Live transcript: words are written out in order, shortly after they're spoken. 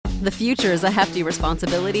The future is a hefty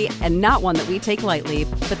responsibility and not one that we take lightly,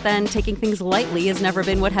 but then taking things lightly has never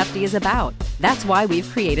been what Hefty is about. That's why we've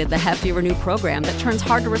created the Hefty Renew program that turns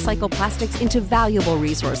hard-to-recycle plastics into valuable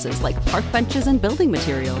resources like park benches and building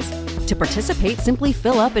materials. To participate, simply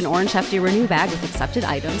fill up an orange Hefty Renew bag with accepted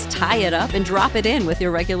items, tie it up, and drop it in with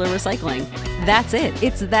your regular recycling. That's it.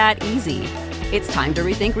 It's that easy. It's time to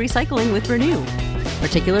rethink recycling with Renew.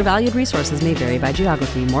 Particular valued resources may vary by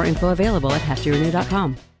geography. More info available at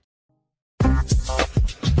heftyrenew.com.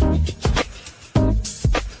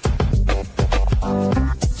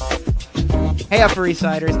 Hey, Upper East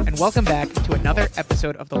Siders, and welcome back to another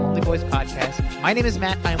episode of the Lonely Boys podcast. My name is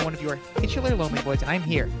Matt. I am one of your titular Lonely Boys, and I'm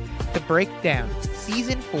here to break down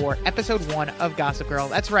Season 4, Episode 1 of Gossip Girl.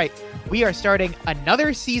 That's right. We are starting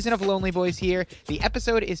another season of Lonely Boys here. The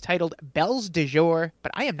episode is titled Belles de Jour,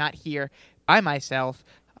 but I am not here by myself.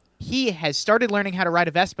 He has started learning how to ride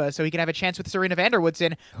a Vespa so he can have a chance with Serena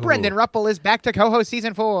Vanderwoodson. Ooh. Brendan Ruppel is back to co-host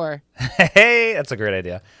Season 4. Hey, that's a great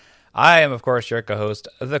idea. I am, of course, your co-host,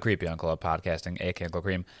 the Creepy Uncle of Podcasting, aka Uncle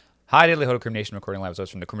Cream. Hi, Diddly Ho to Cream Nation, recording live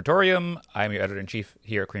episodes from the Crematorium. I am your editor-in-chief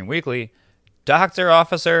here at Cream Weekly. Dr.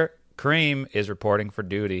 Officer Cream is reporting for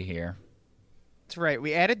duty here. That's right.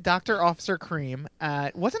 We added Dr. Officer Cream.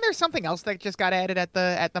 Wasn't there something else that just got added at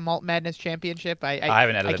the Malt Madness Championship? I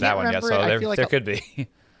haven't edited that one yet, so there could be.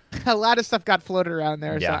 A lot of stuff got floated around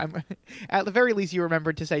there, yeah. So at the very least, you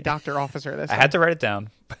remembered to say Dr. Officer this time. I had to write it down,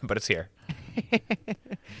 but it's here.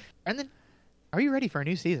 Brendan, are you ready for a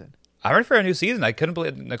new season? I'm ready for a new season. I couldn't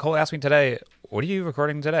believe Nicole asked me today, what are you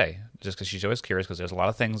recording today? Just because she's always curious, because there's a lot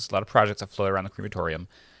of things, a lot of projects that float around the crematorium.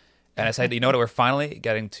 And I said, you know what, we're finally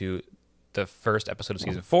getting to the first episode of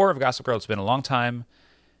Season 4 of Gossip Girl. It's been a long time,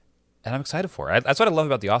 and I'm excited for it. That's what I love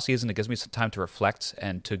about the off-season. It gives me some time to reflect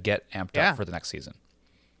and to get amped up for the next season.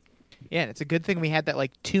 Yeah, and it's a good thing we had that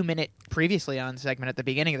 2-minute previously on segment at the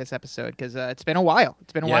beginning of this episode, because it's been a while.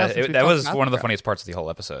 It's been a while since that was one of the funniest parts of the whole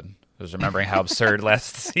episode. I was remembering how absurd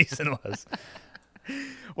last season was.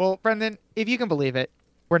 Well, Brendan, if you can believe it,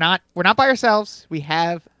 we're not by ourselves. We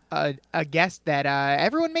have a guest that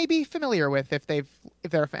everyone may be familiar with if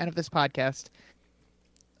they're a fan of this podcast.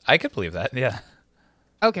 I could believe that. Yeah.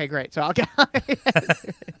 Okay, great. So I'll get.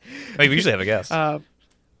 We usually have a guest.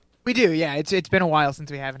 We do, yeah. It's been a while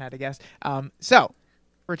since we haven't had a guest. So,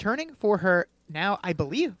 returning for her now, I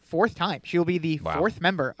believe, 4th time. She'll be the 4th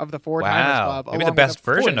member of the Four Timers Club. Maybe the best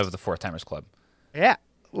version of the Four Timers Club. Yeah,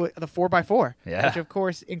 the 4x4. Yeah. Which, of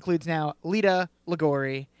course, includes now Lita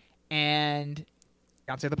Ligori and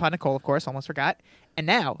Beyonce the Pod Nicole, of course, almost forgot. And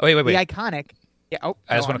now, wait. the iconic... Yeah,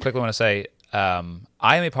 I just quickly want to say, I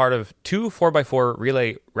am a part of 2 4x4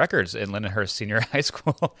 relay records in Lindenhurst Senior High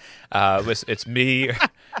School. It's me,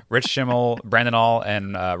 Rich Schimmel, Brandon All,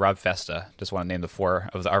 and Rob Festa. Just want to name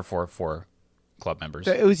our four club members.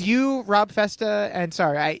 So it was you, Rob Festa, and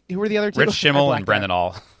who were the other two? Rich Schimmel and Brandon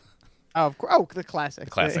All. Oh, the classics.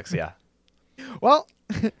 The classics, yeah. Well,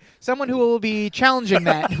 someone who will be challenging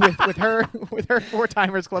that with her Four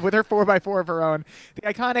Timers Club, with her 4x4 of her own. The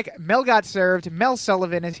iconic melgotserved Mel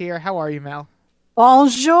Sullivan is here. How are you, Mel?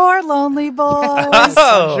 Bonjour, lonely boys.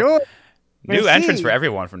 Bonjour. New entrance for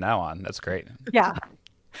everyone from now on. That's great. Yeah.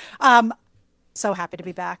 So happy to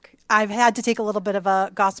be back. I've had to take a little bit of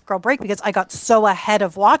a Gossip Girl break because I got so ahead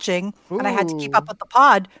of watching and I had to keep up with the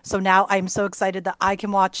pod. So now I'm so excited that I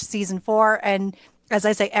can watch Season 4. And as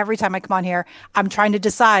I say, every time I come on here, I'm trying to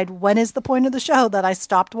decide when is the point of the show that I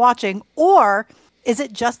stopped watching, or is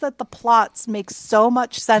it just that the plots make so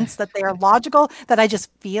much sense that they are logical that I just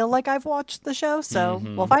feel like I've watched the show? So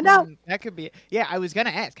we'll find out. That could be. Yeah, I was going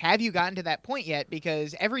to ask, have you gotten to that point yet?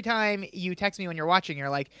 Because every time you text me when you're watching, you're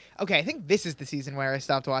like, okay, I think this is the season where I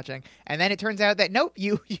stopped watching. And then it turns out that, nope,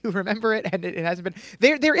 you remember it and it hasn't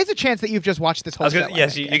been. There is a chance that you've just watched this whole show.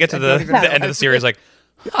 Yes, you get to the end of the series like,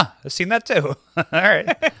 I've seen that too. All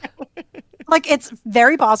right. It's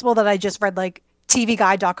very possible that I just read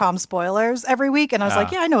TVGuide.com spoilers every week. And I was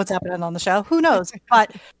like, yeah, I know what's happening on the show. Who knows?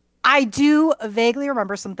 But I do vaguely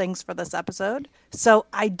remember some things for this episode. So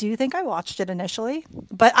I do think I watched it initially.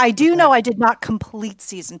 But I do know I did not complete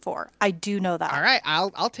Season 4. I do know that. All right.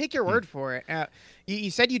 I'll take your word for it.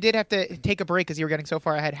 You said you did have to take a break because you were getting so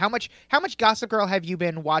far ahead. How much Gossip Girl have you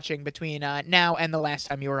been watching between now and the last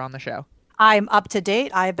time you were on the show? I'm up to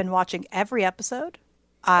date. I've been watching every episode.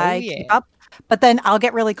 I keep up, but then I'll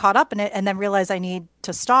get really caught up in it and then realize I need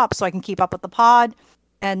to stop so I can keep up with the pod.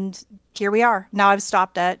 And here we are. Now I've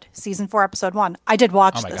stopped at Season 4, Episode 1. I did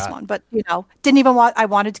watch this one, but didn't even want. I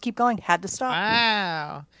wanted to keep going. Had to stop.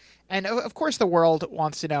 Wow. And of course, the world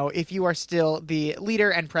wants to know if you are still the leader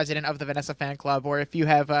and president of the Vanessa fan club, or if you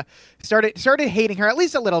have started hating her at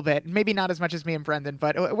least a little bit. Maybe not as much as me and Brendan,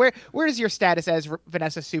 but where does your status as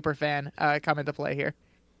Vanessa super fan come into play here?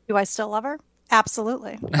 Do I still love her?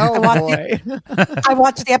 Absolutely. Oh boy! I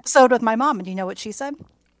watched the episode with my mom, and you know what she said?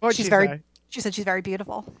 What'd she say? She said she's very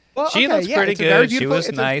beautiful. Well, she okay, looks pretty good. She was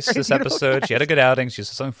it's nice this episode. She had a good outing. She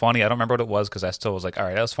said something funny. I don't remember what it was because I still was like, all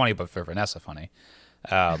right, that was funny, but for Vanessa, funny.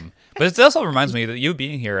 But it also reminds me that you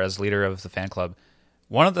being here as leader of the fan club,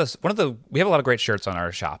 one of the we have a lot of great shirts on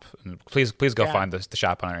our shop. And please go find the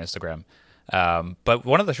shop on our Instagram. But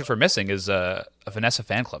one of the shirts we're missing is a Vanessa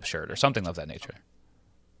fan club shirt or something of that nature.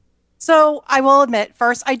 So I will admit,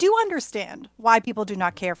 first, I do understand why people do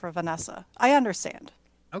not care for Vanessa. I understand.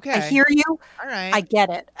 Okay. I hear you. All right. I get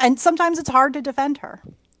it. And sometimes it's hard to defend her.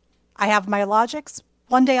 I have my logics.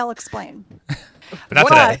 One day I'll explain. But not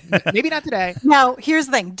today. Maybe not today. Now, here's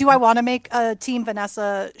the thing. Do I want to make a Team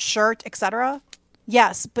Vanessa shirt, etc.?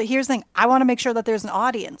 Yes, but here's the thing. I want to make sure that there's an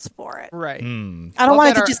audience for it. Right. I don't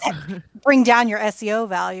want it to just bring down your SEO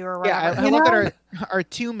value or whatever. Yeah, I love that our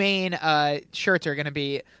two main shirts are going to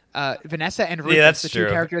be Vanessa and Rufus, that's the true.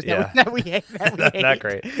 two characters Yeah. that we hate. Not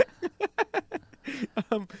great.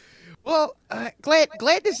 Well,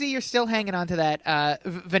 glad to see you're still hanging on to that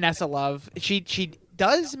Vanessa love. She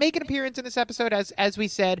does make an appearance in this episode, as we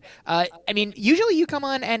said. I mean, usually you come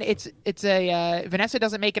on and it's a Vanessa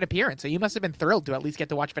doesn't make an appearance, so you must have been thrilled to at least get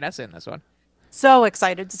to watch Vanessa in this one. So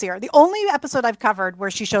excited to see her. The only episode I've covered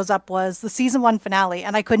where she shows up was the season 1 finale,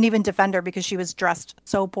 and I couldn't even defend her because she was dressed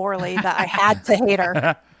so poorly that I had to hate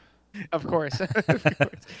her. Of course. Of course.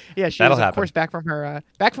 Yeah, she That'll was, of happen. course, back from her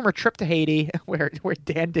trip to Haiti, where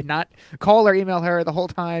Dan did not call or email her the whole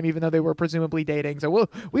time, even though they were presumably dating. So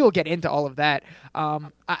we will get into all of that.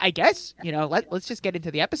 I guess, let's just get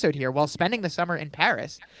into the episode here. While spending the summer in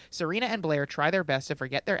Paris, Serena and Blair try their best to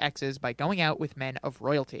forget their exes by going out with men of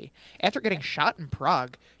royalty. After getting shot in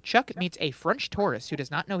Prague, Chuck meets a French tourist who does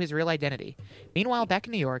not know his real identity. Meanwhile, back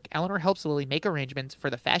in New York, Eleanor helps Lily make arrangements for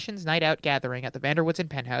the Fashions Night Out gathering at the Vanderwoodson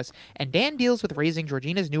penthouse, and Dan deals with raising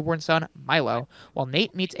Georgina's newborn son, Milo, while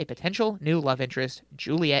Nate meets a potential new love interest,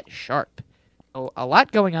 Juliet Sharp. So a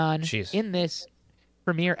lot going on in this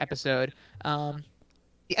premiere episode.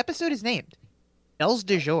 The episode is named Belles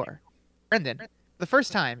du Jour. Brendan, the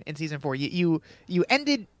first time in season 4, you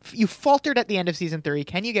faltered at the end of season 3.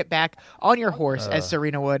 Can you get back on your horse as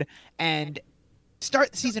Serena would and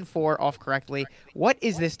start season 4 off correctly? What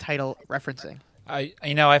is this title referencing?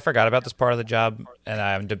 I forgot about this part of the job,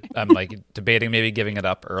 and I'm like debating maybe giving it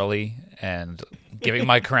up early and giving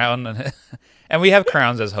my crown. And we have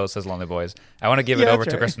crowns as hosts as Lonely Boys. I want to give it over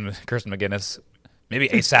to Kristen McGinnis, maybe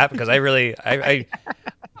ASAP, because I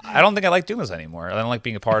don't think I like doing this anymore. I don't like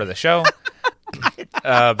being a part of the show.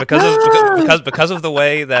 Because of the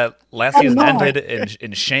way that last season ended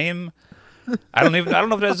in shame. I don't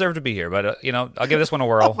know if I deserve to be here, but I'll give this one a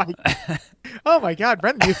whirl. Oh my God,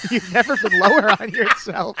 Brendan, you've never been lower on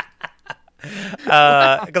yourself.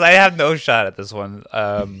 Because I have no shot at this one.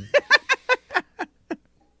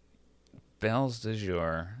 Belles du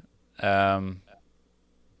Jour. I'll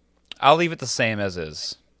leave it the same as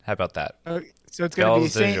is. How about that? So it's going to be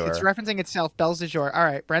Belles du Jour. it's referencing itself, Belles du Jour. All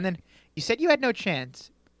right, Brendan, you said you had no chance.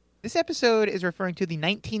 This episode is referring to the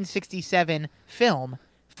 1967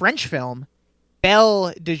 French film,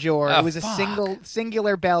 Belle du Jour. It was a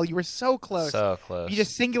singular bell. You were so close. So close. You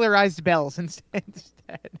just singularized bells instead.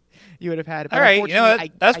 You would have had it. All right, you know what?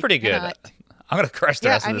 That's pretty good. I'm going to crush the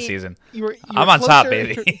rest of the season. I'm on top,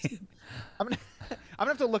 baby. I'm going to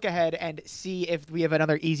have to look ahead and see if we have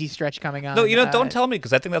another easy stretch coming on. No, don't tell me,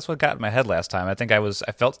 because I think that's what got in my head last time. I think I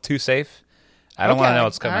felt too safe. I don't want to know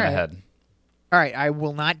what's coming ahead. All right, I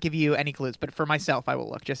will not give you any clues, but for myself, I will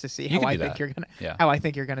look just to see how I think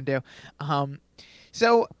you're gonna do.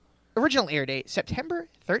 So, original air date September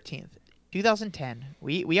 13th, 2010.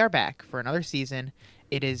 We are back for another season.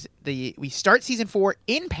 It is we start season 4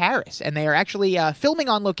 in Paris, and they are actually filming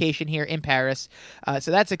on location here in Paris. So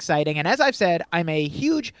that's exciting. And as I've said, I'm a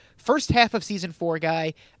huge first half of season 4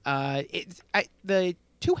 guy. The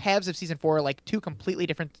two halves of season 4 are like two completely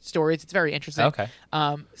different stories. It's very interesting. Okay.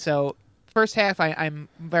 So first half I'm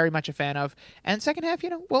very much a fan of, and second half,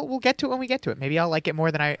 we'll get to it when we get to it. Maybe I'll like it more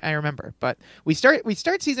than I remember. But we start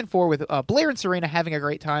season 4 with Blair and Serena having a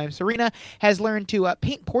great time. Serena has learned to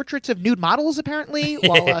paint portraits of nude models, apparently,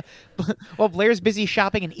 while Blair's busy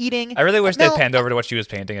shopping and eating. I really wish they panned over to what she was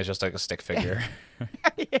painting as just like a stick figure.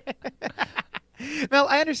 Mel,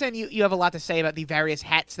 I understand you have a lot to say about the various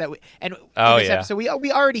hats that in this episode we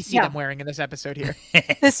already see them wearing in this episode here.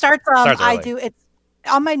 This starts. Starts I early. do.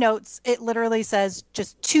 on my notes, it literally says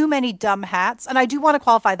just too many dumb hats. And I do want to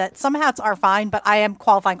qualify that some hats are fine, but I am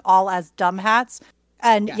qualifying all as dumb hats.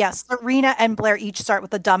 And yes, Serena and Blair each start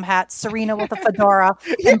with a dumb hat. Serena with a fedora,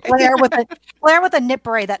 and Blair with a knit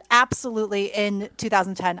beret. That absolutely in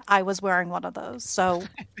 2010 I was wearing one of those. So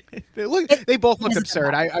they both look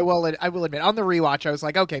absurd. I will admit. On the rewatch, I was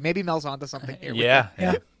like, okay, maybe Mel's onto something here. Yeah.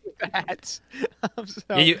 Hats.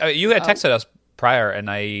 You had texted us prior, and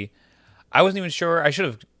I wasn't even sure. I should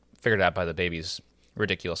have figured it out by the baby's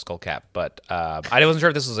ridiculous skull cap, but I wasn't sure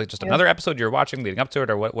if this was like just another episode you were watching leading up to it,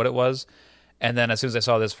 or what it was. And then as soon as I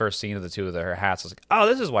saw this first scene of the two of her hats, I was like, "Oh,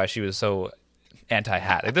 this is why she was so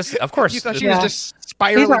anti-hat." Like this, of course, you thought she was just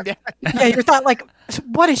spiraling down. Yeah, you thought like,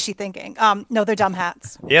 what is she thinking? No, they're dumb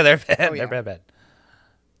hats. Yeah, they're bad. They're bad.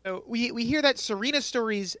 So we hear that Serena's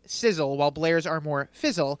stories sizzle while Blair's are more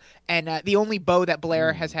fizzle, and the only bow that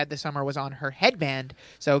Blair has had this summer was on her headband.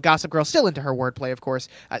 So Gossip Girl still into her wordplay, of course.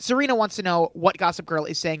 Serena wants to know what Gossip Girl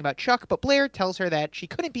is saying about Chuck, but Blair tells her that she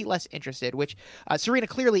couldn't be less interested, which Serena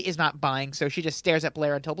clearly is not buying, so she just stares at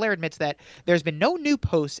Blair until Blair admits that there's been no new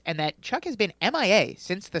posts and that Chuck has been MIA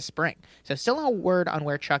since the spring. So still no word on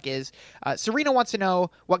where Chuck is. Serena wants to know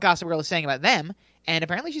what Gossip Girl is saying about them. And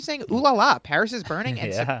apparently she's saying, ooh la la, Paris is burning,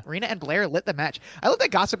 and Serena and Blair lit the match. I love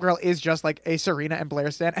that Gossip Girl is just like a Serena and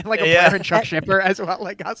Blair stan, and like a Blair and Chuck shipper as well.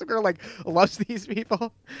 Like Gossip Girl like loves these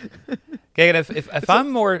people. Okay, and if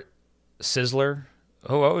I'm more Sizzler,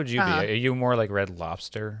 what would you be? Are you more like Red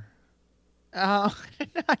Lobster? I'm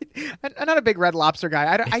not a big Red Lobster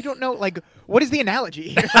guy. I don't know, like, what is the analogy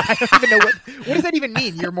here? I don't even know what does that even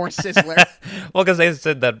mean, you're more Sizzler? Well, because they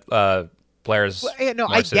said that Blair's I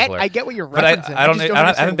get what you're referencing. But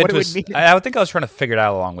I haven't been to I would think I was trying to figure it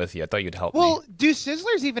out along with you. I thought you'd help me. Well, do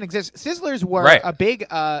Sizzlers even exist? Sizzlers were a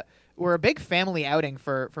big family outing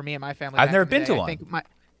for me and my family. I've never been to one.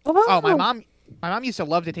 My mom used to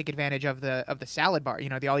love to take advantage of the salad bar,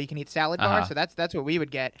 the all you can eat salad bar. So that's what we would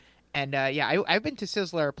get. And I've been to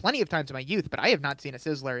Sizzler plenty of times in my youth, but I have not seen a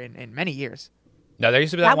Sizzler in many years. No, there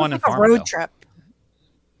used to be that one in Farmville. Farmville. Road trip.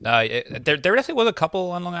 There definitely was a couple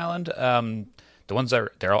on Long Island. The ones that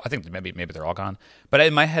they're all, I think maybe they're all gone. But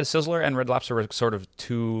in my head, Sizzler and Red Lobster were sort of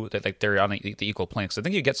two that like they're on the equal plane. Because I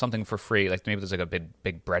think you get something for free. Like maybe there's like a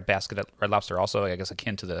big bread basket at Red Lobster, also I guess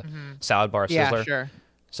akin to the salad bar at Sizzler. Yeah, sure.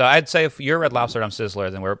 So I'd say if you're Red Lobster and I'm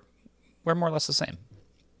Sizzler, then we're more or less the same.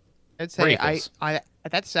 I'd say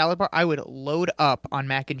at that salad bar, I would load up on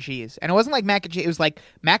mac and cheese. And it wasn't like mac and cheese. It was like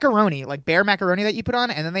macaroni, like bare macaroni that you put on.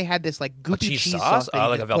 And then they had this like goopy cheese sauce. Oh,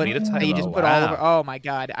 like a Velveeta type? That you just put all over. Oh, my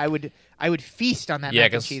God. I would feast on that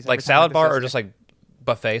mac and cheese. Like salad bar or just like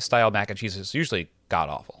buffet style mac and cheese is usually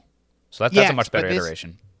god-awful. So that's a much better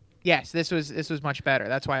iteration. Yes, this was much better.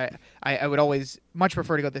 That's why I would always much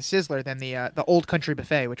prefer to go to the Sizzler than the Old Country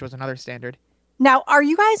Buffet, which was another standard. Now, are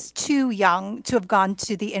you guys too young to have gone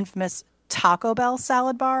to the infamous Taco Bell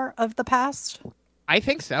salad bar of the past? I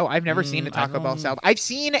think so. I've never seen a Taco Bell salad. I've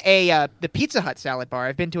seen the Pizza Hut salad bar.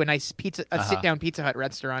 I've been to a nice sit-down Pizza Hut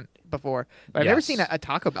restaurant before, but I've never seen a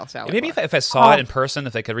Taco Bell salad maybe bar. If I saw it in person,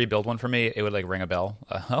 if they could rebuild one for me, it would like ring a bell.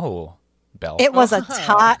 Bell. It was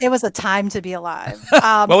it was a time to be alive.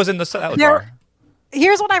 What was in the salad bar?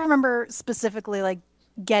 Here's what I remember specifically, like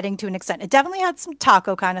getting to an extent. It definitely had some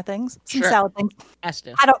taco kind of things, some salad things.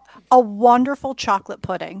 Had a wonderful chocolate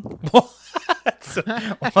pudding.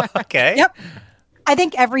 Okay. Yep. I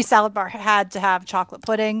think every salad bar had to have chocolate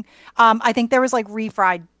pudding. I think there was like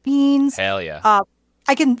refried beans. Hell yeah.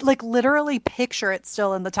 I can like literally picture it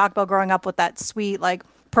still in the Taco Bell growing up with that sweet like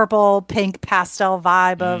purple, pink, pastel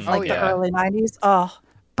vibe of the early 90s. Oh,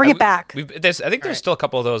 bring it back. I think there's still a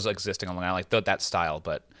couple of those existing on Long Island, like that style,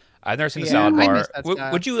 but I've never seen the salad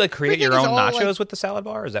bar. Would you like create your own nachos with the salad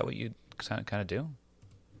bar? Is that what you kind of do?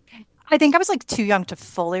 I think I was like too young to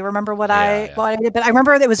fully remember what I did, but I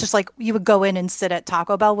remember it was just like you would go in and sit at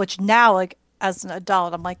Taco Bell, which now like as an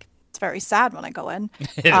adult, I'm like, it's very sad when I go in.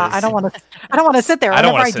 I don't want to sit there.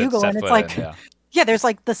 Whenever I Google it, it's like, there's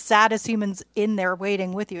like the saddest humans in there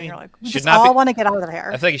waiting with you, and you're like, we just all want to get out of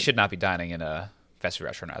here. I feel like you should not be dining in a fast food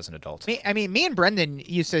restaurant as an adult. Me and Brendan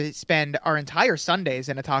used to spend our entire Sundays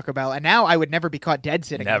in a Taco Bell, and now I would never be caught dead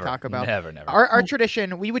sitting in a Taco Bell. Never. Our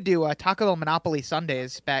tradition, we would do Taco Bell Monopoly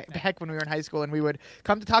Sundays back when we were in high school, and we would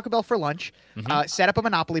come to Taco Bell for lunch, set up a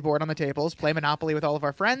Monopoly board on the tables, play Monopoly with all of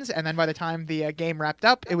our friends, and then by the time the game wrapped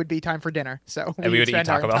up, it would be time for dinner. So we would eat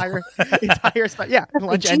Taco Bell.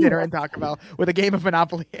 Lunch and dinner in Taco Bell with a game of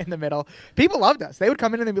Monopoly in the middle. People loved us. They would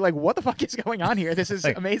come in and they'd be like, "What the fuck is going on here? This is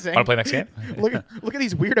amazing." Want to play next game? Look at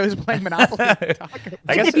these weirdos playing Monopoly.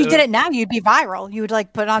 If you did it now, you'd be viral. You would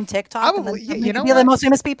like put it on TikTok. Probably, and then you'd be the most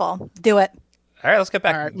famous people. Do it. All right, let's get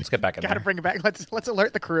back. All right. Let's get back in Gotta there. bring it back. Let's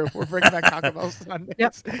alert the crew. We're bringing back Taco Bell Sundays.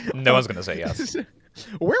 Yep. No one's gonna say yes.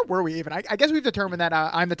 Where were we even? I guess we've determined that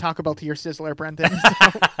I'm the Taco Bell to your Sizzler, Brendan.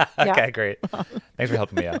 So. Okay, great. Thanks for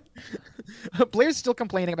helping me out. Blair's still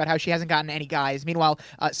complaining about how she hasn't gotten any guys. Meanwhile,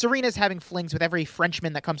 Serena's having flings with every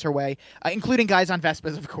Frenchman that comes her way, including guys on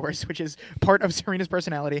Vespas, of course, which is part of Serena's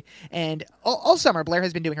personality. And all summer, Blair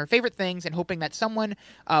has been doing her favorite things and hoping that someone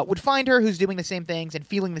would find her who's doing the same things and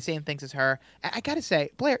feeling the same things as her. I gotta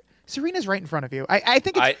say, Blair, Serena's right in front of you. I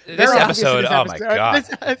think it's this very obvious episode. in this Oh my god! This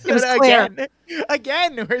episode, It was clear.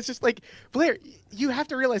 again, where it's just like, Blair, you have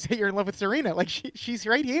to realize that you're in love with Serena. Like she's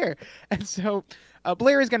right here, and so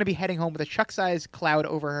Blair is going to be heading home with a Chuck-sized cloud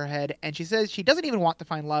over her head, and she says she doesn't even want to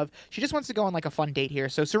find love. She just wants to go on like a fun date here.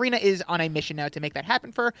 So Serena is on a mission now to make that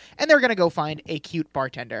happen for her, and they're going to go find a cute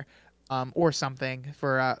bartender. Or something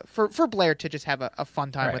for Blair to just have a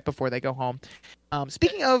fun time with before they go home.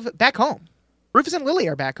 Speaking of back home, Rufus and Lily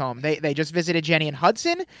are back home. They just visited Jenny and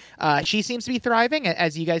Hudson. She seems to be thriving,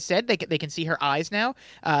 as you guys said. They can see her eyes now.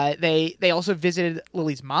 They also visited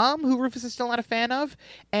Lily's mom, who Rufus is still not a fan of.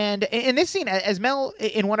 And in this scene, as Mel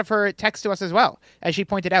in one of her texts to us as well, as she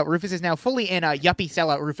pointed out, Rufus is now fully in a yuppie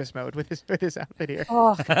sellout Rufus mode with his outfit here.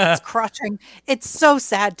 Oh, it's crushing. It's so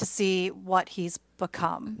sad to see what he's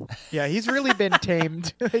become. Yeah, he's really been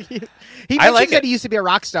tamed. he mentions that he used to be a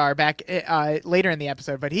rock star back later in the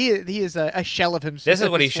episode, but he is a shell of himself. This is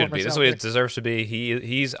what he should be. This is what he deserves to be.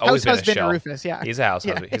 He's always house been a shell. Rufus, yeah. He's a house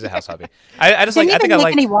husband. He's a house hubby. I think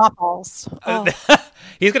any waffles. Oh.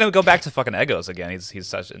 He's gonna go back to fucking Eggos again. He's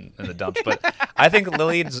such in the dumps. But I think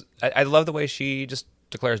Lily. I love the way she just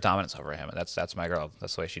declares dominance over him, and that's my girl.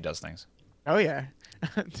 That's the way she does things. Oh yeah.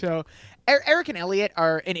 So Eric and Elliot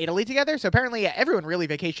are in Italy together. So apparently everyone really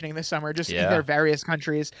vacationing this summer, just in their various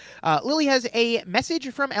countries. Lily has a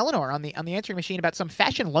message from Eleanor on the answering machine about some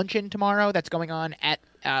fashion luncheon tomorrow that's going on at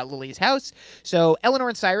Lily's house. So Eleanor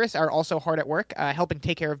and Cyrus are also hard at work helping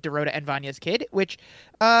take care of Dorota and Vanya's kid, which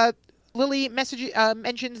Lily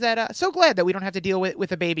mentions that so glad that we don't have to deal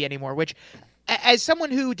with a baby anymore, which as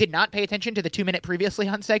someone who did not pay attention to the 2-minute previously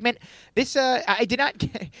on segment, this I did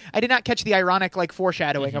not catch the ironic like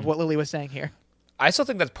foreshadowing of what Lily was saying here. I still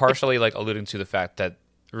think that's partially like alluding to the fact that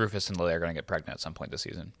Rufus and Lily are going to get pregnant at some point this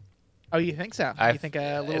season. Oh, you think so? You think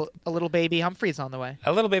a little baby Humphrey's on the way?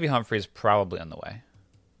 A little baby Humphrey is probably on the way.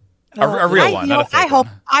 A real one, not a fake one.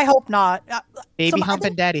 one. I hope not. Baby hump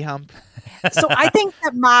and daddy hump. So I think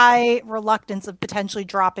that my reluctance of potentially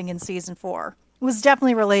dropping in season 4 was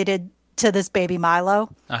definitely related to this baby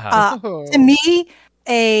Milo. To me,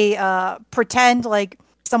 a pretend like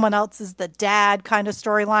someone else is the dad kind of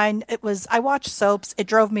storyline. I watched soaps. It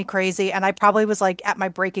drove me crazy. And I probably was like at my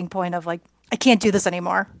breaking point of like, I can't do this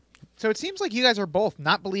anymore. So it seems like you guys are both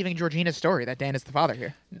not believing Georgina's story that Dan is the father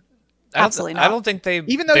here. Absolutely not. I don't think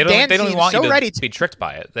even though they Dan don't want so you ready to be tricked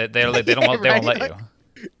by it. They don't won't let you.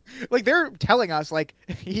 Like they're telling us, like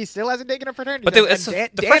he still hasn't taken a paternity but test. the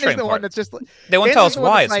Dan is the one that's just. They won't tell us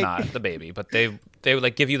why it's like, not the baby, but they would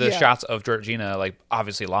like give you the shots of Georgina like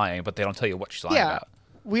obviously lying, but they don't tell you what she's lying about.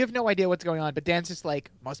 We have no idea what's going on, but Dan's just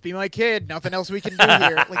like, must be my kid. Nothing else we can do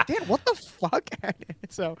here. Like Dan, what the fuck?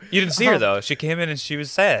 So you didn't see her though. She came in and she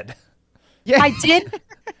was sad. Yeah, I did.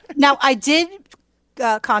 Now I did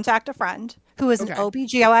contact a friend who is an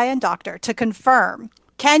OBGYN doctor to confirm.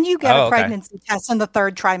 Can you get a pregnancy test in the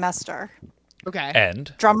 3rd trimester? Okay.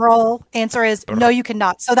 And drum roll. Answer is no, you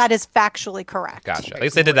cannot. So that is factually correct. Gotcha. At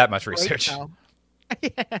least they did that much research.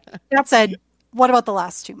 That said, what about the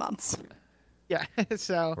last 2 months? Yeah.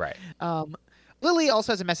 So right. Lily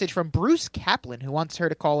also has a message from Bruce Kaplan, who wants her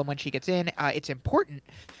to call him when she gets in. It's important.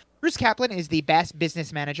 Bruce Kaplan is the best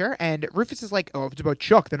business manager, and Rufus is like, oh, if it's about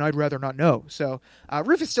Chuck, then I'd rather not know. So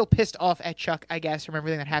Rufus is still pissed off at Chuck, I guess, from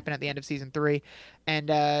everything that happened at the end of season 3. And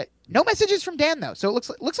no messages from Dan, though. So it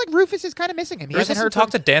looks like Rufus is kind of missing him. He hasn't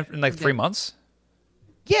talked to Dan in like 3 months?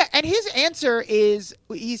 Yeah, and his answer is,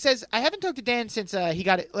 he says, I haven't talked to Dan since he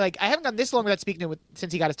got it. Like, I haven't gone this long without speaking to him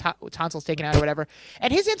since he got his tonsils taken out or whatever.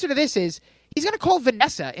 And his answer to this is, he's going to call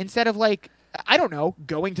Vanessa instead of, like, I don't know,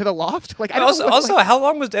 going to the loft. Like, I don't know also, how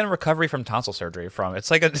long was Dan in recovery from tonsil surgery from?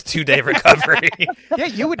 It's like a 2-day recovery. Yeah,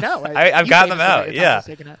 you would know. I've gotten them out. Yeah,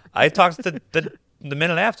 I talked to the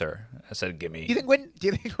minute after. I said, "Give me." Do you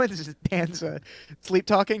think when Dan's sleep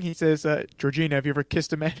talking, he says, "Georgina, have you ever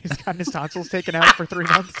kissed a man who's gotten his tonsils taken out for 3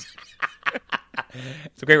 months?"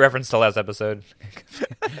 It's a great reference to last episode.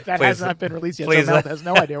 That Please- has not been released yet, please, so Mel has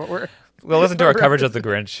no idea what we're... Well, listen to our coverage of The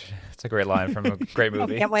Grinch. It's a great line from a great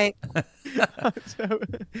movie. Can't wait. So,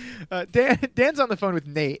 Dan's on the phone with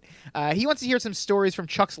Nate. He wants to hear some stories from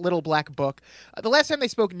Chuck's Little Black Book. The last time they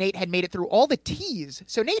spoke, Nate had made it through all the T's.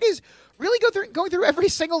 So Nate is really going through every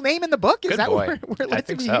single name in the book. Is Good that boy. what we're I led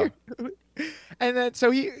to think be so. here? And then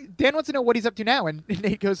Dan wants to know what he's up to now, and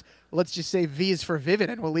Nate goes, "Let's just say V is for Vivid,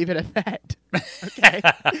 and we'll leave it at that." Okay.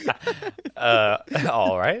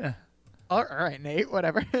 All right. All right, Nate,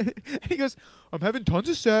 whatever. And he goes, "I'm having tons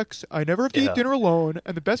of sex. I never have to Yeah. eat dinner alone.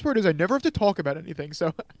 And the best part is I never have to talk about anything."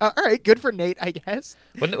 So, all right, good for Nate, I guess.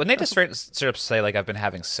 When they just straight up say, like, I've been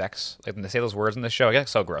having sex, like, when they say those words in the show, I get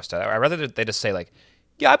so grossed out. I'd rather they just say, like,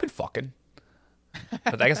 yeah, I've been fucking.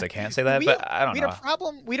 But I guess they can't say that, but I don't know. We had a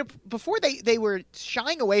problem. Before they were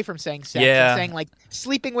shying away from saying sex Yeah. and saying, like,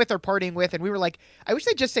 sleeping with or partying with. And we were like, I wish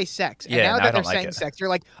they'd just say sex. And Yeah, now no, I that they're don't like saying it. sex, you're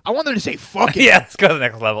like, I want them to say fucking. Yeah, let's go to the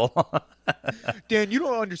next level. Dan, you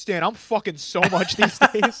don't understand. I'm fucking so much these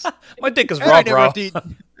days. My dick is And raw, I never bro. have to eat,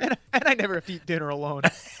 and I never have to eat dinner alone.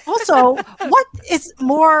 Also, what is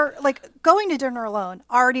more like going to dinner alone?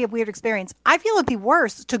 Already a weird experience. I feel it'd be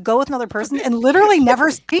worse to go with another person and literally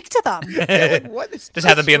never speak to them. Like, what is Just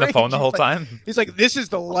have them be on the strange? phone the whole He's like- time. He's like, this is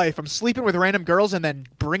the life. I'm sleeping with random girls and then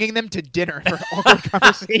bringing them to dinner for awkward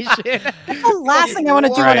conversation. That's the last thing I want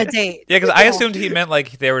to do on a Right. date. Yeah, because I assumed he meant,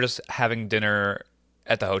 like, they were just having dinner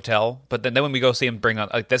at the hotel, but then when we go see him bring on,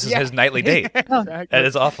 like, this is Yeah. his nightly date. Exactly. That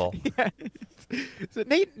is awful. So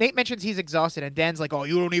Nate mentions he's exhausted, and Dan's like, "Oh,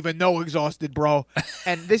 you don't even know exhausted, bro."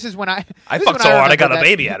 And this is when I this is fucked when so hard, I remember got a that-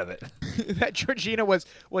 baby out of it. that Georgina was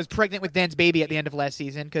pregnant with Dan's baby at the end of last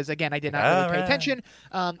season because, again, I did not really pay Alright. attention.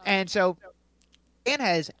 And so Dan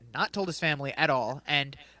has not told his family at all,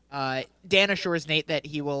 and Dan assures Nate that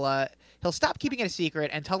he'll stop keeping it a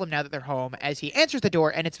secret and tell them now that they're home. As he answers the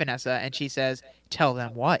door, and it's Vanessa, and she says, "Tell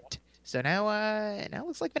them what?" So now it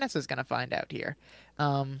looks like Vanessa's gonna find out here.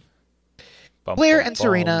 Bum, Blair bum, and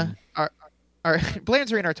Serena bum. Blair and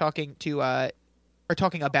Serena are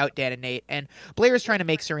talking about Dan and Nate, and Blair is trying to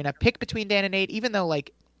make Serena pick between Dan and Nate, even though,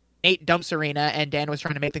 like, Nate dumped Serena and Dan was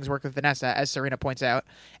trying to make things work with Vanessa, as Serena points out.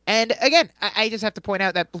 And again, I just have to point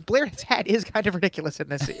out that Blair's hat is kind of ridiculous in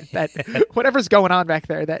this scene. That whatever's going on back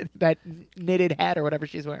there, that knitted hat or whatever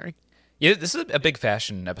she's wearing. Yeah, this is a big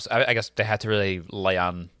fashion episode. I guess they had to really lay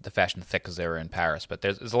on the fashion thick because they were in Paris. But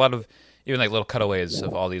there's a lot of even like little cutaways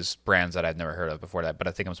of all these brands that I'd never heard of before that. But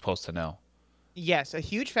I think I'm supposed to know. Yes, a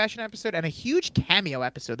huge fashion episode and a huge cameo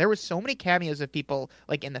episode. There were so many cameos of people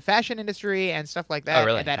like in the fashion industry and stuff like that. Oh,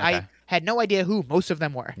 really? That Okay. I had no idea who most of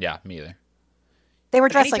them were. Yeah, me either. They were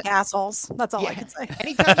But dressed like anytime- assholes. That's all I can say.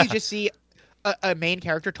 Anytime you just see a main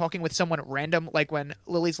character talking with someone random, like when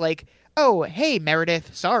Lily's like, "Oh, hey,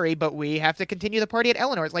 Meredith, sorry, but we have to continue the party at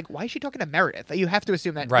Eleanor's." Like, why is she talking to Meredith? You have to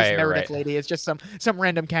assume that Right, this Meredith right. lady is just some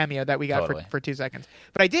random cameo that we got Totally. for 2 seconds.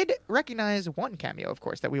 But I did recognize one cameo, of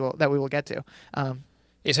course, that we will get to.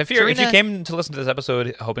 Yeah, so if you Serena- came to listen to this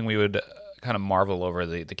episode hoping we would kind of marvel over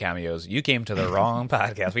the cameos, you came to the wrong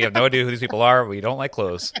podcast. We have no idea who these people are. We don't like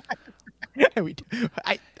clothes. we, I mean,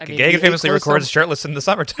 Gagan we hate famously clothes records shirtless in the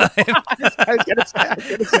summertime. I was gonna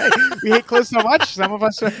say, we hate clothes so much. Some of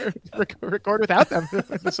us record without them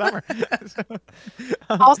in the summer.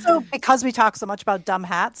 Also, because we talk so much about dumb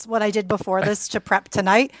hats, what I did before this to prep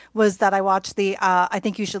tonight was that I watched the I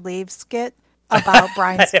Think You Should Leave skit about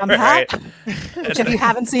Brian's dumb Right. hat. Which, if you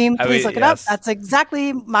haven't seen, I please mean, look it up. yes. That's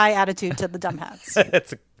exactly my attitude to the dumb hats.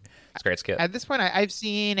 it's a great skit. At this point, I've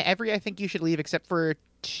seen every I Think You Should Leave except for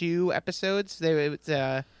 2 episodes.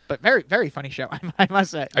 But very, very funny show, I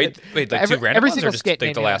must say. Wait, like every, 2 random every ones, single or just skit like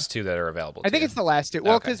made the me laugh. last 2 that are available? I think to it's the last 2.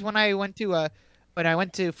 Well, Okay. because when I went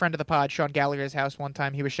to friend of the pod Sean Gallagher's house one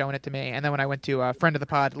time, he was showing it to me, and then when I went to friend of the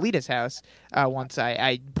pod Lita's house once,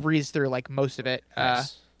 I breezed through like most of it.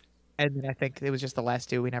 Nice. And then I think it was just the last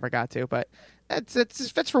 2 we never got to, but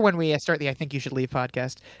that's for when we start the I Think You Should Leave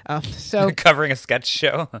podcast. So Covering a sketch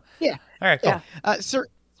show. yeah, All right, cool. Yeah.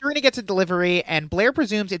 Serena gets a delivery, and Blair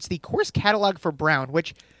presumes it's the course catalog for Brown,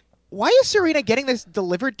 which. Why is Serena getting this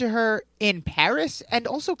delivered to her in Paris? And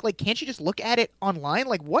also, like, can't she just look at it online?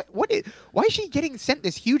 Like, why is she getting sent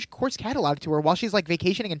this huge course catalog to her while she's, like,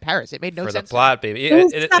 vacationing in Paris? It made no For sense. the plot, baby.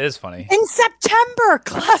 It is funny. In September,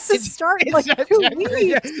 classes start in like 2 weeks.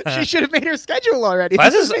 Yeah, she should have made her schedule already.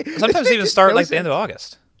 Classes This is- sometimes this even makes start no like the end sense. of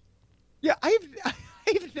August. Yeah,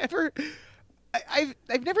 I've never.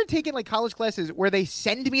 I've never taken like college classes where they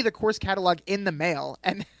send me the course catalog in the mail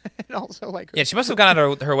and also like Yeah, she must have gone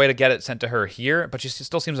out of her way to get it sent to her here, but she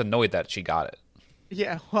still seems annoyed that she got it.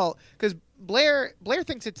 Yeah, well, because Blair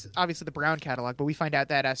thinks it's obviously the Brown catalog, but we find out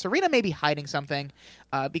that Serena may be hiding something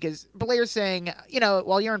because Blair's saying,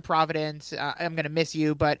 while you're in Providence, I'm going to miss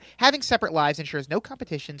you, but having separate lives ensures no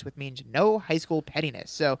competitions, which means no high school pettiness.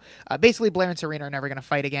 So basically, Blair and Serena are never going to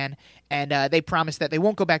fight again, and they promise that they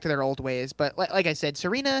won't go back to their old ways. But like I said,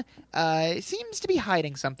 Serena seems to be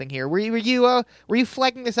hiding something here. Were you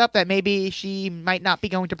flagging this up that maybe she might not be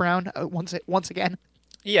going to Brown once again?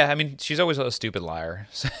 Yeah, I mean, she's always a stupid liar,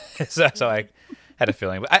 so I had a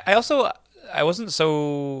feeling. But I wasn't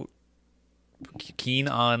so keen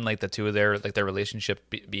on like the two of their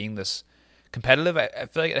relationship being this competitive. I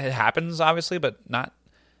feel like it happens obviously, but not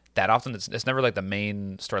that often. It's never like the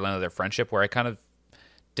main storyline of their friendship. Where I kind of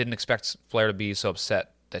didn't expect Blair to be so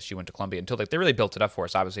upset that she went to Columbia until like they really built it up for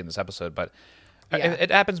us, obviously in this episode. But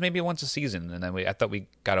it happens maybe once a season, and then I thought we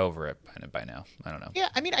got over it by now. I don't know. Yeah,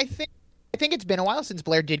 I mean, I think it's been a while since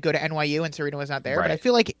Blair did go to NYU and Serena was not there, Right. but I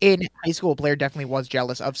feel like in high school, Blair definitely was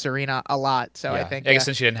jealous of Serena a lot. So Yeah. I think I guess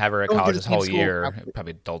since she didn't have her at going to college the this same whole school, year, it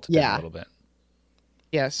probably dulled it down a little bit.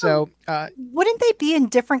 Yeah, so Wouldn't they be in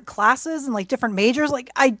different classes and like different majors? Like,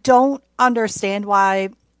 I don't understand why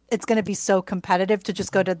it's going to be so competitive to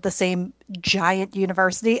just go to the same giant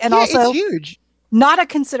university. And also, it's huge. Not a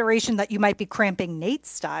consideration that you might be cramping Nate's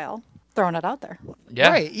style. Throwing it out there. Yeah.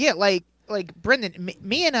 Right, yeah, like Brendan,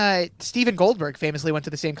 me and Steven Goldberg famously went to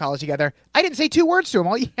the same college together. I didn't say two words to him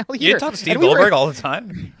all year. You talk to Steve Goldberg all the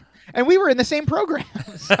time? And we were in the same program.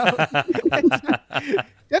 So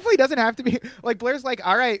definitely doesn't have to be like Blair's like,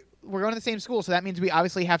 all right, we're going to the same school. So that means we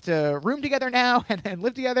obviously have to room together now and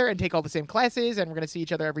live together and take all the same classes. And we're going to see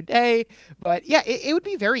each other every day. But yeah, it would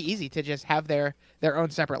be very easy to just have their own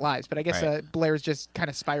separate lives. But I guess Right. Blair's just kind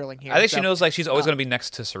of spiraling here. I think she knows like she's always going to be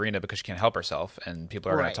next to Serena because she can't help herself. And people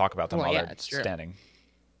are going Right. to talk about them Well, while yeah, they're it's true. standing.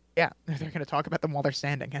 Yeah, they're going to talk about them while they're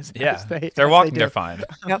standing. As Yeah. as They're as walking, they they're do. fine.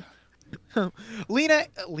 Yep.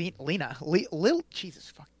 Jesus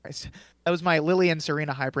fucking Christ. That was my Lily and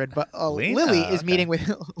Serena hybrid, but Lena, Lily is okay. meeting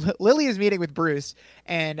with Bruce,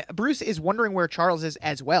 and Bruce is wondering where Charles is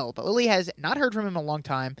as well, but Lily has not heard from him in a long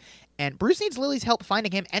time, and Bruce needs Lily's help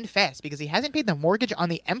finding him and fast because he hasn't paid the mortgage on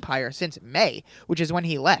the Empire since May, which is when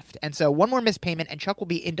he left, and so one more missed payment and Chuck will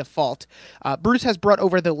be in default. Bruce has brought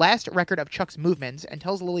over the last record of Chuck's movements and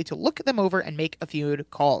tells Lily to look them over and make a few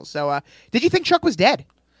calls. So did you think Chuck was dead?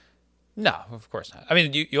 No, of course not. I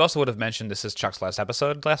mean, you also would have mentioned this is Chuck's last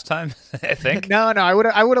episode last time, I think. No, I would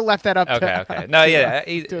have left that up. Okay. No, yeah,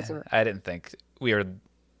 to I didn't think we would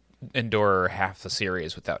endure half the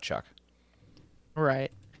series without Chuck.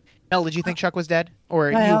 Right. Mel, did you think Chuck was dead?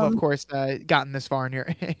 Or you've, of course, gotten this far in your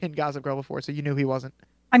in Gossip Girl before, so you knew he wasn't.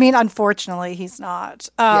 I mean, unfortunately, he's not.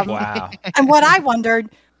 Wow. And what I wondered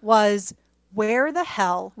was, where the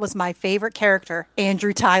hell was my favorite character,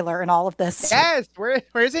 Andrew Tyler, in all of this? Yes.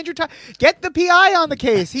 Where's Andrew Tyler? Get the PI on the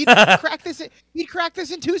case. He'd crack this. He'd crack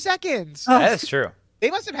this in 2 seconds. That is true.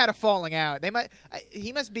 They must have had a falling out.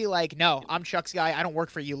 He must be like, no, I'm Chuck's guy. I don't work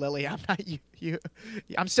for you, Lily. I'm not you.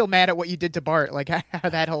 I'm still mad at what you did to Bart. Like how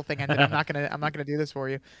that whole thing ended. I'm not gonna do this for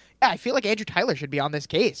you. Yeah, I feel like Andrew Tyler should be on this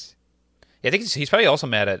case. Yeah, I think he's probably also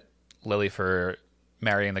mad at Lily for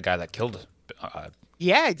marrying the guy that killed.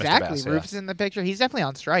 Yeah, exactly. Bass, yeah. Rufus in the picture. He's definitely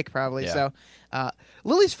on strike, probably. Yeah. So,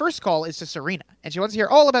 Lily's first call is to Serena, and she wants to hear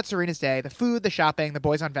all about Serena's day, the food, the shopping, the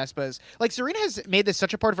boys on Vespas. Like, Serena has made this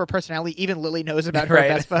such a part of her personality, even Lily knows about her Right.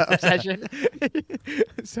 Vespa obsession.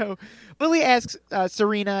 So, Lily asks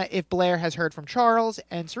Serena if Blair has heard from Charles,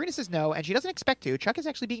 and Serena says no, and she doesn't expect to. Chuck is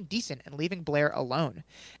actually being decent and leaving Blair alone.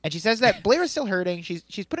 And she says that Blair is still hurting.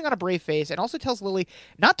 She's putting on a brave face, and also tells Lily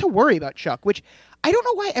not to worry about Chuck, which I don't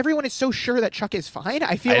know why everyone is so sure that Chuck is fine.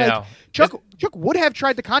 I feel I like know. Chuck would have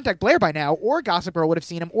tried to contact Blair by now, or Gossip Girl would have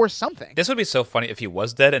seen him, or something. This would be so funny if he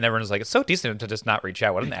was dead and everyone was like, it's so decent of him to just not reach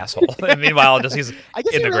out. What an asshole. And meanwhile, he's I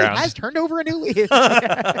guess in he the really ground. has turned over a new leaf.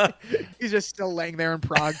 He's just still laying there in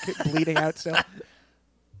Prague, bleeding out still.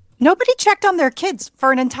 Nobody checked on their kids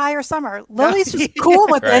for an entire summer. Lily's just cool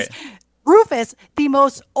with Right. this. Rufus, the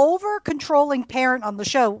most over-controlling parent on the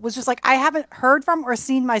show, was just like, I haven't heard from or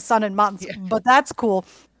seen my son in months, but that's cool.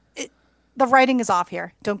 The writing is off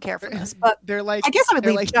here. Don't care for this. But They're like, I guess I would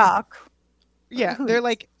they're leave like, Chuck. Yeah, they're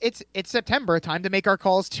like, it's September, time to make our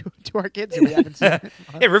calls to our kids who we haven't seen.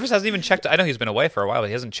 Yeah, Rufus hasn't even checked. I know he's been away for a while, but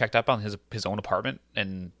he hasn't checked up on his own apartment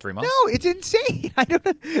in 3 months. No, it's insane. I don't.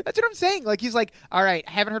 That's what I'm saying. Like he's like, all right,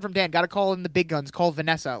 haven't heard from Dan. Got to call in the big guns. Call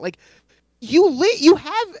Vanessa. Like you know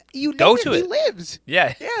Go where to he it. lives.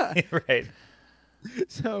 Yeah. Yeah. Right.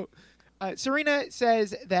 So Serena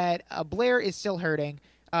says that Blair is still hurting.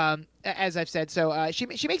 As I've said, so she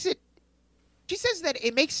makes it. She says that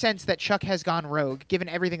it makes sense that Chuck has gone rogue, given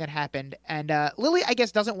everything that happened. And Lily, I guess,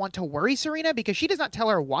 doesn't want to worry Serena because she does not tell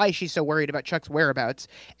her why she's so worried about Chuck's whereabouts.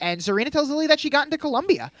 And Serena tells Lily that she got into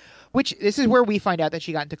Columbia, which this is where we find out that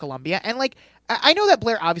she got into Columbia. And, like, I know that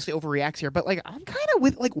Blair obviously overreacts here, but, like, I'm kind of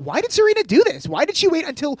with, like, why did Serena do this? Why did she wait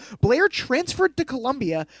until Blair transferred to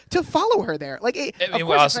Columbia to follow her there? Like,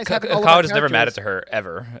 college has never mattered to her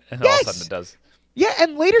ever. And all of a sudden it does. Yeah,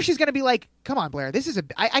 and later she's going to be like, come on, Blair,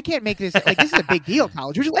 I can't make this, like, this is a big deal,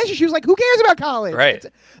 college. Which last year she was like, who cares about college? Right.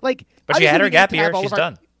 Like, but she had her gap year, she's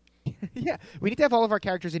done. Yeah, we need to have all of our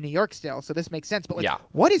characters in New York still, so this makes sense. But, like,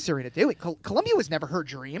 what is Serena doing? Columbia was never her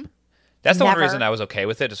dream. That's the one reason I was okay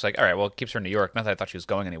with it. It's like, all right, well, it keeps her in New York. Not that I thought she was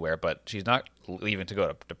going anywhere, but she's not leaving to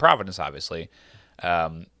go to Providence, obviously.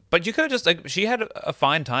 But you could have just, like, she had a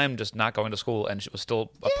fine time just not going to school, and she was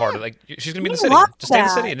still a part of, like, she's going to be in the city. Just stay in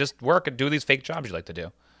the city and just work and do these fake jobs you like to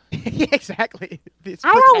do. Yeah, exactly. These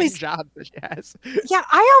pretend jobs that she has. Yeah,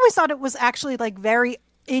 I always thought it was actually, like, very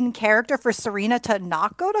in character for Serena to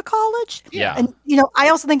not go to college. Yeah. And, you know, I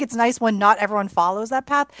also think it's nice when not everyone follows that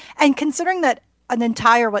path. And considering that an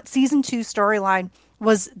entire, season 2 storyline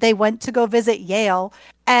was they went to go visit Yale,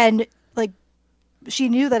 and, like, she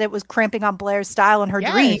knew that it was cramping on Blair's style and her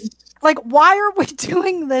dream. Like, why are we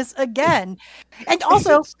doing this again? And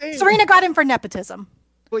also, Serena got in for nepotism.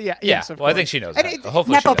 Well, yeah. Yes, well, I think she knows that.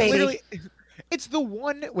 Hopefully Nepo she baby. It's the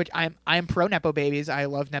one which I'm pro Nepo babies. I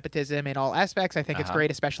love nepotism in all aspects. I think it's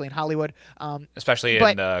great, especially in Hollywood. Especially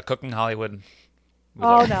in cooking Hollywood.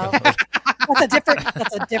 Oh, no. That's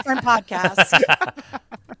a different podcast.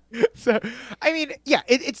 So, I mean, yeah,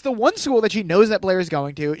 it's the one school that she knows that Blair is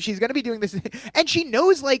going to. She's going to be doing this, and she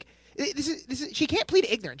knows, like, this is she can't plead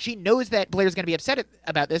ignorance. She knows that Blair's going to be upset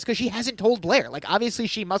about this because she hasn't told Blair. Like, obviously,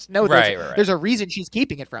 she must know there's a reason she's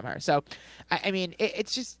keeping it from her. So, I mean,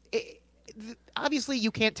 it's just obviously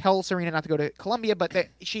you can't tell Serena not to go to Columbia, but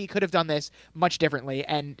she could have done this much differently,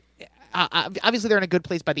 and obviously they're in a good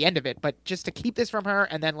place by the end of it. But just to keep this from her,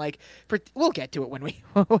 and then, like, we'll get to it when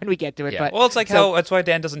we get to it. Yeah. But well, it's like that's why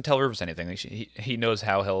Dan doesn't tell Rufus anything. Like, he knows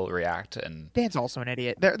how he'll react, and Dan's also an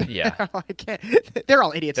idiot. Yeah. They're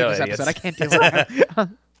all idiots in this episode. I can't deal with that.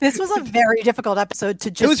 This was a very difficult episode to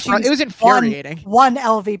just it was infuriating. One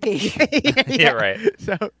LVP. Yeah, right.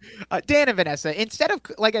 So Dan and Vanessa, instead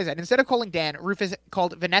of calling Dan, Rufus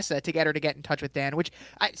called Vanessa to get her to get in touch with Dan, which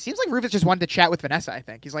seems like Rufus just wanted to chat with Vanessa. I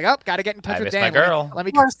think he's like, oh, got to get in touch with Dan. My girl. Let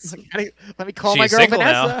me call my girl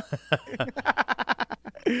Vanessa.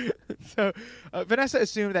 So Vanessa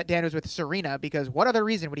assumed that Dan was with Serena because what other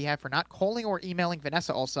reason would he have for not calling or emailing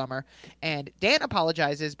Vanessa all summer? And Dan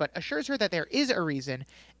apologizes but assures her that there is a reason.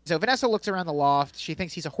 So Vanessa looks around the loft. She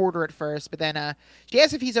thinks he's a hoarder at first, but then she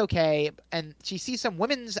asks if he's okay, and she sees some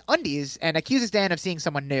women's undies and accuses Dan of seeing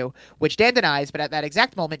someone new, which Dan denies. But at that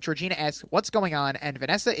exact moment, Georgina asks what's going on, and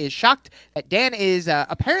Vanessa is shocked that Dan is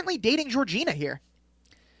apparently dating Georgina here.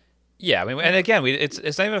 Yeah, I mean, and again, it's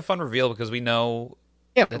not even a fun reveal because we know.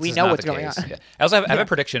 Yeah, we know what's going on. Yeah. I also have a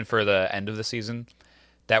prediction for the end of the season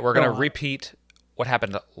that we're going to repeat what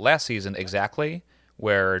happened last season exactly,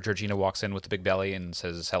 where Georgina walks in with the big belly and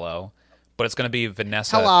says hello. But it's going to be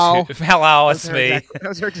Vanessa. Hello. Hello, it's me. That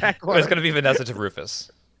was her exact word. It's going to be Vanessa to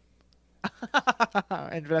Rufus.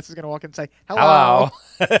 And Vanessa's going to walk in and say, hello.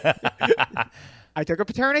 Hello. I took a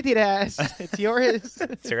paternity test. It's yours.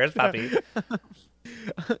 It's yours, puppy.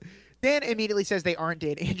 Dan immediately says they aren't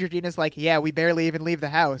dating. And Georgina's like, yeah, we barely even leave the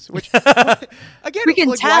house. Which, again, we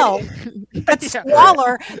can tell. That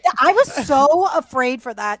squalor. I was so afraid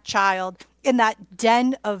for that child in that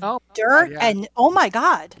den of dirt. Yeah. And, oh, my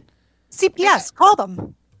God. CPS, call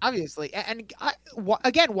them. Obviously. And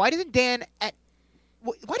again, why does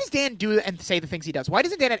Dan do and say the things he does? Why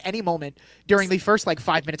doesn't Dan at any moment during the first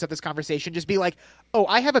 5 minutes of this conversation just be like, oh,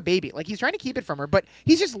 I have a baby? Like, he's trying to keep it from her, but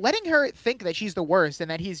he's just letting her think that she's the worst and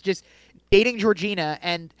that he's just dating Georgina.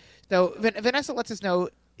 And so Vanessa lets us know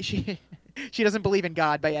she doesn't believe in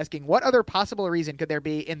God by asking, what other possible reason could there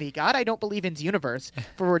be in the God I don't believe in's universe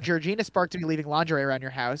for Georgina Spark to be leaving lingerie around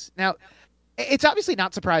your house? Now, it's obviously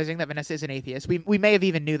not surprising that Vanessa is an atheist. We may have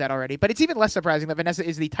even knew that already, but it's even less surprising that Vanessa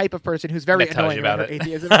is the type of person who's very annoying about her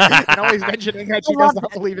atheism and always mentioning that she does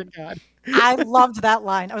not believe in God. I loved that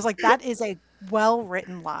line. I was like, that is a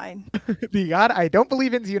well-written line. The God I don't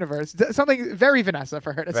believe in's universe. Something very Vanessa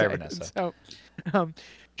for her to say. Vanessa. So,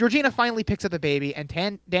 Georgina finally picks up the baby, and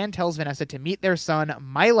Dan tells Vanessa to meet their son,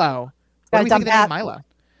 Milo. What do we think of the name Milo?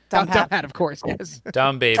 Dumb hat, of course. Yes.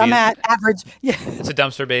 Dumb baby. Dumb hat, average. Yeah. It's a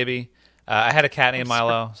dumpster baby. I had a cat named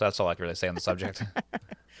Milo, so that's all I can really say on the subject.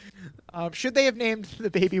 Should they have named the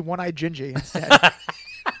baby One-Eyed Gingy instead?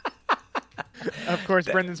 Of course,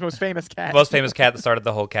 Brendan's most famous cat. Most famous cat that started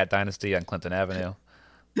the whole cat dynasty on Clinton Avenue.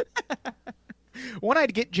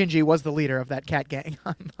 One-Eyed Gingy was the leader of that cat gang.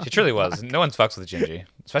 She truly was. No one fucks with Gingy,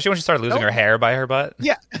 especially when she started losing her hair by her butt.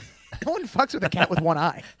 Yeah, no one fucks with a cat with one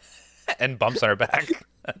eye. And bumps on her back.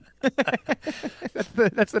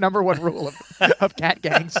 That's the number one rule of cat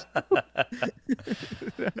gangs.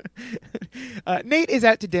 Nate is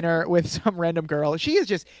out to dinner with some random girl. She is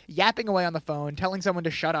just yapping away on the phone, telling someone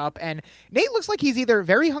to shut up. And Nate looks like he's either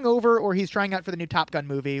very hungover or he's trying out for the new Top Gun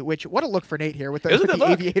movie. Which, what a look for Nate here with the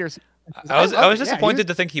aviators. I was disappointed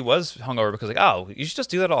to think he was hungover because, like, oh, you should just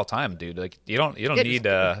do that all the time, dude. Like, you don't need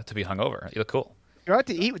to be hungover. You look cool. You're out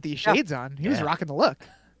to eat with these shades on. He was rocking the look.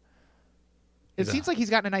 It seems like he's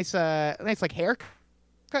gotten a nice like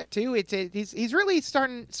haircut too. He's really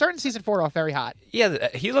starting season 4 off very hot. Yeah,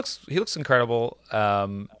 he looks incredible.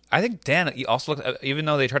 I think Dan, he also looks, even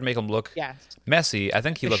though they tried to make him look messy, I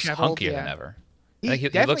think he looks hunkier than ever. He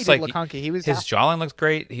definitely looks like look hunky. His jawline looks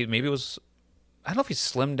great. He maybe was, I don't know if he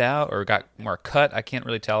slimmed out or got more cut. I can't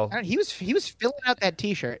really tell. He was filling out that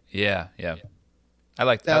t-shirt. Yeah. I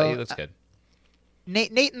like that. He looks good.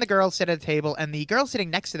 Nate and the girl sit at a table, and the girl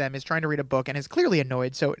sitting next to them is trying to read a book and is clearly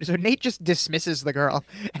annoyed. So Nate just dismisses the girl,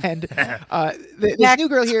 and this new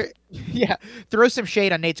girl here, throws some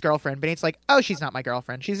shade on Nate's girlfriend. But Nate's like, "Oh, she's not my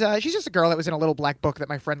girlfriend. She's just a girl that was in a little black book that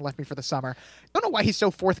my friend left me for the summer." I don't know why he's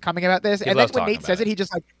so forthcoming about this. And then when Nate says it, he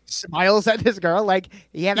just like smiles at this girl, like,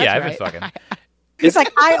 "Yeah, that's I've right." been fucking. He's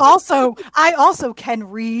like, I also can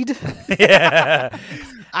read. Yeah.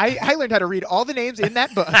 I learned how to read all the names in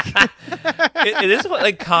that book. It is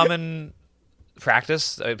like common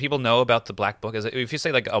practice. People know about the black book. If you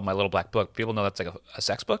say like, "Oh, my little black book," people know that's like a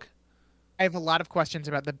sex book. I have a lot of questions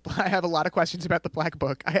about the black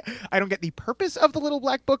book. I don't get the purpose of the little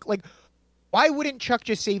black book. Like, why wouldn't Chuck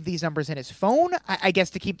just save these numbers in his phone? I guess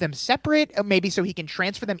to keep them separate, maybe so he can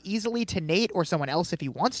transfer them easily to Nate or someone else if he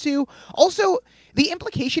wants to. Also, the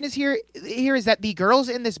implication is here is that the girls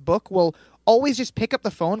in this book will always just pick up the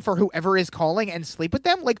phone for whoever is calling and sleep with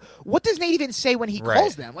them. Like, what does Nate even say when he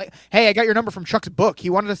calls them? Like, "Hey, I got your number from Chuck's book. He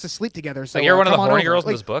wanted us to sleep together." So you're one of the horny over. girls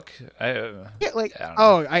in this book.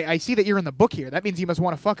 I see that you're in the book here. That means you must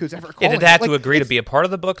want to fuck who's ever calling. Did they have to agree to be a part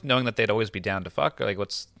of the book, knowing that they'd always be down to fuck? Or like,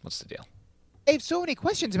 what's the deal? They have so many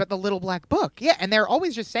questions about the little black book. Yeah, and they're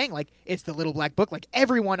always just saying, like, it's the little black book. Like,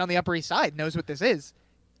 everyone on the Upper East Side knows what this is.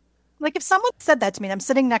 Like, if someone said that to me and I'm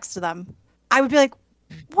sitting next to them, I would be like,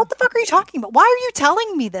 what the fuck are you talking about? Why are you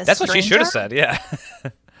telling me this? That's what stranger? she should have said, yeah.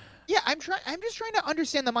 Yeah, I'm just trying to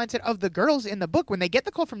understand the mindset of the girls in the book. When they get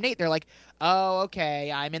the call from Nate, they're like, "Oh,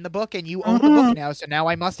 okay, I'm in the book and you own the book now, so now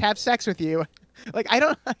I must have sex with you." Like, I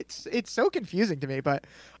don't. It's so confusing to me. But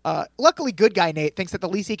luckily, good guy Nate thinks that the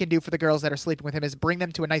least he can do for the girls that are sleeping with him is bring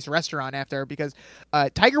them to a nice restaurant after, because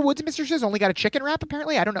Tiger Woods' Mistresses only got a chicken wrap.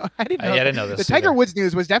 Apparently, I don't know. I didn't know. I didn't know this. The Tiger Woods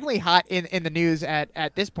news was definitely hot in the news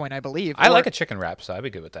at this point, I believe. I like a chicken wrap, so I'd be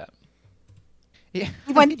good with that. Yeah,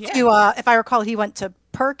 He went to, if I recall, he went to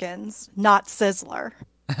Perkins, not Sizzler.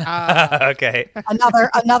 Okay.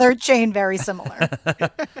 Another chain very similar.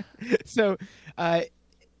 So,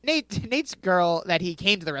 Nate's girl that he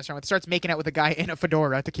came to the restaurant with starts making out with a guy in a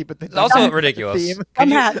fedora to keep it. It's also ridiculous. Theme.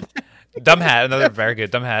 Dumb hat. Another very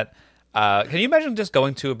good dumb hat. Can you imagine just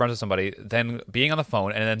going to a brunch with somebody, then being on the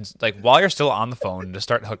phone, and then like while you're still on the phone, just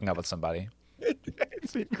start hooking up with somebody?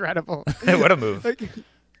 It's incredible. What a move!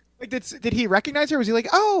 Like, did he recognize her? Was he like,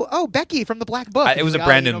 oh, Becky from the Black Book? It was a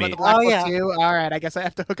brand new meet. Book too? All right, I guess I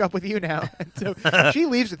have to hook up with you now. And so she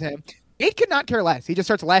leaves with him. Nate could not care less. He just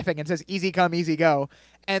starts laughing and says, "Easy come, easy go."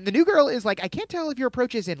 And the new girl is like, "I can't tell if your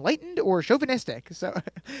approach is enlightened or chauvinistic."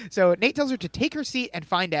 So Nate tells her to take her seat and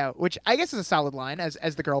find out, which I guess is a solid line, as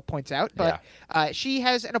the girl points out. But she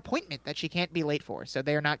has an appointment that she can't be late for, so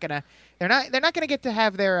they're not gonna get to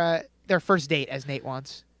have their first date as Nate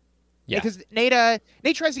wants. Yeah, because Nate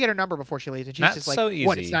tries to get her number before she leaves, and she's just like, so easy.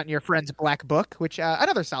 "What? It's not in your friend's black book," which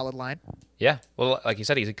another solid line. Yeah, well, like you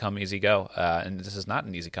said, easy come, easy go, and this is not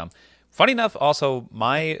an easy come. Funny enough, also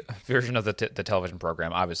my version of the television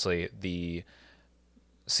program, obviously the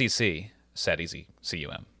CC said easy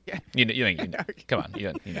cum. Yeah, you know. Come on,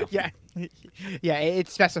 you know. Yeah,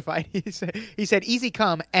 it's specified. He said easy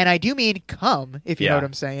come, and I do mean come, if you know what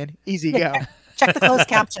I'm saying. Easy go. Check the closed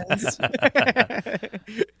captions.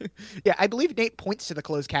 Yeah, I believe Nate points to the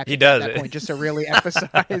closed captions. He does at that point, just to really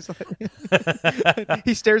emphasize.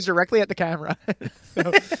 He stares directly at the camera.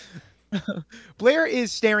 Blair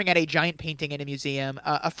is staring at a giant painting in a museum.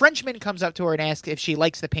 A Frenchman comes up to her and asks if she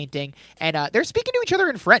likes the painting, and they're speaking to each other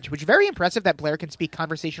in French, which is very impressive that Blair can speak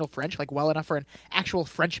conversational French, like well enough for an actual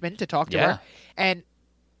Frenchman to talk to her. And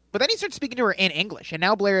But then he starts speaking to her in English, and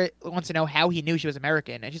now Blair wants to know how he knew she was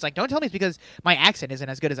American. And she's like, don't tell me it's because my accent isn't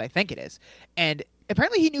as good as I think it is. And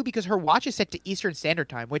apparently he knew because her watch is set to Eastern Standard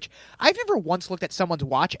Time, which I've never once looked at someone's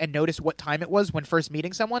watch and noticed what time it was when first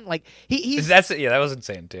meeting someone. Like, That was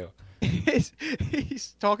insane, too.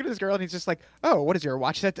 he's talking to this girl, and he's just like, oh, what is your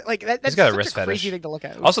watch set to? Like, that's He's got such a wrist crazy fetish. thing to look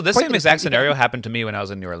at. Also, this Quite same the exact crazy scenario thing. happened to me when I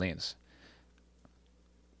was in New Orleans.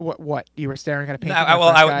 What? You were staring at a painting?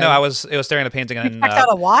 I was staring at a painting, and Checked out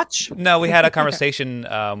a watch. no, we had a conversation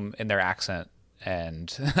in their accent,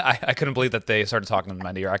 and I couldn't believe that they started talking in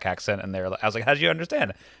my New York accent, and I was like, "How did you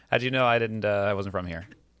understand? How did you know I wasn't from here?"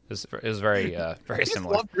 It was very very I just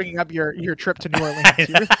similar. love bringing up your trip to New Orleans.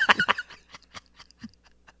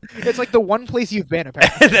 It's like the one place you've been,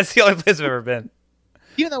 apparently. That's the only place I've ever been.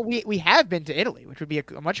 Even though we have been to Italy, which would be a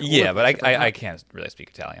much cooler Yeah, but place to I can't really speak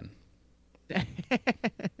Italian.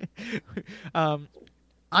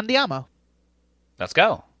 Andiamo. Let's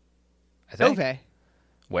go. I think. Dove.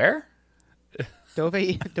 Where? Dove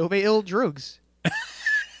il drugs.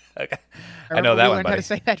 Okay. I know that we one, learned how buddy. to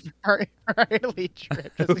say that for our Italy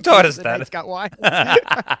trip. Who taught us that? Got wild.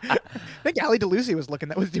 I think Ali DeLucy was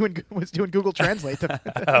doing Google Translate. Okay,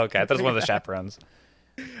 I thought it was one of the chaperones.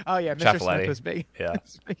 Oh yeah, Mr. Ciaffaletti. Smith was big. Yeah.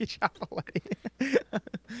 Big Ciaffaletti.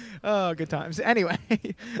 Oh, good times. Anyway,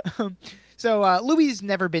 so Louis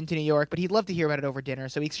never been to New York, but he'd love to hear about it over dinner.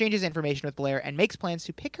 So he exchanges information with Blair and makes plans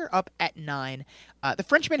to pick her up at 9. The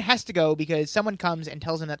Frenchman has to go because someone comes and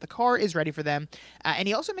tells him that the car is ready for them. And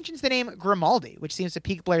he also mentions the name Grimaldi, which seems to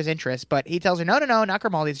pique Blair's interest. But he tells her, no, not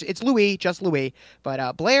Grimaldi. It's Louis, just Louis.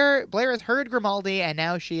 But Blair has heard Grimaldi, and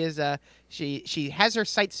now she is she has her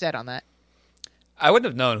sights set on that. I wouldn't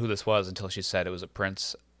have known who this was until she said it was a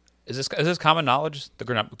prince. Is this common knowledge? The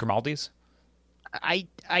Grimaldis? I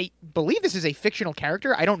believe this is a fictional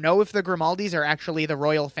character. I don't know if the Grimaldis are actually the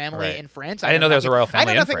royal family Right. in France. I didn't know there was a royal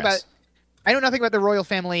family in France. France. I know nothing about the royal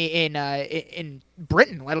family in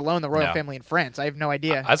Britain, let alone the royal No. family in France. I have no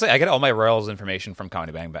idea. I'd say I get all my royals information from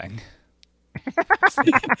Comedy Bang Bang.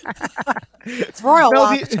 It's royal Mel,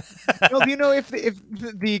 watch. Do you know if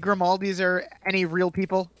the Grimaldis are any real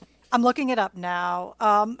people? I'm looking it up now.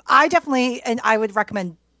 I definitely, and I would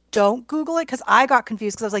recommend don't Google it because I got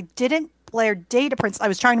confused because I was like, didn't Blair date a prince? I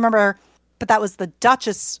was trying to remember, but that was the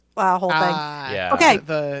Duchess whole thing. Yeah. Okay.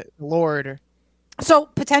 The Lord. So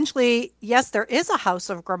potentially, yes, there is a House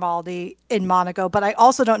of Grimaldi in Monaco, but I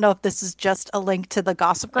also don't know if this is just a link to the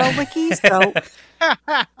Gossip Girl wiki. So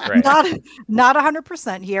Right. not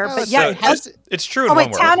 100% here, Oh, but yeah, So it has. it's true in Oh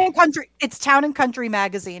one wait, Town word. and Country. It's Town and Country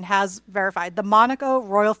magazine has verified the Monaco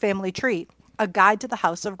royal family tree, a guide to the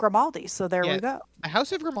House of Grimaldi. So there Yeah. we go. The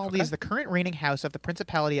House of Grimaldi is the current reigning house of the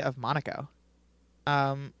Principality of Monaco.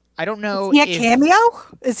 I don't know. Is he a cameo?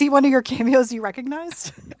 Is he one of your cameos you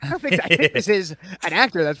recognized? I think this is an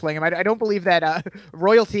actor that's playing him. I don't believe that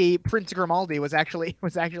royalty Prince Grimaldi was actually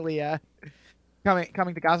coming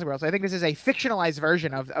to Gossip Girl. So I think this is a fictionalized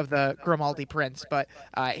version of the Grimaldi prince. But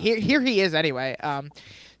here he is anyway.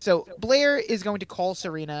 So Blair is going to call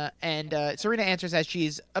Serena, and Serena answers as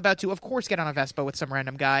she's about to, of course, get on a Vespa with some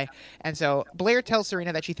random guy. And so Blair tells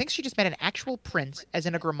Serena that she thinks she just met an actual prince, as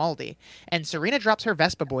in a Grimaldi. And Serena drops her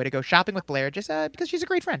Vespa boy to go shopping with Blair just because she's a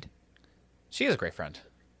great friend. She is a great friend.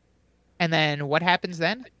 And then what happens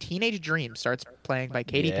then? Teenage Dream starts playing by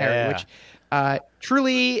Katy Perry, Yeah. which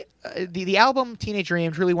truly, the album Teenage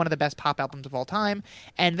Dream, truly one of the best pop albums of all time.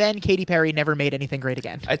 And then Katy Perry never made anything great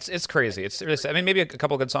again. It's crazy. It's really, I mean, maybe a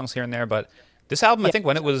couple of good songs here and there, but this album, I think,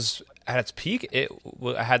 when it was at its peak, it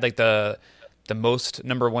had like the most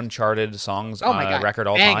 #1 charted songs Oh my on God. a record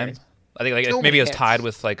all Bangers. time. I think So maybe many it was hits. tied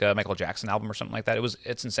with like a Michael Jackson album or something like that.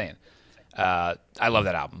 It's insane. I love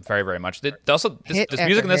that album very, very much. Also, Hit this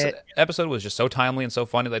music in after this hit. episode was just so timely and so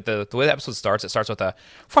funny. Like the way the episode starts, it starts with a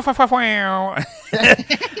I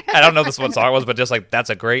don't know what song it was, but just like that's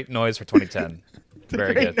a great noise for 2010.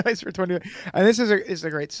 Very Great good. noise for 20. And this is a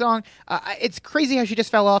great song. It's crazy how she just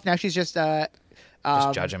fell off. Now she's just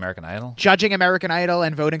Just judge American Idol. judging American Idol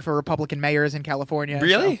and voting for Republican mayors in California.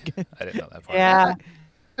 Really? So, I didn't know that part. Yeah.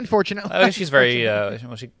 unfortunately. I think she's very.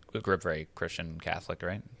 She grew up very Christian Catholic,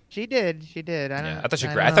 right? She did. I don't. Yeah. I thought she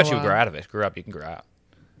I grew. I thought she know, would grow out of it. Grew up, you can grow out.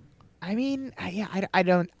 I mean, I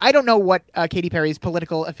don't know what Katy Perry's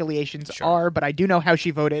political affiliations Sure. are, but I do know how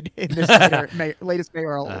she voted in this latest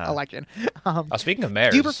mayoral election. Speaking of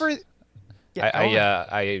mayors, Do you prefer? Yeah, go on.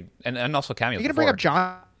 I and also cameos. You're gonna bring up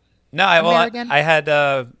John? No, Mayor again? I had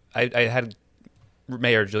I had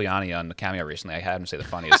Mayor Giuliani on the cameo recently. I had him say the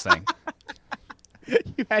funniest thing.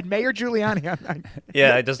 You had Mayor Giuliani on.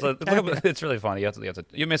 Yeah, I just look up, it's really funny.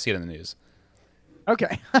 You may see it in the news.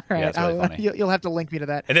 Okay, all right. Yeah, it's really funny. You'll have to link me to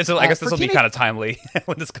that. And I guess this will be kind of timely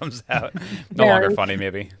when this comes out. No longer funny,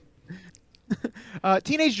 maybe.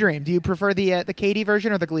 Teenage Dream. Do you prefer the Katie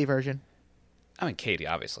version or the Glee version? I mean, Katie,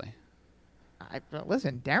 obviously.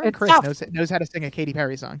 Listen, Darren It's Criss tough. knows how to sing a Katy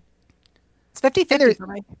Perry song. It's 50-50 for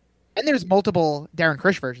me. And there's multiple Darren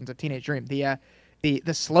Criss versions of Teenage Dream. The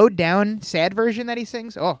slowed down sad version that he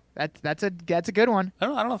sings. Oh, that's a good one. I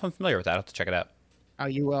don't know if I'm familiar with that. I'll have to check it out. Oh,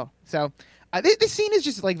 you will. So this scene is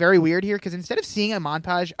just like very weird here because instead of seeing a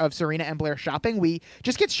montage of Serena and Blair shopping, we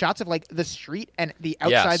just get shots of like the street and the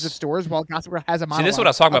outsides of stores while Gossip Girl has a monologue. See, this is what I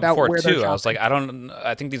was talking about before where they're too. I was shopping. like,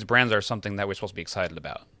 I think these brands are something that we're supposed to be excited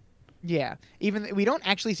about. Yeah, even we don't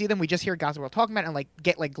actually see them. We just hear Gossip Girl talking about it and like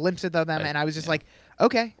get like glimpses of them. And I was just like,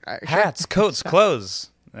 okay, sure. Hats, coats, clothes.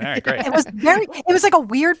 All right, great. It was like a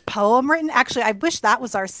weird poem written. Actually, I wish that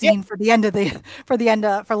was our scene for the end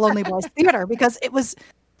of for Lonely Boys Theater, because it was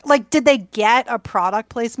like, did they get a product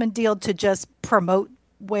placement deal to just promote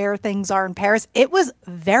where things are in Paris? It was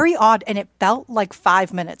very odd, and it felt like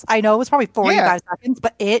 5 minutes. I know it was probably 45 seconds,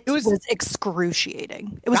 but it was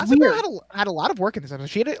excruciating. It was Gossip weird. Girl had a lot of work in this episode.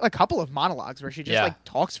 She had a couple of monologues where she just like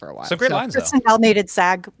talks for a while. Some great lines, though. Kristen Bell needed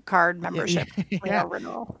SAG card membership. Yeah.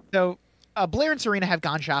 Renewal. So Blair and Serena have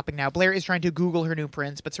gone shopping now. Blair is trying to Google her new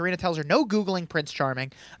prince, but Serena tells her no Googling Prince Charming.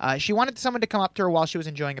 She wanted someone to come up to her while she was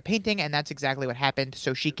enjoying a painting, and that's exactly what happened,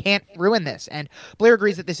 so she can't ruin this. And Blair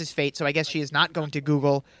agrees that this is fate, so I guess she is not going to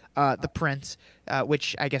Google the prince,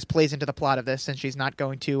 which I guess plays into the plot of this, since she's not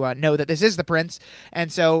going to know that this is the prince. And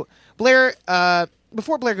so Blair...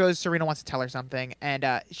 before Blair goes, Serena wants to tell her something, and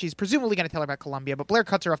she's presumably going to tell her about Colombia, but Blair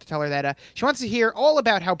cuts her off to tell her that she wants to hear all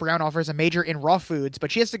about how Brown offers a major in raw foods, but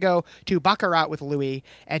she has to go to Baccarat with Louis,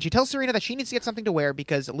 and she tells Serena that she needs to get something to wear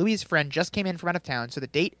because Louis' friend just came in from out of town, so the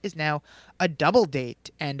date is now a double date,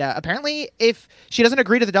 and apparently if she doesn't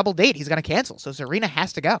agree to the double date, he's going to cancel, so Serena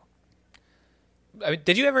has to go. I mean,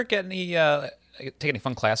 did you ever get any take any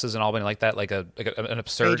fun classes in Albany like that, like an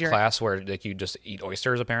absurd class where like you just eat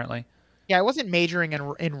oysters apparently? Yeah, I wasn't majoring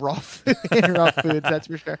in raw foods, that's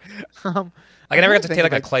for sure. Like I never got to take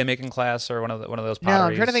like a clay making class or one of those potteries. No,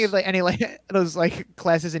 I'm trying to think of like any like those like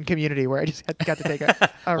classes in community where I just got to take a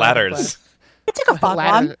ladders. class. I took a fun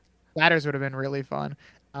one. Ladders would have been really fun.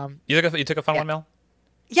 You took a fun one, Mel?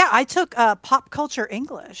 Yeah, I took pop culture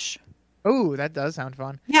English. Oh, that does sound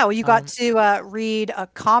fun. Yeah, well, you got to read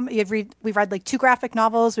we read like 2 graphic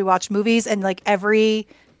novels, we watched movies, and like every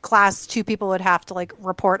class 2 people would have to like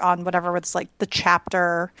report on whatever was like the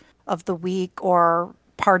chapter of the week or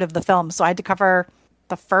part of the film. So I had to cover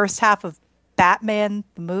the first half of Batman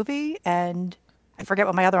the movie, and I forget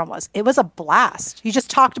what my other one was. It was a blast. You just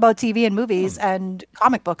talked about TV and movies and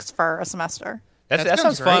comic books for a semester. That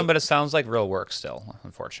sounds fun, but it sounds like real work still,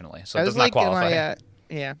 unfortunately. So it does not qualify.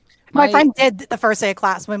 My friend did the first day of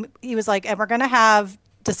class when he was like, and we're going to have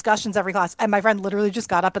discussions every class, and my friend literally just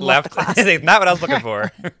got up and left the class. Not what I was looking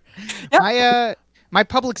for. My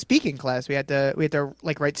public speaking class, we had to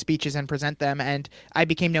like write speeches and present them, and I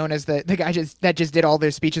became known as the guy that just did all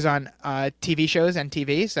their speeches on TV shows and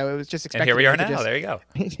TV. So it was just expected. And here we are now. There you go.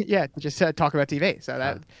 Yeah, to just talk about TV. So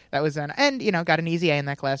that was and got an easy A in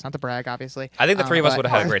that class. Not to brag, obviously. I think the 3 of us would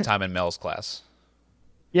have had a great time in Mel's class.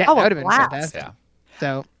 Yeah, that would have been fantastic. Yeah.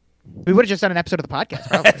 So we would have just done an episode of the podcast.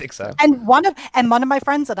 Probably. I think so. And one of my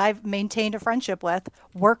friends that I've maintained a friendship with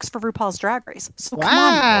works for RuPaul's Drag Race. So come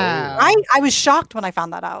on, I was shocked when I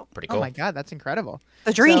found that out. Pretty cool. Oh my god, that's incredible.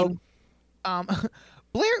 The dream. So,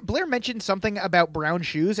 Blair mentioned something about brown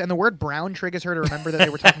shoes, and the word brown triggers her to remember that they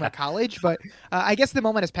were talking about college. But I guess the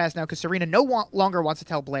moment has passed now because Serena no longer wants to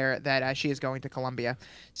tell Blair that she is going to Colombia.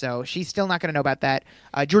 So she's still not going to know about that.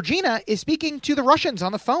 Georgina is speaking to the Russians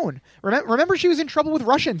on the phone. Remember she was in trouble with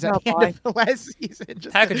Russians at the end of the last season.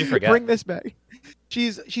 Just how could you forget? Bring this back.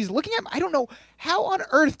 She's looking at. I don't know how on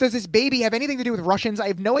earth does this baby have anything to do with Russians. I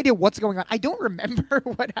have no idea what's going on. I don't remember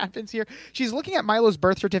what happens here. She's looking at Milo's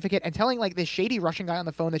birth certificate and telling like this shady Russian guy on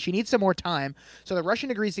the phone that she needs some more time. So the Russian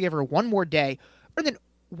agrees to give her one more day. And then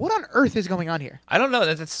what on earth is going on here? I don't know.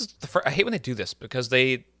 I hate when they do this because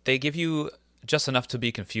they give you just enough to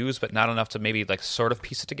be confused, but not enough to maybe like sort of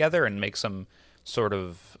piece it together and make some sort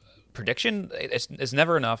of prediction. It's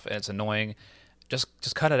never enough, and it's annoying.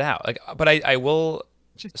 Just cut it out. Like, but I will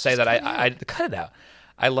say that I cut it out.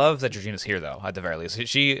 I love that Georgina's here though. At the very least,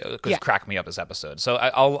 she cracked me up this episode. So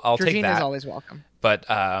I'll take that. Georgina's always welcome. But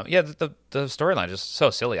the storyline is just so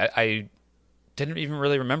silly. I didn't even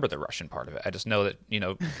really remember the Russian part of it. I just know that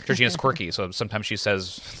Georgina's quirky, so sometimes she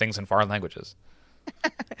says things in foreign languages.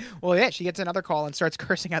 Well, yeah, she gets another call and starts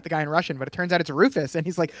cursing out the guy in Russian, but it turns out it's Rufus, and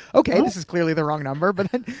he's like, okay, this is clearly the wrong number.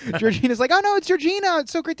 But then Georgina's like, oh, no, it's Georgina.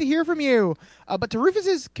 It's so great to hear from you. But to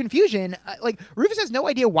Rufus's confusion, Rufus has no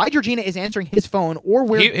idea why Georgina is answering his phone or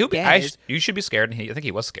where Dan is. You should be scared, and I think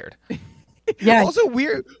he was scared. Yeah. Also,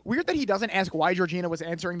 weird that he doesn't ask why Georgina was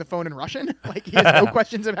answering the phone in Russian. Like, he has no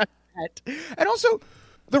questions about that. And also,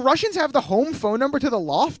 the Russians have the home phone number to the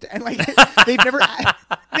loft, and like they've never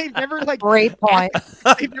like Great point.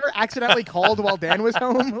 They've never accidentally called while Dan was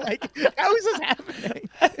home. Like, how is this happening?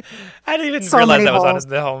 I didn't even realize that was on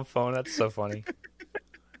the home phone. That's so funny.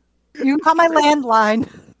 You call my landline.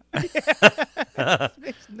 It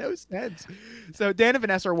makes no sense. So Dan and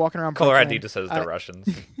Vanessa are walking around. Caller ID just says they're Russians.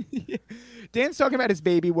 Dan's talking about his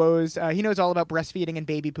baby woes. He knows all about breastfeeding and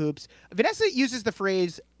baby poops. Vanessa uses the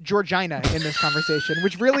phrase Georgina in this conversation,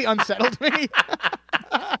 which really unsettled me.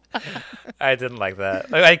 I didn't like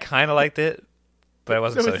that. I kind of liked it, but I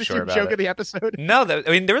wasn't so sure about it. Joke of the episode? No,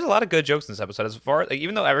 there was a lot of good jokes in this episode. As far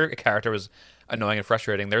even though every character was annoying and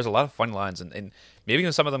frustrating, there's a lot of funny lines, and maybe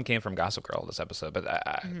even some of them came from Gossip Girl this episode. But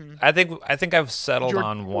I think I've settled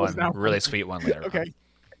on one really sweet one later. Okay,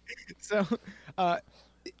 so.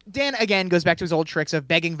 Dan again goes back to his old tricks of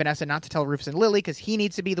begging Vanessa not to tell Rufus and Lily because he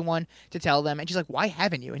needs to be the one to tell them. And she's like, "Why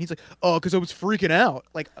haven't you?" And he's like, "Oh, because I was freaking out."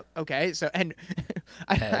 Like, okay, so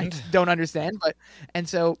I don't understand, and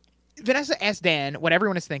so Vanessa asked Dan what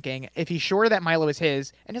everyone is thinking, if he's sure that Milo is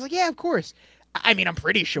his, and he's like, "Yeah, of course. I mean, I'm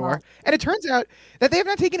pretty sure." And it turns out that they have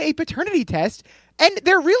not taken a paternity test, and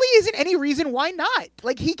there really isn't any reason why not.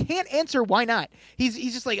 Like, he can't answer why not. He's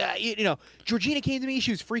just like, Georgina came to me,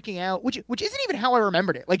 she was freaking out, which isn't even how I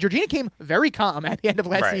remembered it. Like, Georgina came very calm at the end of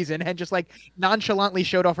last season and just like nonchalantly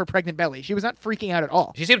showed off her pregnant belly. She was not freaking out at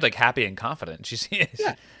all. She seemed like happy and confident. She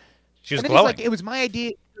was glowing. Like, it was my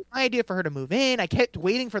idea. For her to move in. I kept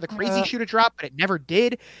waiting for the crazy shoe to drop, but it never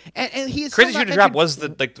did. And he is crazy shoe to drop was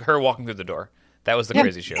her walking through the door. That was the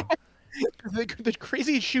crazy shoe. The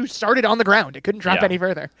crazy shoe started on the ground. It couldn't drop any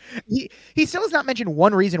further. He still has not mentioned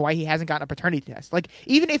one reason why he hasn't gotten a paternity test. Like,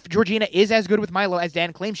 even if Georgina is as good with Milo as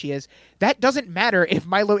Dan claims she is, that doesn't matter if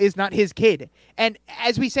Milo is not his kid. And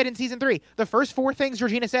as we said in season 3, the first 4 things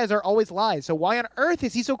Georgina says are always lies. So why on earth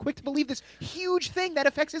is he so quick to believe this huge thing that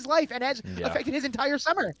affects his life and has affected his entire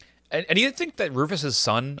summer? And do you think that Rufus's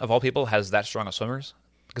son, of all people, has that strong of swimmers?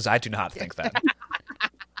 Because I do not think that.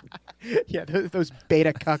 Yeah, those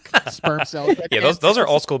beta cuck sperm cells. Those are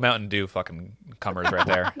old school Mountain Dew fucking cummers right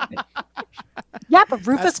there. Yeah, but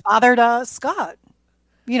Rufus fathered Scott.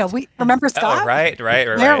 We remember Scott. Oh, right.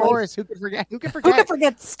 Of course, who could forget? Who could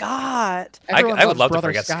forget Scott? I would love to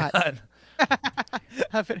forget Scott.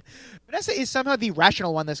 Vanessa is somehow the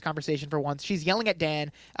rational one in this conversation for once. She's yelling at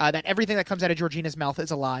Dan that everything that comes out of Georgina's mouth is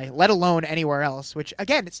a lie, let alone anywhere else, which,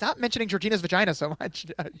 again, stop mentioning Georgina's vagina so much.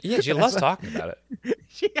 She loves talking about it.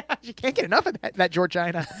 She can't get enough of that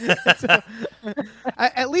Georgina. So,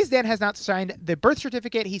 at least Dan has not signed the birth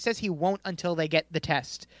certificate. He says he won't until they get the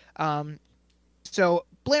test. So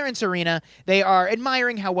Blair and Serena, they are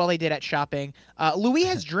admiring how well they did at shopping. Louis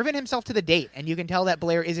has driven himself to the date, and you can tell that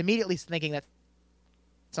Blair is immediately thinking that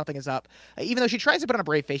something is up. Even though she tries to put on a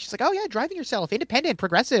brave face, she's like, "Oh yeah, driving yourself, independent,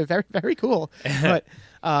 progressive, very, very cool." But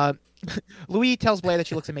Louis tells Blair that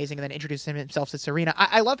she looks amazing and then introduces himself to Serena.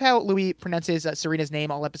 I love how Louis pronounces Serena's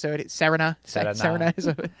name all episode. Serena. Serena is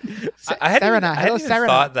I hadn't even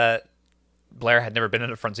thought that Blair had never been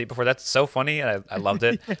in a front seat before. That's so funny, and I loved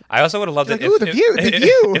it. I also would have loved it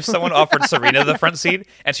if someone offered Serena the front seat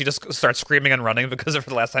and she just starts screaming and running because of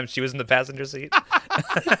the last time she was in the passenger seat.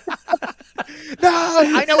 No,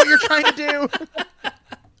 I know what you're trying to do.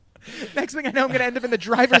 Next thing I know, I'm going to end up in the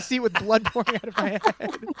driver's seat with blood pouring out of my head.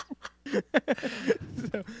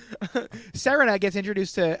 Serena gets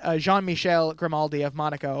introduced to Jean-Michel Grimaldi of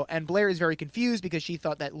Monaco, and Blair is very confused because she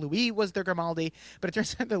thought that Louis was their Grimaldi, but it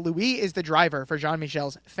turns out that Louis is the driver for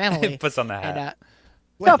Jean-Michel's family. Puts on the hat.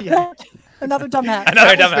 Another dumb hat.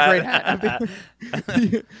 Another dumb hat. Great hat.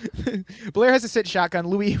 Blair has a sit shotgun.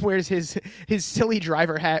 Louis wears his silly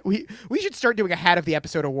driver hat. We should start doing a hat of the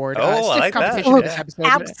episode award. I like that. This episode.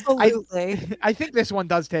 Absolutely. I think this one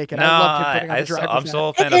does take it. No, I love putting on the driver's I'm still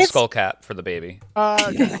a fan of skull cap for the baby.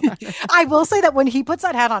 I will say that when he puts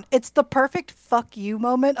that hat on, it's the perfect fuck you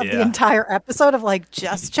moment of the entire episode of like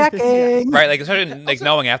just checking. Right, like especially like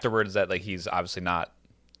knowing afterwards that like he's obviously not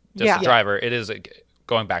just a driver. It is like,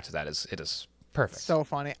 going back to that it is perfect. So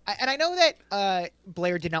funny. And I know that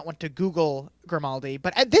Blair did not want to Google Grimaldi,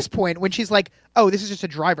 but at this point when she's like, "Oh, this is just a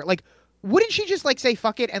driver," like, wouldn't she just like say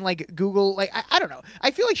fuck it and like Google? Like, I don't know.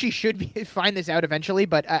 I feel like she should find this out eventually,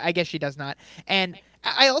 but I guess she does not. And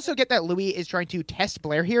I also get that Louis is trying to test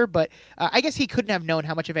Blair here, but I guess he couldn't have known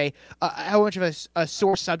how much of a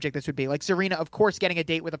sore subject this would be. Like Serena, of course, getting a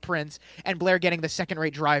date with a prince, and Blair getting the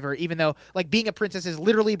second-rate driver, even though like being a princess is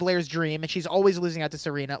literally Blair's dream, and she's always losing out to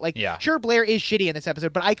Serena. Like, sure, Blair is shitty in this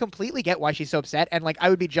episode, but I completely get why she's so upset, and like I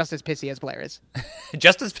would be just as pissy as Blair is.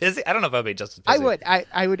 Just as pissy? I don't know if I'd be just as pissy.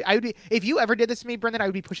 I would be. If you ever did this to me, Brendan, I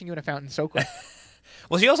would be pushing you in a fountain so quick.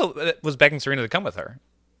 Well, she also was begging Serena to come with her.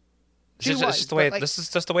 This is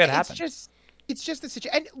just the way it happened. It's just the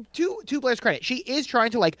situation. And to Blair's credit, she is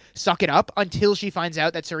trying to like suck it up until she finds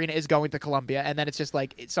out that Serena is going to Colombia, and then it's just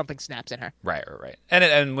like something snaps in her. Right.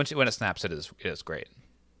 And when it snaps, it is great.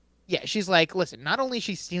 Yeah, she's like, listen, not only is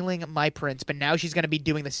she stealing my prince, but now she's going to be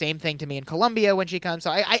doing the same thing to me in Colombia when she comes.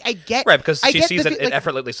 So I get because she sees that it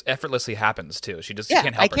effortlessly happens too. She can't help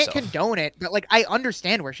herself. I can't condone it, but like I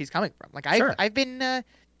understand where she's coming from. Like I've been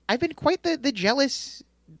quite the jealous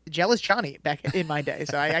Johnny back in my day,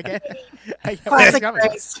 so I get classic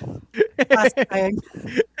phrase.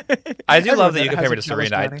 I do love that you compare me to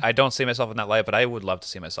Serena. I don't see myself in that light, but I would love to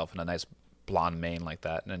see myself in a nice blonde mane like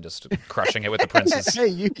that and just crushing it with the princess. Hey,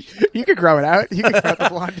 you could grow it out. You could grow out the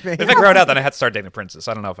blonde mane. If I grow it out, then I had to start dating a princess.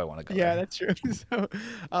 I don't know if I want to go there. That's true. So,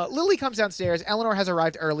 Lily comes downstairs. Eleanor has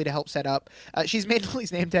arrived early to help set up. She's made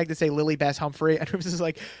Lily's name tag to say Lily Bess Humphrey. And Rufus is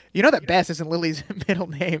like, you know that Bess isn't Lily's middle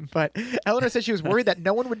name, but Eleanor said she was worried that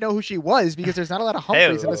no one would know who she was because there's not a lot of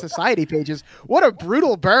Humphreys in the society pages. What a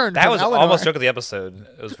brutal burn. That was Eleanor. Almost joke of the episode.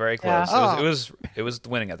 It was very close. Yeah. It was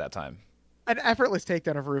winning at that time. An effortless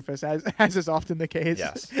takedown of Rufus, as is often the case.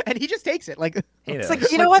 Yes. And he just takes it. It's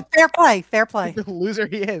like, you know what? Fair play. The loser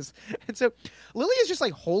he is. And so Lily is just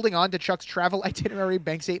like holding on to Chuck's travel itinerary,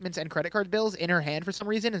 bank statements, and credit card bills in her hand for some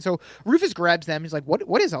reason. And so Rufus grabs them. He's like,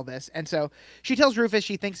 what is all this? And so she tells Rufus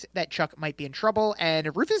she thinks that Chuck might be in trouble.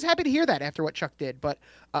 And Rufus is happy to hear that after what Chuck did. But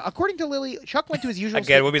according to Lily, Chuck went to his usual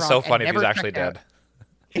Again, it would be so funny if he's actually dead.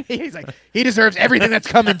 He's like, he deserves everything that's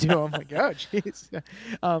coming to him. Like, oh, jeez.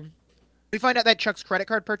 We find out that Chuck's credit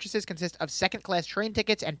card purchases consist of second-class train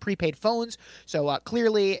tickets and prepaid phones. So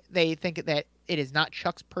clearly they think that it is not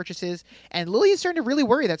Chuck's purchases. And Lily is starting to really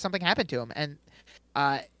worry that something happened to him. And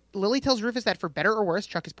Lily tells Rufus that for better or worse,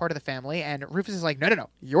 Chuck is part of the family. And Rufus is like, no,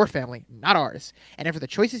 your family, not ours. And for the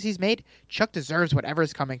choices he's made, Chuck deserves whatever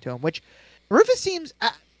is coming to him, which Rufus seems...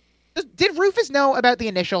 did Rufus know about the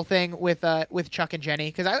initial thing with Chuck and Jenny?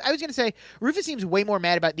 Because I was going to say Rufus seems way more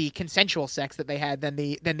mad about the consensual sex that they had than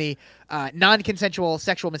the non-consensual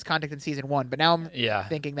sexual misconduct in season 1. But now I'm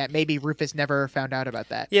thinking that maybe Rufus never found out about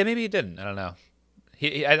that. Yeah, maybe he didn't. I don't know.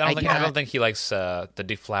 I don't think he likes the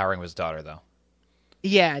deflowering of his daughter though.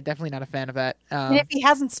 Yeah, definitely not a fan of that. And if he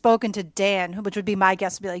hasn't spoken to Dan, which would be my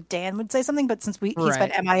guess, would be like Dan would say something. But since he's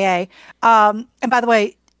been MIA, and by the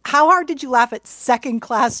way. How hard did you laugh at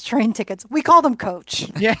second-class train tickets? We call them coach.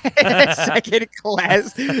 Yeah, second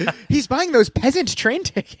class. He's buying those peasant train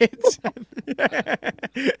tickets.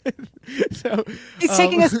 So he's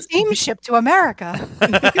taking a steamship to America.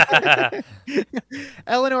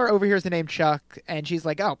 Eleanor overhears the name Chuck, and she's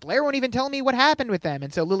like, oh, Blair won't even tell me what happened with them.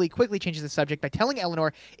 And so Lily quickly changes the subject by telling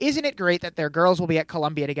Eleanor, isn't it great that their girls will be at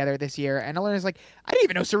Columbia together this year? And Eleanor's like, I didn't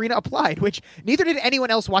even know Serena applied, which neither did anyone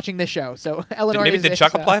else watching this show. So Eleanor did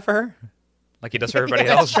Chuck apply for her? Like he does for everybody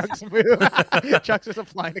else? Chuck's move. Chuck's just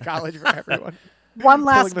applying to college for everyone. One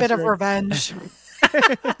last bit of revenge.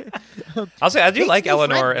 I'll say I do like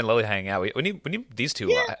Eleanor and Lily hanging out. We need these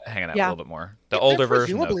two hanging out a little bit more. The older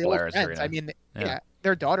version of Blair and Serena. I mean,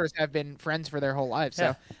 their daughters have been friends for their whole lives.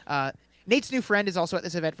 So Nate's new friend is also at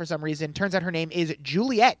this event for some reason. Turns out her name is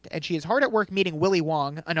Juliet, and she is hard at work meeting Willy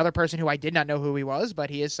Wong, another person who I did not know who he was,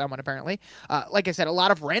 but he is someone apparently. Like I said, a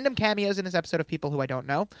lot of random cameos in this episode of people who I don't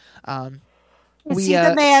know. We see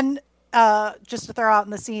the man, just to throw out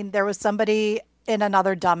in the scene, there was somebody in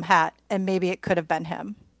another dumb hat, and maybe it could have been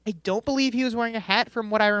him. I don't believe he was wearing a hat from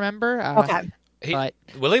what I remember. Okay.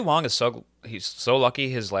 Willy Wong is he's so lucky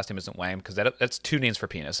his last name isn't Wang, because that's 2 names for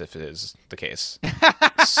penis if it is the case.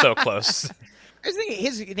 So close.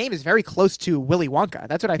 His name is very close to Willy Wonka.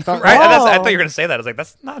 That's what I thought. Right? I thought you were going to say that. I was like,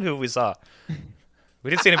 that's not who we saw. We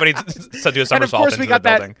didn't see anybody do a somersault into the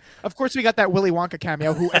building. Of course, we got that Willy Wonka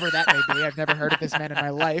cameo, whoever that may be. I've never heard of this man in my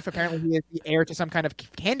life. Apparently, he is the heir to some kind of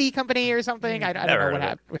candy company or something. I don't know what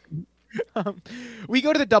happened. We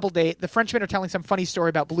go to the double date. The Frenchmen are telling some funny story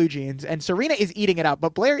about blue jeans, and Serena is eating it up,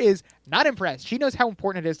 but Blair is not impressed. She knows how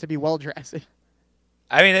important it is to be well-dressed.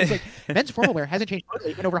 I mean, it's like, men's formal wear hasn't changed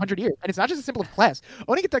in over 100 years, and it's not just as simple as class.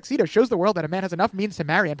 Owning a tuxedo shows the world that a man has enough means to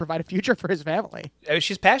marry and provide a future for his family. I mean,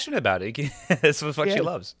 she's passionate about it. This was what she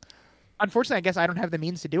loves. Unfortunately, I guess I don't have the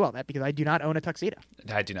means to do all that because I do not own a tuxedo.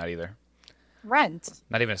 I do not either. Rent.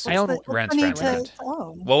 Not even a I suit. own- What's the Rent, need rent, to rent.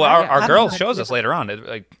 own? Well, Right? our I don't girl know how to shows do us that. later on.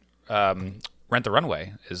 Rent the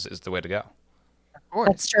Runway is the way to go. Of course.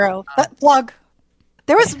 That's true. But plug.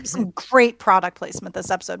 There was some great product placement this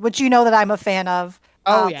episode, which you know that I'm a fan of.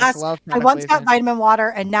 Oh, yes, love I product once got placement. vitamin water,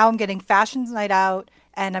 and now I'm getting Fashions Night Out,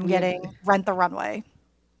 and I'm getting Rent the Runway.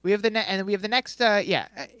 We have the next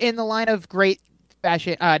in the line of great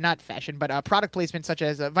fashion, not fashion, but product placement such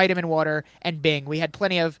as vitamin water and Bing. We had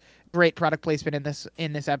plenty of great product placement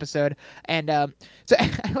in this episode, and so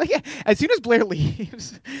like, as soon as Blair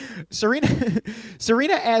leaves,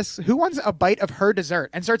 Serena asks who wants a bite of her dessert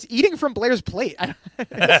and starts eating from Blair's plate.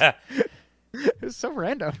 It's so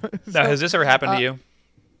random. Now, has this ever happened to you?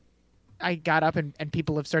 I got up and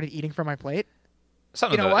people have started eating from my plate.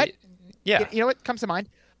 Something You know what? Yeah. You know what comes to mind?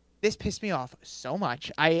 This pissed me off so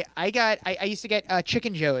much. I used to get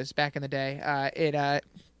Chicken Joe's back in the day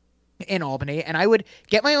in Albany, and I would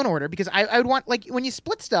get my own order because I would want, like, when you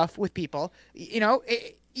split stuff with people, you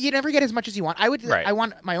never get as much as you want. Right. I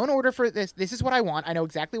want my own order for this. This is what I want. I know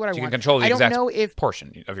exactly what I So you want. can control the I don't exact know if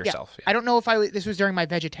portion of yourself. Yeah. I don't know if this was during my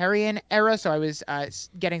vegetarian era, so I was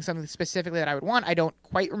getting something specifically that I would want. I don't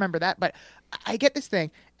quite remember that, but I get this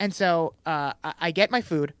thing, and so I get my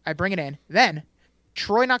food, I bring it in. Then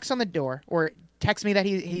Troy knocks on the door or texts me that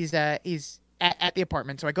he's at the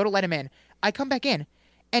apartment, so I go to let him in. I come back in,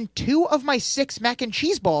 and 2 of my 6 mac and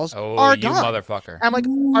cheese balls are you gone. motherfucker. I'm like,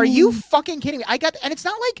 are you fucking kidding me? And it's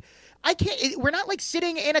not like I can't. We're not like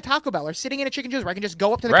sitting in a Taco Bell or sitting in a Chicken Joe's where I can just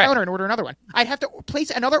go up to the Right. counter and order another one. I'd have to place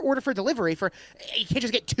another order for delivery for. You can't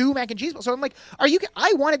just get 2 mac and cheese balls. So I'm like,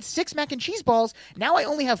 I wanted 6 mac and cheese balls. Now I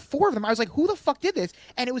only have 4 of them. I was like, who the fuck did this?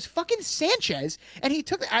 And it was fucking Sanchez. And he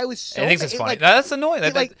took. I was so. I think it's funny. like, That's annoying.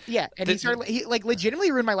 And he started. He like legitimately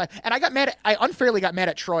ruined my life. And I unfairly got mad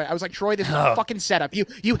at Troy. I was like, Troy, this is a fucking setup.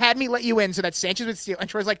 You had me let you in so that Sanchez would steal. And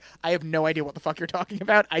Troy's like, I have no idea what the fuck you're talking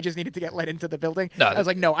about. I just needed to get let into the building. No, I was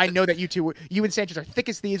like, no, I know that you and Sanchez are thick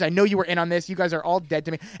as thieves. I know you were in on this. You guys are all dead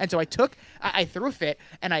to me. And so I threw a fit,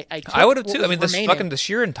 and I would have too. I mean, remaining. the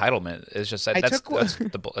sheer entitlement is just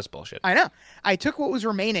that's bullshit. I know. I took what was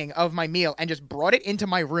remaining of my meal and just brought it into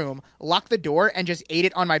my room, locked the door, and just ate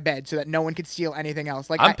it on my bed so that no one could steal anything else.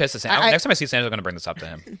 Like I'm pissed at Sam. Next time I see Sam, I'm going to bring this up to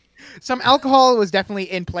him. Some alcohol was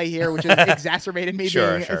definitely in play here, which has exacerbated me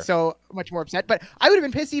being so much more upset. But I would have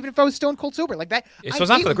been pissed even if I was stone cold sober. Like that. So it's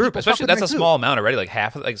not for the group, especially that's a small amount already.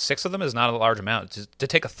 Like 6 of them is not a large amount. To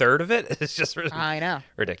take a third of it is just I know.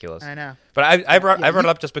 ridiculous. I know. But I brought it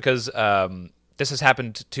up just because this has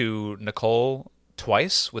happened to Nicole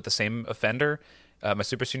twice with the same offender. My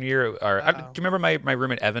super senior year. Do you remember my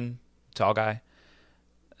roommate Evan, tall guy?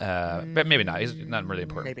 But maybe not. He's not really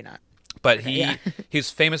important. Maybe not. But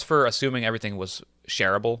he's famous for assuming everything was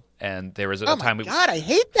shareable, and there was a time God, I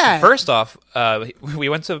hate that. First off, we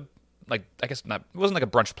went to it wasn't like a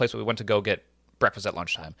brunch place, but we went to go get breakfast at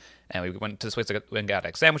lunchtime, and we went to this place and got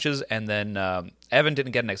egg sandwiches, and then Evan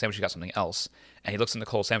didn't get an egg sandwich, he got something else, and he looks in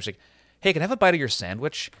Nicole's sandwich like, hey, can I have a bite of your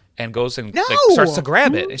sandwich? And goes and starts to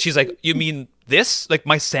grab it, and she's like, you mean this? Like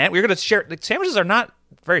my we're gonna share? Like, sandwiches are not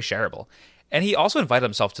very shareable. And he also invited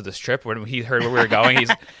himself to this trip when he heard where we were going. He's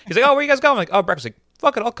like, oh, where are you guys going? I'm like, oh, breakfast. Like,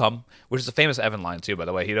 fuck it, I'll come. Which is a famous Evan line, too, by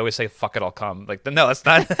the way. He'd always say, fuck it, I'll come. Like, no, that's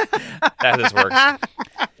not how this works.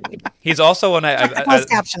 He's also when Closed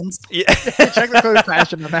captions. Yeah. Check the closed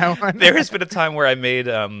caption on that one. There has been a time where I made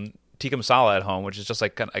tikka masala at home, which is just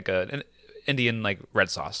like an Indian like red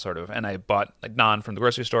sauce, sort of. And I bought like naan from the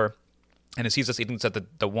grocery store. And he sees us eating this at the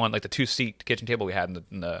 2-seat kitchen table we had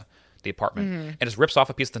in the apartment, and just rips off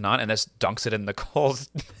a piece of the naan and just dunks it in Nicole's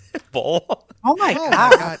bowl. Oh my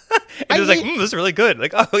god! And he was like, "This is really good."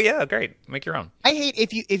 Like, oh yeah, great. Make your own. I hate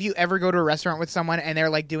if you ever go to a restaurant with someone and they're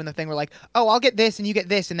like doing the thing where like, oh, I'll get this and you get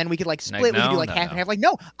this, and then we could like split. We could do like half and half. Like,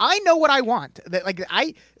 no, I know what I want. That like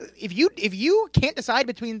if you can't decide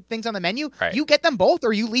between things on the menu, you get them both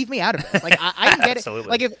or you leave me out of it. Like I don't get it.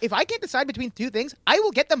 Like if I can't decide between 2 things, I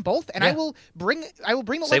will get them both, and I will bring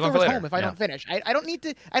the leftovers home if I don't finish. I don't need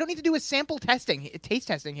to do a sample taste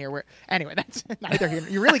testing here. Where anyway, that's neither here.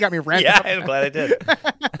 You really got me ranting. Yeah, I'm glad I did.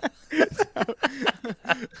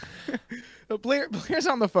 Blair's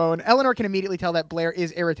on the phone. Eleanor can immediately tell that Blair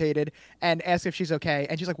is irritated and asks if she's okay.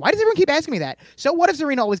 And she's like, why does everyone keep asking me that? So what if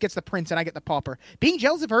Serena always gets the prince and I get the pauper? Being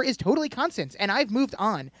jealous of her is totally constant, and I've moved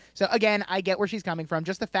on. So again, I get where she's coming from.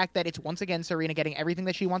 Just the fact that it's once again Serena getting everything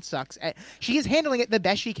that she wants sucks. She is handling it the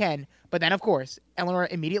best she can. But then, of course, Eleanor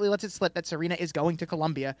immediately lets it slip that Serena is going to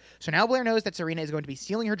Columbia. So now Blair knows that Serena is going to be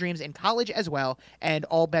stealing her dreams in college as well, and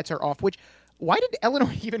all bets are off, which... Why did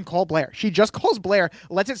Eleanor even call Blair? She just calls Blair,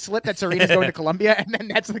 lets it slip that Serena's going to Columbia, and then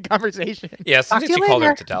that's the conversation. Yeah, sometimes she called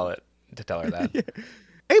her to tell her that.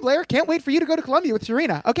 hey, Blair, can't wait for you to go to Columbia with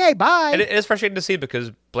Serena. Okay, bye. And it is frustrating to see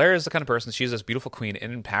because Blair is the kind of person, she's this beautiful queen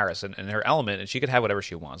in Paris and in her element, and she could have whatever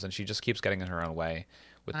she wants, and she just keeps getting in her own way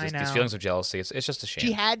with these feelings of jealousy. It's just a shame.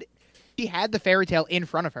 She had the fairy tale in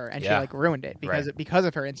front of her, and she ruined it because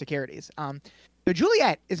of her insecurities. So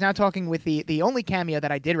Juliet is now talking with the only cameo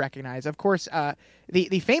that I did recognize, of course,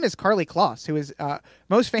 the famous Carly Kloss, who is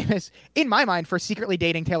most famous in my mind for secretly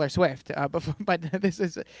dating Taylor Swift. But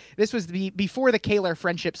this was before the Kaylor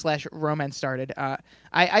friendship / romance started.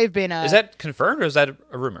 I've been. Is that confirmed or is that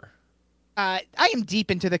a rumor? I am deep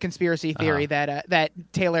into the conspiracy theory that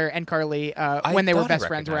Taylor and Carly, when they were best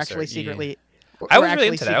friends, were actually secretly. I was really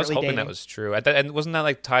into that. I was hoping that was true. And wasn't that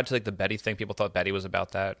like tied to like the Betty thing? People thought Betty was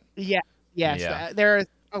about that. Yeah. Yes. Yeah. There are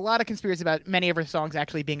a lot of conspiracies about many of her songs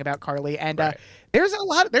actually being about Carly, and there's a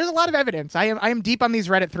lot of evidence. I am deep on these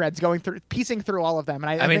Reddit threads, piecing through all of them.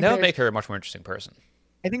 And I mean that would make her a much more interesting person.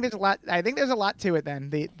 I think there's a lot to it. Then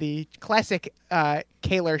the classic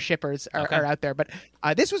Kaylor shippers are out there, but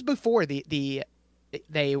this was before they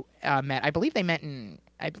met. I believe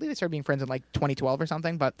they started being friends in like 2012 or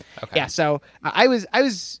something. But yeah, so I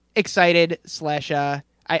was excited /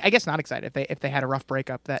 I guess not excited if they had a rough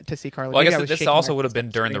breakup to see Carly. Well, I guess this also would have been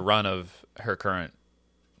during the run of her current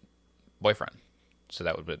boyfriend, so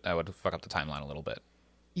that would fuck up the timeline a little bit.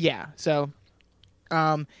 Yeah. So,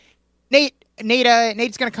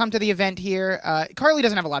 Nate's going to come to the event here. Carly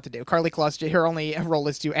doesn't have a lot to do. Carly Kloss, her only role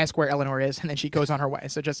is to ask where Eleanor is, and then she goes on her way.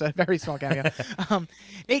 So just a very small cameo.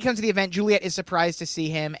 Nate comes to the event. Juliet is surprised to see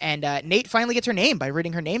him, and Nate finally gets her name by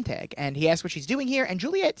reading her name tag. And he asks what she's doing here, and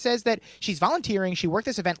Juliet says that she's volunteering. She worked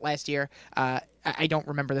this event last year. I don't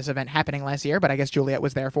remember this event happening last year, but I guess Juliet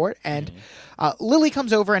was there for it. And Lily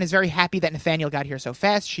comes over and is very happy that Nathaniel got here so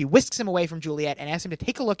fast. She whisks him away from Juliet and asks him to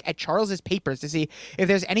take a look at Charles's papers to see if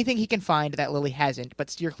there's anything he can find that Lily hasn't, but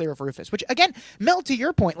steer clear of Rufus. Which, again, Mel, to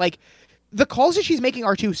your point, like, the calls that she's making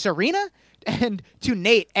are to Serena and to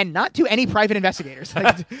Nate and not to any private investigators.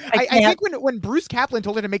 Like, I think when Bruce Kaplan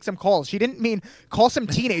told her to make some calls, she didn't mean call some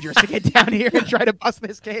teenagers to get down here and try to bust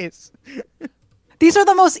this case. These are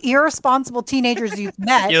the most irresponsible teenagers you've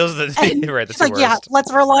met. Yeah,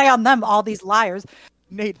 let's rely on them, all these liars.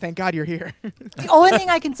 Nate, thank God you're here. The only thing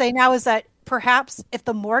I can say now is that perhaps if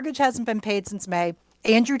the mortgage hasn't been paid since May,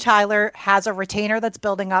 Andrew Tyler has a retainer that's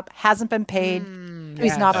building up, hasn't been paid.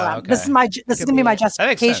 He's not around. Okay. This is going to be my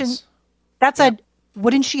justification. That said,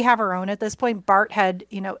 wouldn't she have her own at this point? Bart had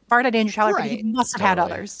Andrew Tyler, but he must have had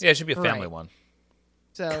others. Yeah, it should be a family one.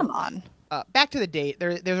 So come on. Back to the date.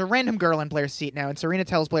 There's a random girl in Blair's seat now, and Serena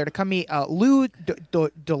tells Blair to come meet Lou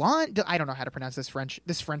Dolan. I don't know how to pronounce this French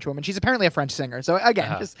woman. She's apparently a French singer. So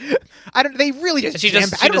again, they really just she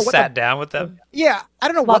just sat down with them. Yeah, I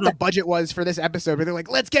don't know what the budget was for this episode, but they're like,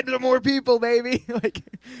 let's get to more people, baby.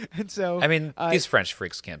 And so I mean, these French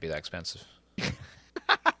freaks can't be that expensive.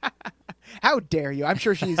 How dare you? I'm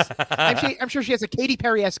sure she has a Katy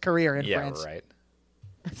Perry-esque career in France. Yeah, right.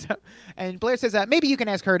 So, and Blair says, maybe you can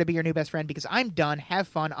ask her to be your new best friend because I'm done. Have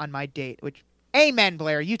fun on my date. Which, amen,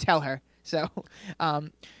 Blair. You tell her. So,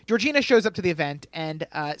 Georgina shows up to the event, and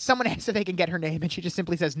someone asks if they can get her name, and she just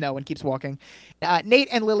simply says no and keeps walking. Nate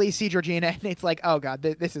and Lily see Georgina, and Nate's like, oh, God,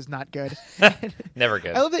 this is not good. Never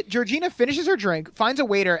good. I love that Georgina finishes her drink, finds a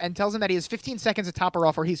waiter, and tells him that he has 15 seconds to top her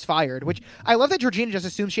off or he's fired, which I love that Georgina just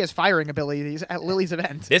assumes she has firing abilities at Lily's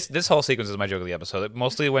event. This whole sequence is my joke of the episode.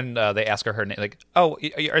 Mostly when they ask her name, like, oh,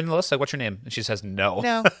 you're in the list? Like, what's your name? And she says no.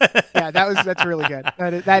 No. Yeah, that's really good.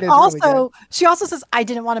 That is also, really good. She also says, I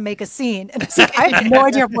didn't want to make a scene. And it's like, I have no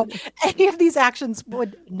idea what any of these actions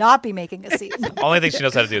would not be making a scene. Only thing she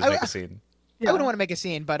knows how to do is make a scene. Yeah. I wouldn't want to make a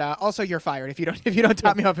scene, but also you're fired if you don't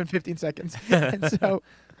top me off in 15 seconds. And so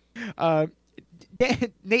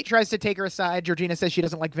Nate tries to take her aside. Georgina says she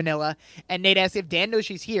doesn't like vanilla, and Nate asks if Dan knows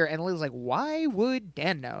she's here, and Lily's like, why would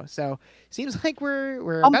Dan know? So seems like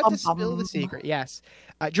we're about to spill the secret. Yes.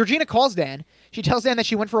 Georgina calls Dan. She tells Dan that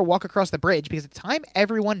she went for a walk across the bridge because it's time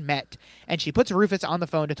everyone met, and she puts Rufus on the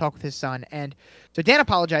phone to talk with his son. And so Dan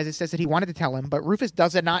apologizes, says that he wanted to tell him, but Rufus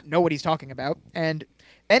does not know what he's talking about. And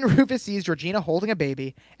then Rufus sees Georgina holding a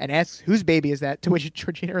baby and asks, whose baby is that? To which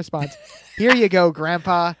Georgina responds, here you go,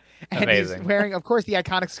 Grandpa. And amazing. He's wearing, of course, the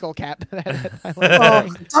iconic skull cap.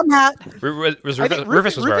 Dumb hat. Rufus was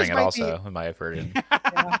wearing it also, in my version.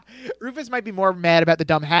 Yeah. Rufus might be more mad about the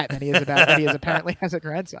dumb hat than he is about that he is apparently has a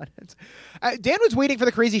grandson. Dan was waiting for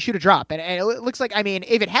the crazy shoe to drop, and it looks like, I mean,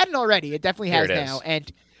 if it hadn't already, it definitely has now.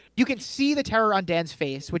 And you can see the terror on Dan's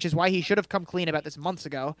face, which is why he should have come clean about this months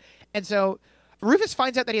ago. And so Rufus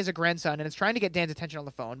finds out that he has a grandson and is trying to get Dan's attention on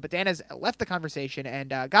the phone, but Dan has left the conversation, and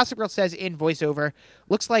Gossip Girl says in voiceover,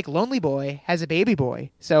 looks like Lonely Boy has a baby boy.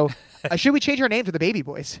 So should we change our name to the Baby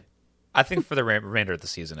Boys? I think for the remainder of the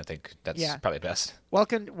season, I think that's probably best.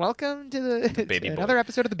 Welcome to the Baby Boy. Another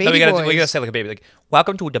episode of the Baby Boys. We gotta say like a baby, like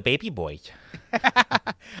welcome to the Baby Boy.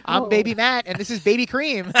 I'm Baby Matt, and this is Baby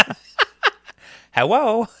Cream.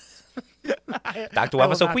 Hello, Dr.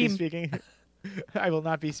 Waffle Queen. I will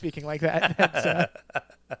not be speaking like that. That's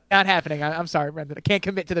not happening. I'm sorry, Brendan. I can't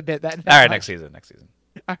commit to the bit. All right, next season.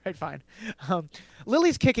 All right, fine.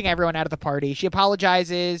 Lily's kicking everyone out of the party. She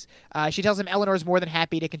apologizes. She tells him Eleanor's more than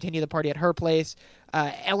happy to continue the party at her place.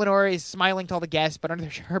 Eleanor is smiling to all the guests, but under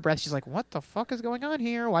her breath, she's like, what the fuck is going on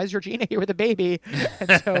here? Why is Georgina here with a baby?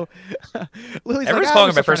 And so Lily's Everyone's like,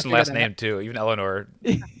 calling her by first and last name, too. Even Eleanor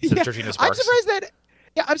says Georgina Sparks.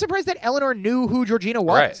 I'm surprised that Eleanor knew who Georgina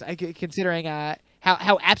was, considering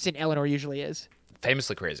how absent Eleanor usually is.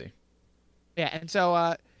 Famously crazy. Yeah, and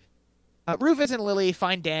so Rufus and Lily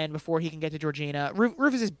find Dan before he can get to Georgina.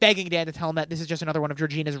 Rufus is begging Dan to tell him that this is just another one of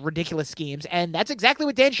Georgina's ridiculous schemes, and that's exactly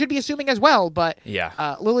what Dan should be assuming as well. But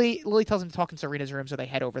Lily tells him to talk in Serena's room, so they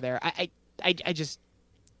head over there. I just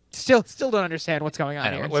still don't understand what's going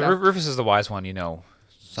on here. When Rufus is the wise one,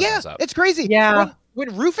 something's up. It's crazy. Yeah.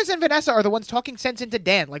 When Rufus and Vanessa are the ones talking sense into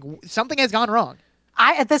Dan, like something has gone wrong.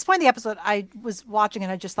 At this point in the episode, I was watching and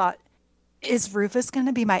I just thought, is Rufus going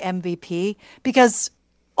to be my MVP? Because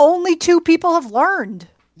only 2 people have learned.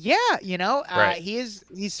 Yeah, right. he's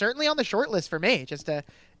certainly on the short list for me. Just to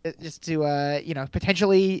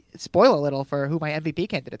potentially spoil a little for who my MVP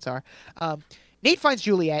candidates are. Nate finds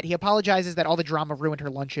Juliet. He apologizes that all the drama ruined her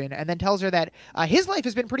luncheon, and then tells her that his life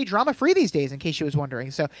has been pretty drama-free these days, in case she was wondering.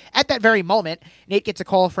 So at that very moment, Nate gets a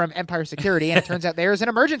call from Empire Security, and it turns out there is an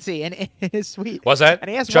emergency in his suite. Was that? And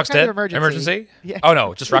he asks, Chuck's what kind dead? of emergency? Emergency? Yeah. Oh,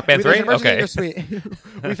 no, just Rock Band 3? Okay. In your suite.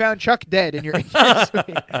 We found Chuck dead in your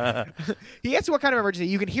suite. He asks what kind of emergency.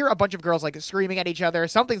 You can hear a bunch of girls screaming at each other.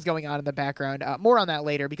 Something's going on in the background. More on that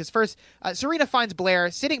later, because first, Serena finds Blair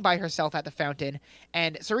sitting by herself at the fountain,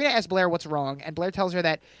 and Serena asks Blair what's wrong, and Blair tells her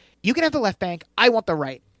that you can have the left bank, I want the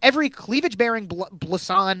right. Every cleavage-bearing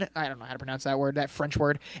blouson, I don't know how to pronounce that word, that French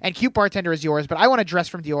word, and cute bartender is yours, but I want to dress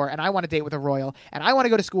from Dior, and I want to date with a royal, and I want to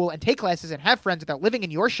go to school and take classes and have friends without living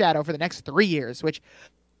in your shadow for the next 3 years, which,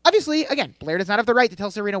 obviously, again, Blair does not have the right to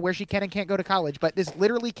tell Serena where she can and can't go to college, but this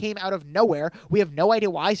literally came out of nowhere. We have no idea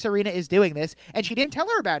why Serena is doing this, and she didn't tell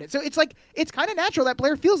her about it. So it's kind of natural that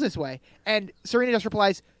Blair feels this way. And Serena just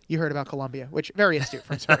replies, you heard about Columbia, which, very astute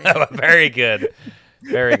from Serena. Very good.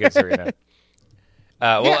 Very good, Serena.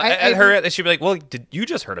 She'd be like, well, did you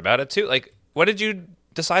just heard about it too? Like, what did you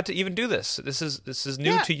decide to even do this? This is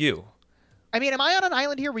new to you. I mean, am I on an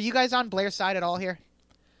island here? Were you guys on Blair's side at all here?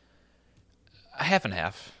 Half and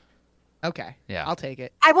half. Okay. Yeah. I'll take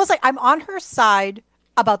it. I will say I'm on her side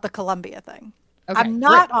about the Columbia thing. Okay, I'm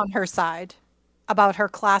not on her side about her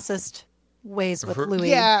classist ways with Louis.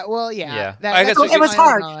 Yeah, well, yeah. It was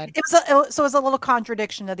hard. It was a little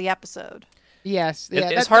contradiction to the episode. Yes,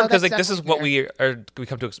 it's hard because this is what we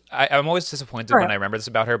come to. I'm always disappointed when I remember this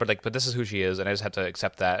about her, but this is who she is, and I just have to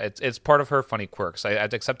accept that. It's part of her funny quirks. I have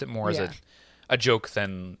to accept it more as a joke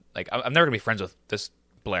than I'm never gonna be friends with this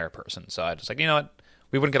Blair person. So I just you know what,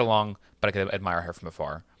 we wouldn't get along, but I could admire her from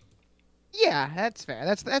afar. Yeah, that's fair.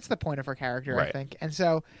 That's the point of her character, right. I think. And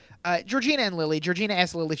so, Georgina and Lily. Georgina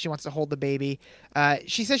asks Lily if she wants to hold the baby.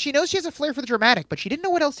 She says she knows she has a flair for the dramatic, but she didn't know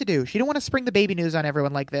what else to do. She didn't want to spring the baby news on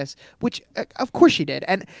everyone like this, which, of course, she did.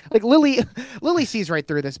 And Lily sees right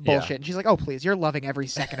through this bullshit, and she's like, "Oh, please, you're loving every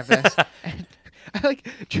second of this." And,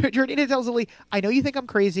 Georgina tells Lily, "I know you think I'm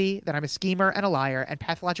crazy, that I'm a schemer and a liar and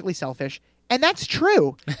pathologically selfish, and that's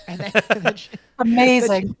true." And then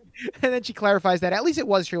amazing. And then she clarifies that at least it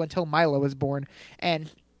was true until Milo was born.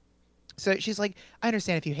 And so she's like, I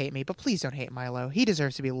understand if you hate me, but please don't hate Milo. He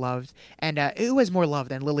deserves to be loved. And who has more love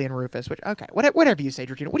than Lily and Rufus? Which, okay, whatever you say,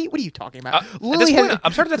 Georgina. What are you talking about? Lily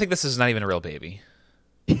I'm starting to think this is not even a real baby.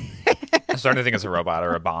 I'm starting to think it's a robot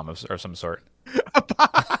or a bomb or some sort.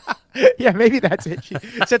 Yeah, maybe that's it. She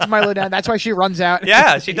sets Milo down. That's why she runs out.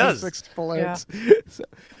 Yeah, she does. Explodes. Yeah.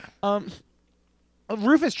 So,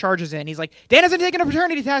 Rufus charges in. He's like, Dan hasn't taken a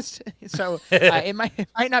paternity test. So it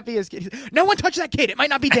might not be his kid. No one touch that kid. It might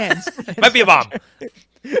not be Dan's. It might be a bomb.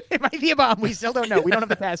 It might be a bomb. We still don't know. We don't have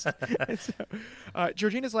the test. So,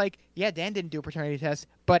 Georgina's like, yeah, Dan didn't do a paternity test,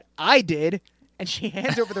 but I did. And she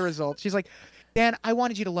hands over the results. She's like, Dan, I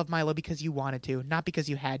wanted you to love Milo because you wanted to, not because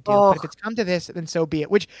you had to. But if it's come to this, then so be it.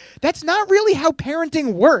 Which, that's not really how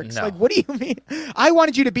parenting works. No. Like, what do you mean? I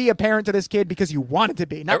wanted you to be a parent to this kid because you wanted to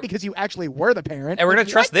be, not because you actually were the parent. And we're going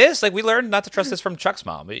to trust this? Like, we learned not to trust this from Chuck's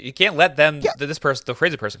mom. You can't let them, this person, the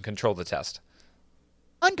crazy person, control the test.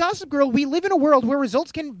 On Gossip Girl, we live in a world where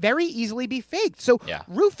results can very easily be faked. So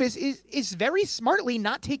Rufus is very smartly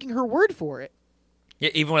not taking her word for it.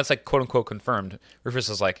 Yeah, even when it's like quote unquote confirmed, Rufus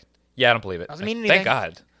is like, yeah, I don't believe it. Doesn't mean anything. Thank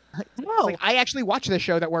God. No. Like, I actually watch this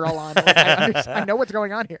show that we're all on. Like, I know what's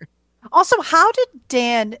going on here. Also, how did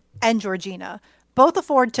Dan and Georgina both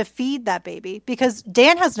afford to feed that baby? Because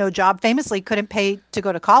Dan has no job, famously couldn't pay to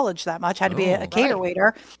go to college that much, had to be a cater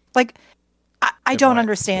waiter. Like, I don't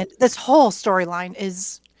understand. This whole storyline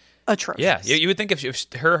is atrocious. Yeah, you would think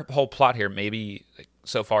if her whole plot here maybe like,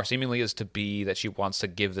 so far seemingly is to be that she wants to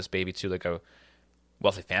give this baby to like a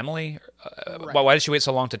wealthy family. Why did she wait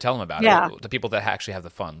so long to tell them about it? The people that actually have the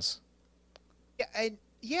funds. I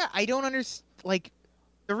don't understand. Like,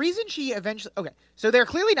 the reason she eventually... Okay, so they're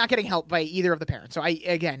clearly not getting help by either of the parents. So,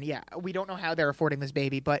 we don't know how they're affording this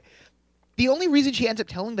baby, but the only reason she ends up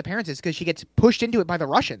telling the parents is because she gets pushed into it by the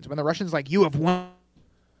Russians, when the Russians like, you have one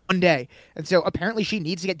day. And so apparently she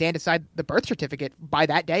needs to get Dan to sign the birth certificate by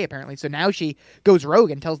that day, apparently. So now she goes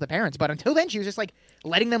rogue and tells the parents. But until then, she was just like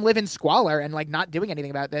letting them live in squalor and like not doing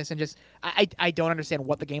anything about this. And just, I don't understand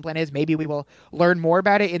what the game plan is. Maybe we will learn more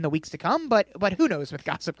about it in the weeks to come. But who knows with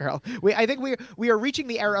Gossip Girl? I think we are reaching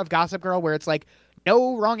the era of Gossip Girl where it's like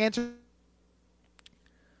no wrong answers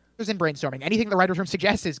in brainstorming. Anything the writer's room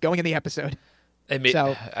suggests is going in the episode.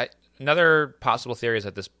 Another possible theory is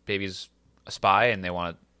that this baby's a spy and they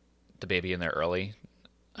want the baby in there early.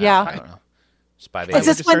 I don't know. Spy baby. Is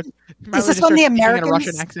this when the Americans... a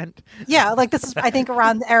Russian accent? Yeah, like this is, I think,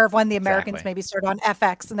 around the era of when the Americans maybe started on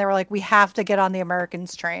FX, and they were like, we have to get on the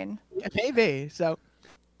Americans train. Yeah, maybe. So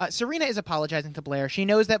Serena is apologizing to Blair. She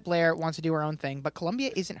knows that Blair wants to do her own thing, but Columbia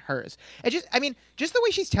isn't hers. Just the way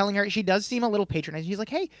she's telling her, she does seem a little patronizing. She's like,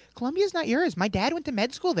 hey, Columbia's not yours. My dad went to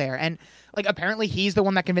med school there. And like apparently he's the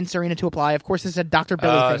one that convinced Serena to apply. Of course, this is a Dr.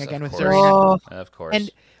 Billy thing again with Serena. Of course. And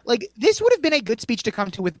like this would have been a good speech to come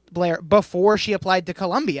to with Blair before she applied to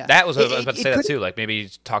Columbia. That was what I was about to say that too. Like maybe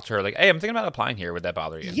talk to her like, hey, I'm thinking about applying here. Would that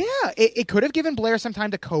bother you? Yeah, it could have given Blair some time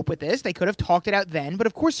to cope with this. They could have talked it out then. But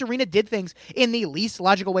of course, Serena did things in the least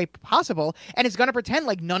logical way possible and is going to pretend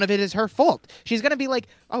like none of it is her fault. She's going to be like,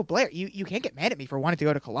 oh, Blair, you can't get mad at me for wanting to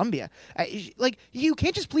go to Columbia. Like, you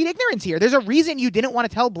can't just plead ignorance here. There's a reason you didn't want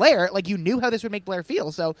to tell Blair. Like, you knew how this would make Blair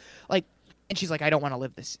feel. So, like... And she's like, I don't want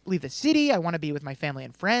to leave the city. I want to be with my family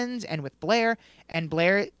and friends and with Blair. And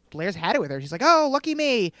Blair's had it with her. She's like, oh, lucky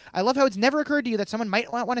me. I love how it's never occurred to you that someone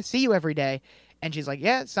might want to see you every day. And she's like,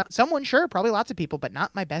 yeah, someone, sure, probably lots of people, but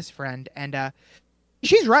not my best friend. And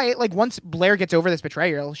she's right. Like, once Blair gets over this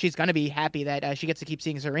betrayal, she's going to be happy that she gets to keep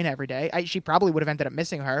seeing Serena every day. She probably would have ended up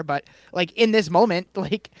missing her. But, like, in this moment,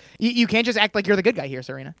 like, you can't just act like you're the good guy here,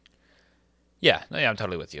 Serena. Yeah, I'm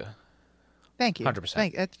totally with you. Thank you.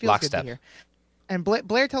 100%. That feels good to hear. And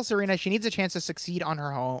Blair tells Serena she needs a chance to succeed on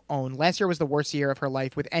her own. Last year was the worst year of her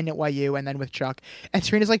life with NYU and then with Chuck. And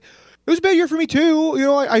Serena's like, it was a bad year for me too. You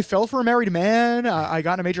know, I fell for a married man. I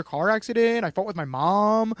got in a major car accident. I fought with my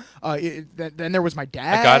mom. Then there was my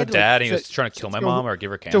dad. I got a dad and he was trying to kill my mom or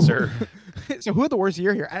give her cancer. So who had the worst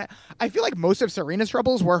year here? I feel like most of Serena's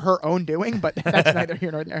troubles were her own doing, but that's neither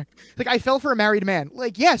here nor there. Like, I fell for a married man.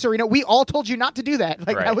 Like, yeah, Serena, we all told you not to do that.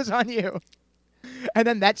 Like, that was on you. And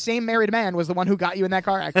then that same married man was the one who got you in that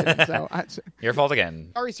car accident. So your fault again.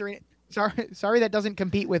 Sorry, Serena. Sorry that doesn't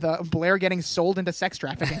compete with Blair getting sold into sex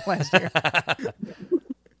trafficking last year.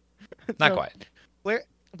 Not quite.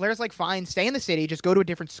 Blair's like, fine, stay in the city, just go to a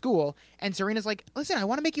different school. And Serena's like, listen, I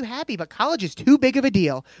want to make you happy, but college is too big of a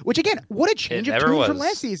deal. Which, again, what a change of tune from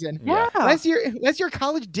last season. Yeah. Last year,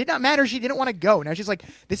 college did not matter. She didn't want to go. Now she's like,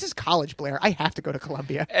 this is college, Blair. I have to go to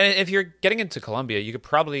Columbia. And if you're getting into Columbia, you could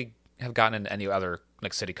probably have gotten into any other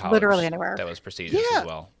like city college, literally anywhere that was prestigious as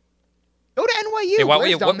well. Go to NYU. Hey,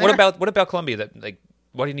 what about Columbia? That like,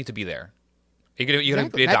 why do you need to be there? You gonna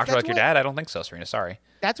be a doctor like your dad? I don't think so, Serena. Sorry.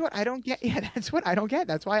 That's what I don't get. Yeah, that's what I don't get.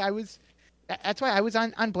 That's why I was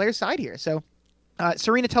on Blair's side here. So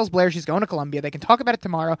Serena tells Blair she's going to Columbia. They can talk about it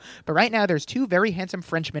tomorrow, but right now there's two very handsome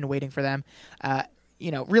Frenchmen waiting for them.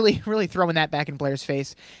 Really, really throwing that back in Blair's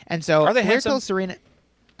face. And so are they Blair handsome? tells Serena,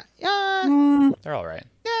 they're all right.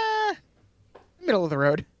 Middle of the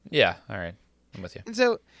road. Yeah, all right. I'm with you. And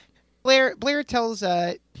so Blair tells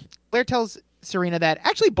Serena that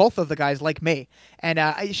actually both of the guys like me, and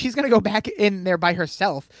she's gonna go back in there by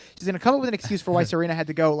herself. She's gonna come up with an excuse for why Serena had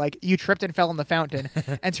to go. Like, you tripped and fell in the fountain,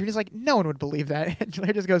 and Serena's like, no one would believe that. And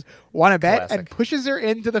Juliet just goes, "Want to bet?" Classic. and pushes her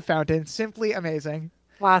into the fountain. Simply amazing.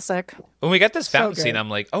 Classic. When we get this fountain good. scene, I'm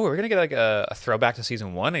like, oh, we're gonna get like a throwback to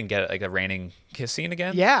season 1 and get like a raining kiss scene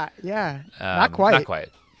again. Yeah. Not quite. Not quite.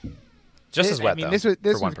 Just as wet, I mean, though. this was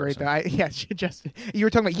for one great person. though. She just you were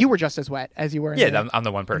talking about you were just as wet as you were. I'm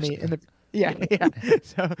the one person. Yeah.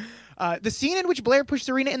 So, the scene in which Blair pushed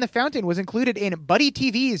Serena in the fountain was included in Buddy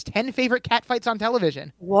TV's 10 favorite cat fights on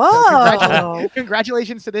television. Whoa! So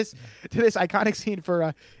congratulations to this iconic scene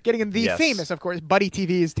for getting in the famous, of course, Buddy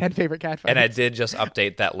TV's 10 favorite cat fights. And I did just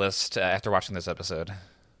update that list after watching this episode.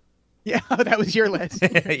 Yeah, that was your list.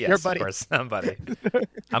 Yes, your buddy. of course. I'm Buddy.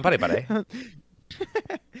 I'm Buddy.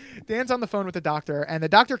 Dan's on the phone with the doctor, and the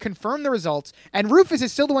doctor confirmed the results, and Rufus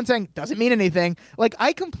is still the one saying, doesn't mean anything. Like,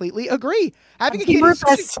 I completely agree. Having a kid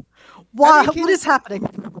Rufus, what is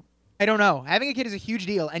happening? I don't know. Having a kid is a huge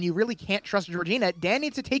deal, and you really can't trust Georgina. Dan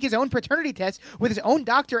needs to take his own paternity test with his own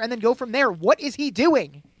doctor and then go from there. What is he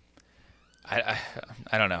doing? I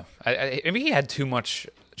don't know. Maybe he had too much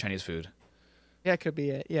Chinese food. Yeah, it could be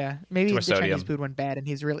it. Yeah, maybe the Chinese food went bad, and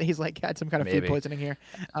he's like had some kind of food poisoning here.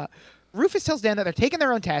 Rufus tells Dan that they're taking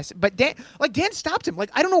their own test, but Dan stopped him. Like,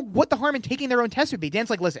 I don't know what the harm in taking their own test would be. Dan's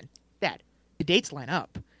like, listen, Dad, the dates line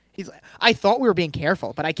up. He's like, I thought we were being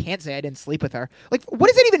careful, but I can't say I didn't sleep with her. Like, what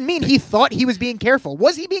does that even mean? He thought he was being careful.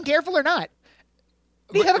 Was he being careful or not?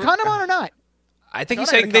 Did he have a condom on or not? I think he's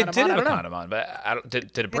saying they did have a condom on, but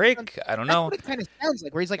did it break? I don't know. That's what it kind of sounds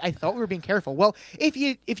like, where he's like, I thought we were being careful. Well, if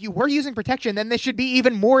you were using protection, then this should be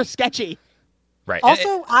even more sketchy. Right.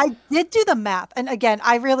 Also, I did do the math, and again,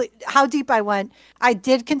 how deep I went. I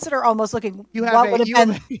did consider almost looking. What would have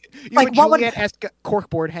been like what Juliet-esque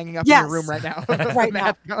corkboard hanging up in your room right now. Right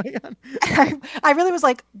now. Going on. I really was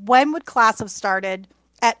like, when would class have started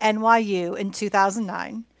at NYU in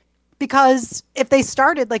 2009? Because if they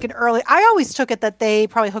started like an early, I always took it that they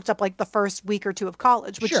probably hooked up like the first week or two of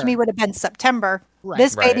college, which to me would have been September. Right.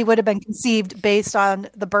 This baby would have been conceived based on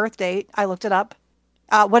the birth date. I looked it up.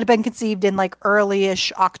 Would have been conceived in like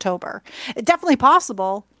early-ish October. Definitely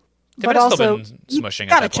possible, but also still been smushing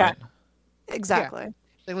gotta at that check. point. Exactly. Yeah.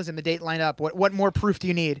 Like, listen, the date lined up. What more proof do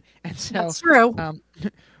you need? And so that's true.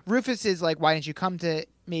 Rufus is like, why didn't you come to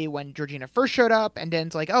me when Georgina first showed up? And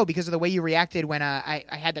Dan's like, oh, because of the way you reacted when I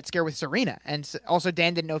had that scare with Serena. And also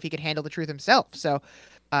Dan didn't know if he could handle the truth himself. So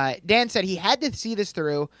Dan said he had to see this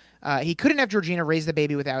through. He couldn't have Georgina raise the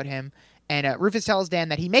baby without him. And Rufus tells Dan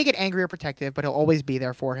that he may get angry or protective, but he'll always be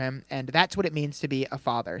there for him. And that's what it means to be a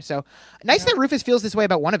father. So nice that Rufus feels this way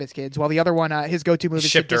about one of his kids, while the other one, his go-to move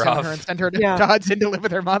is to disown her and send her to Hudson to live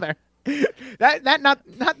with her mother. That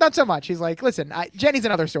not so much. He's like, listen, Jenny's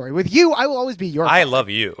another story. With you, I will always be your father. I love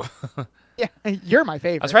you. Yeah, you're my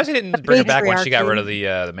favorite. I'm surprised he didn't bring her back when she got rid of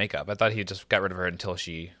the makeup. I thought he just got rid of her until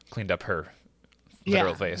she cleaned up her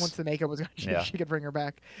literal face. Once the makeup was gone, she could bring her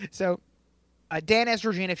back. So Dan asks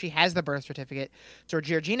Georgina if she has the birth certificate. So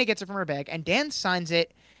Georgina gets it from her bag, and Dan signs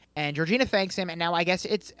it, and Georgina thanks him, and now I guess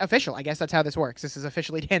it's official. I guess that's how this works. This is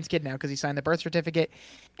officially Dan's kid now because he signed the birth certificate.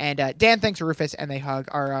 And Dan thanks Rufus, and they hug.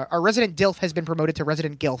 Our resident DILF has been promoted to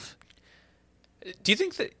resident GILF. Do you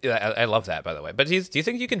think that I love that, by the way? But do you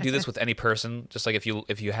think you can do this with any person? Just like if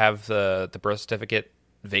you have the birth certificate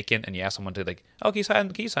vacant and you ask someone to like, oh, can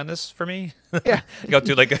you sign this for me? Yeah, you go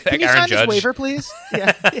through like can you Aaron sign Judge this waiver, please?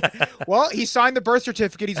 Yeah. Well, he signed the birth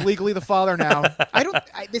certificate. He's legally the father now.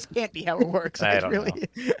 This can't be how it works. I don't know.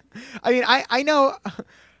 I mean, I know.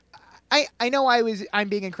 I know I'm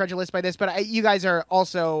being incredulous by this, but you guys are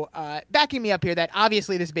also backing me up here that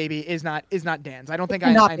obviously this baby is not Dan's. I don't think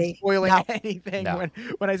I'm spoiling anything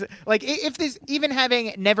when I say, like, if this, even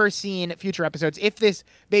having never seen future episodes, if this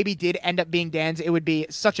baby did end up being Dan's, it would be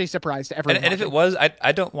such a surprise to everyone. And if it was,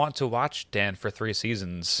 I don't want to watch Dan for 3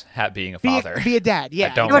 seasons being a father. Be a dad,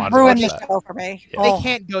 yeah. I don't it would want ruin to the watch that. show for me. Yeah. They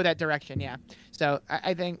can't go that direction, yeah. So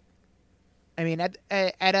I think. I mean, at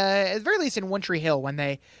the very least in One Tree Hill, when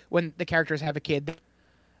the characters have a kid,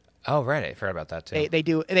 oh right, I forgot about that too.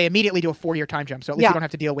 They immediately do a 4-year time jump, so at least you don't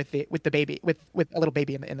have to deal with the baby with a little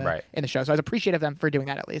baby in the show. So I was appreciative of them for doing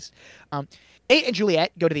that at least. Nate and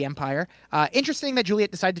Juliet go to the Empire. Interesting that Juliet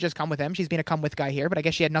decided to just come with him. She's being a come with guy here, but I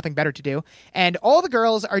guess she had nothing better to do. And all the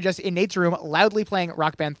girls are just in Nate's room, loudly playing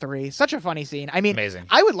Rock Band 3. Such a funny scene. I mean, amazing.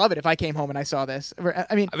 I would love it if I came home and I saw this.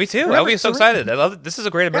 I mean, me too. I would be so excited. I love it. This is a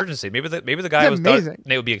great emergency. Maybe the guy thought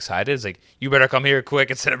Nate would be excited. It's like, you better come here quick.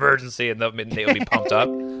 It's an emergency, and Nate would be pumped up.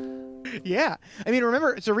 Yeah. I mean,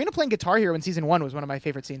 remember, Serena playing Guitar Hero in season 1 was one of my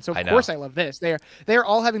favorite scenes. So, of course, I love this. They're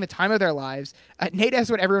all having the time of their lives. Nate asks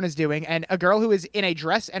what everyone is doing, and a girl who is in a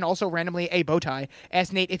dress and also randomly a bow tie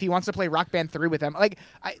asks Nate if he wants to play Rock Band 3 with them. Like,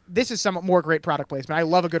 this is some more great product placement. I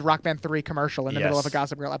love a good Rock Band 3 commercial in the middle of a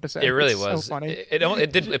Gossip Girl episode. It really was. So funny.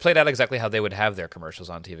 It played out exactly how they would have their commercials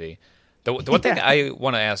on TV. The one thing I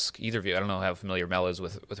want to ask either of you, I don't know how familiar Mel is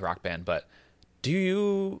with Rock Band, but do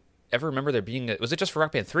you ever remember there being was it just for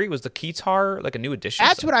Rock Band 3? Was the keytar like a new addition?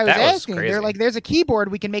 That's what I was asking. Crazy. They're like, there's a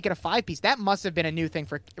keyboard, we can make it a 5-piece. That must have been a new thing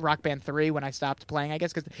for Rock Band 3 when I stopped playing, I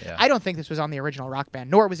guess, because I don't think this was on the original Rock Band,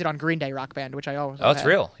 nor was it on Green Day Rock Band, which I always it's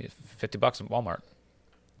real. $50 at Walmart.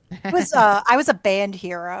 I was a band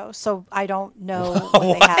hero, so I don't know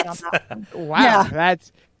what they had on that one. Wow, Yeah.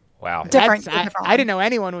 that's wow. Different. I didn't know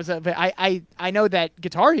anyone was but I know that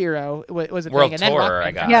Guitar Hero was a World thing. And Tour, then Rock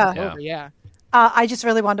I Band got. came over, yeah. I just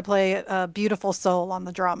really wanted to play Beautiful Soul on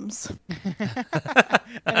the drums.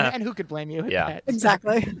 and who could blame you? With that?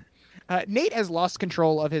 Exactly. Nate has lost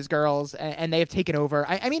control of his girls, and they have taken over.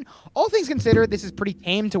 I mean, all things considered, this is pretty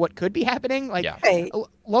tame to what could be happening. Like,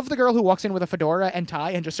 love the girl who walks in with a fedora and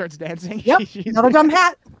tie and just starts dancing. Yep, another dumb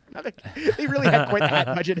hat. They really had quite the hat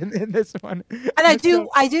budget in this one. And I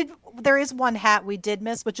did. There is one hat we did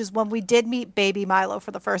miss, which is when we did meet Baby Milo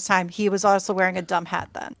for the first time. He was also wearing a dumb hat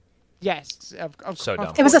then. Yes, so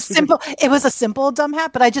dumb. It was a simple dumb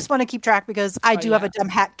hat, but I just want to keep track because I do have a dumb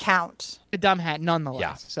hat count. A dumb hat, nonetheless.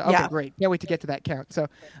 Yeah. So okay, great. Can't wait to get to that count. So,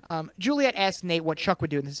 Juliet asked Nate what Chuck would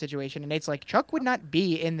do in this situation, and Nate's like, Chuck would not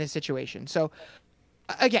be in this situation. So,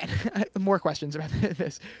 again, more questions about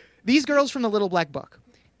this. These girls from the Little Black Book,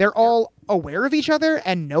 they're all aware of each other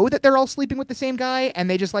and know that they're all sleeping with the same guy, and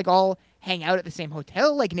they just like all hang out at the same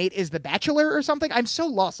hotel, like Nate is the bachelor or something. I'm so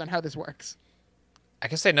lost on how this works. I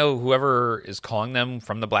guess they know whoever is calling them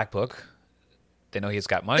from the Black Book. They know he's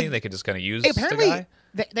got money. They could just kind of use the guy.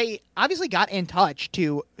 They obviously got in touch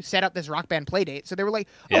to set up this Rock Band play date. So they were like,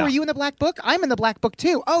 oh, are you in the Black Book? I'm in the Black Book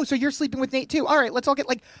too. Oh, so you're sleeping with Nate too. All right, let's all get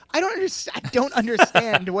like, I don't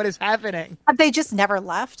understand what is happening. They just never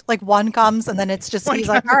left. Like one comes and then it's just, he's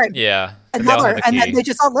like, all right. Yeah. Another. And then they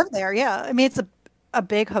just all live there. Yeah. I mean, it's a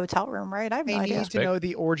big hotel room, right? I have no idea. I need to know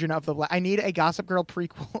the origin of the I need a Gossip Girl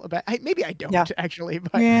prequel about maybe I don't actually,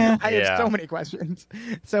 but I have so many questions.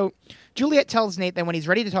 So Juliet tells Nate that when he's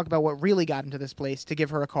ready to talk about what really got him to this place to give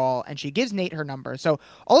her a call, and she gives Nate her number. So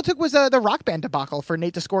all it took was the Rock Band debacle for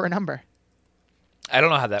Nate to score a number. I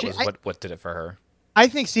don't know how that was what did it for her. I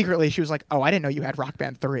think secretly she was like, "Oh, I didn't know you had Rock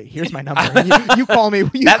Band 3. Here's my number. You call me.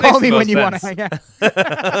 You call me when you want to hang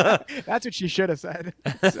out." That's what she should have said.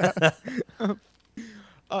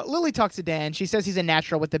 So, Lily talks to Dan. She says he's a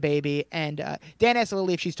natural with the baby, and Dan asks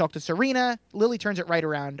Lily if she's talked to Serena. Lily turns it right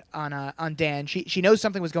around on Dan. She knows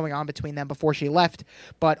something was going on between them before she left,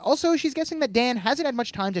 but also she's guessing that Dan hasn't had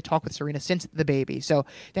much time to talk with Serena since the baby. So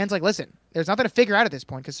Dan's like, listen, there's nothing to figure out at this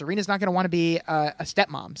point because Serena's not going to want to be a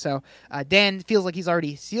stepmom. So Dan feels like he's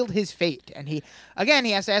already sealed his fate, and he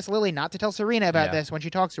has to ask Lily not to tell Serena about this when she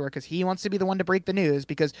talks to her because he wants to be the one to break the news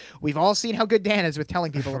because we've all seen how good Dan is with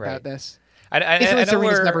telling people about this. I know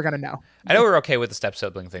Serena's never going to know. I know we're okay with the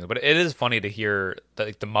step-sibling thing, but it is funny to hear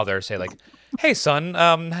the mother say, like, hey, son,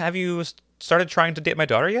 have you started trying to date my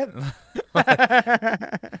daughter yet?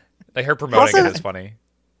 Like, her promoting it is funny.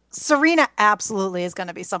 Serena absolutely is going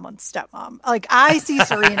to be someone's stepmom. Like, I see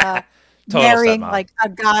Serena marrying, like, a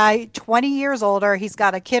guy 20 years older. He's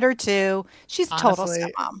got a kid or two. She's total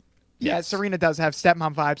stepmom. Yeah, Serena does have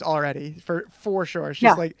stepmom vibes already, for sure.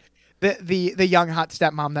 She's like... The young hot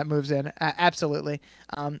stepmom that moves in, absolutely.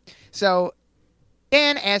 So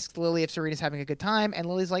Dan asks Lily if Serena's having a good time, and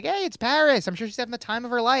Lily's like, "Hey, it's Paris. I'm sure she's having the time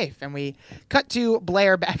of her life." And we cut to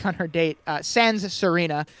Blair back on her date, sans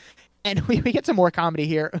Serena, and we get some more comedy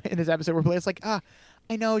here in this episode where Blair's like,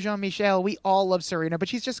 I know, Jean-Michel, we all love Serena, but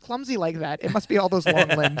she's just clumsy like that. It must be all those long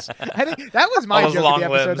limbs. I think that was my joke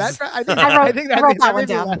of the episode. I think that made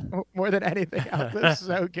me laugh more than anything else. That's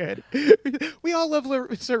so good. We all love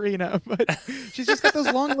Serena, but she's just got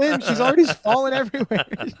those long limbs. She's already fallen everywhere.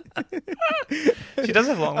 She does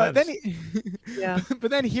have long limbs.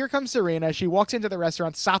 But then here comes Serena. She walks into the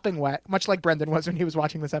restaurant sopping wet, much like Brendan was when he was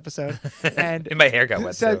watching this episode. And my hair got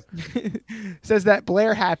wet, says that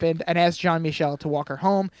Blair happened and asked Jean-Michel to walk her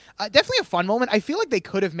home. Definitely a fun moment. I feel like they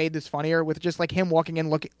could have made this funnier with just like him walking in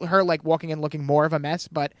looking more of a mess,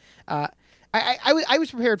 but I was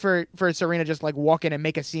prepared for Serena just like walk in and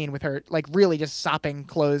make a scene with her like really just sopping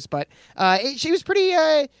clothes, but she was pretty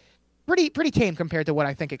tame compared to what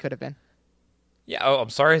I think it could have been. Yeah, I'm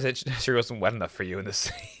sorry that she wasn't wet enough for you in this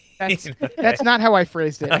scene. That's not how I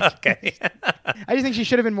phrased it. Okay. I just think she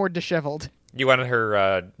should have been more disheveled. You wanted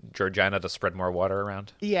her Georgina to spread more water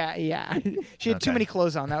around? Yeah. She had too Okay. many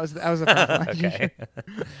clothes on. That was the problem. Okay.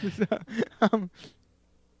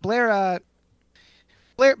 Blair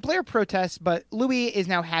protests, but Louis is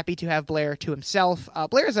now happy to have Blair to himself.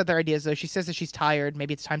 Blair has other ideas, though. She says that she's tired.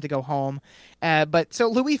 Maybe it's time to go home. But so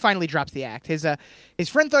Louis finally drops the act. His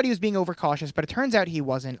friend thought he was being overcautious, but it turns out he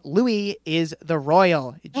wasn't. Louis is the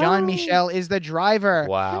royal. Jean-Michel is the driver.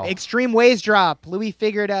 Wow. Extreme ways drop. Louis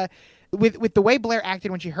figured... With the way Blair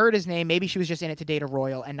acted when she heard his name, maybe she was just in it to date a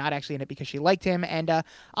royal and not actually in it because she liked him. And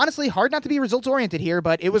honestly, hard not to be results-oriented here,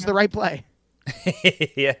 but it was the right play.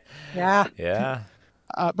 Yeah. Yeah.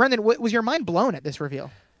 Brendan, was your mind blown at this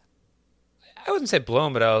reveal? I wouldn't say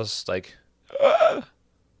blown, but I was like,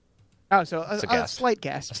 Oh, so It's a a gasp. slight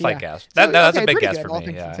gasp. a slight yeah. gasp. So, That's okay, a big pretty gasp good, for all me.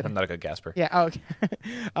 things Yeah, considered. I'm not a good gasper. Yeah, oh,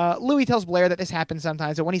 okay. Louis tells Blair that this happens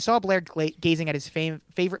sometimes, and when he saw Blair gazing at his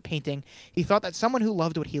favorite painting, he thought that someone who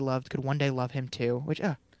loved what he loved could one day love him too, which,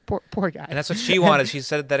 poor guy. And that's what she wanted. She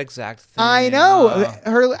said that exact thing. I know.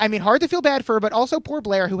 Oh. Hard to feel bad for her, but also poor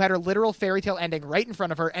Blair, who had her literal fairy tale ending right in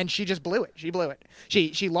front of her, and she just blew it. She blew it.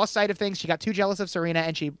 She lost sight of things. She got too jealous of Serena,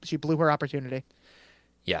 and she blew her opportunity.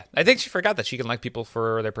 Yeah, I think she forgot that she can like people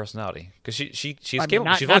for their personality because she's I mean,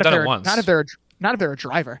 capable. She's only done it once. Not if they're a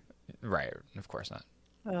driver. Right, of course not.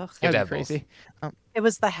 Ugh. You have to That'd have be crazy. It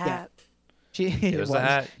was the hat. It was the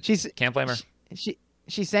hat. Can't blame her.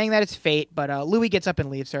 She's saying that it's fate, but Louis gets up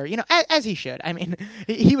and leaves her. As he should. I mean,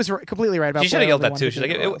 he was completely right about. She should have Blair yelled only that too. wanted She's to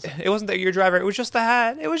like, be royals. it wasn't that your driver. It was just the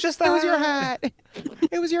hat. It was just the It hat. was your hat.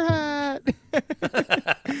 It was your hat.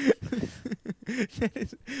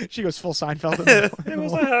 She goes full Seinfeld. It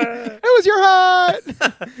was the hat. It was your hat.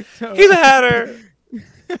 So, He's a hatter.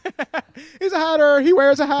 he's a hatter. He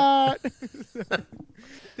wears a hat.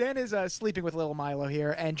 Dan is sleeping with little Milo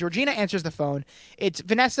here, and Georgina answers the phone. It's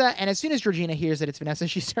Vanessa, and as soon as Georgina hears that it's Vanessa,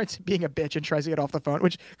 she starts being a bitch and tries to get off the phone,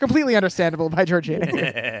 which completely understandable by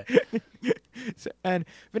Georgina. And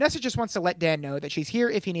Vanessa just wants to let Dan know that she's here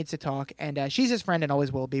if he needs to talk, and she's his friend and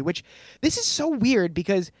always will be, which this is so weird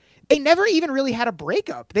because they never even really had a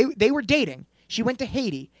breakup. They were dating. She went to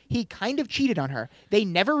Haiti. He kind of cheated on her. They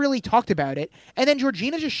never really talked about it. And then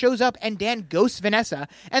Georgina just shows up and Dan ghosts Vanessa.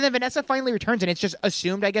 And then Vanessa finally returns and it's just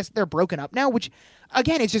assumed, I guess, they're broken up now, which,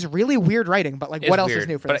 again, it's just really weird writing. But, like, It's what else weird. is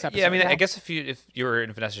new for But, this episode? Yeah, I mean, now? I guess if you were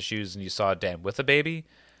in Vanessa's shoes and you saw Dan with a baby,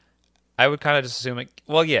 I would kind of just assume it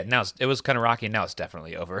was kind of rocky. And now it's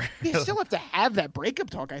definitely over. You still have to have that breakup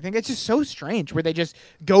talk, I think. It's just so strange where they just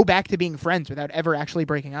go back to being friends without ever actually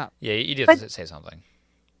breaking up. Yeah, you did say something.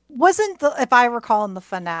 If I recall in the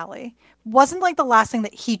finale, wasn't like the last thing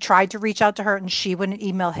that he tried to reach out to her and she wouldn't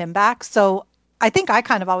email him back. So I think I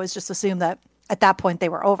kind of always just assumed that at that point they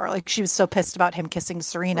were over. Like she was so pissed about him kissing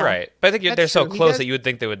Serena. Right. But I think they're so true. He close does- that you would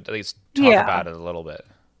think they would at least talk about it a little bit.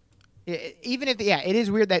 Even if, it is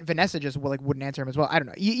weird that Vanessa just wouldn't answer him as well. I don't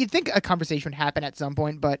know. You'd think a conversation would happen at some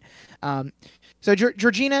point, but so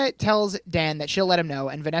Georgina tells Dan that she'll let him know,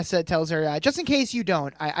 and Vanessa tells her, just in case you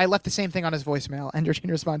don't, I left the same thing on his voicemail, and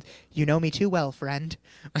Georgina responds, "You know me too well, friend,"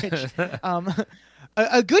 which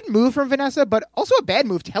a good move from Vanessa, but also a bad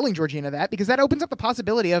move telling Georgina that, because that opens up the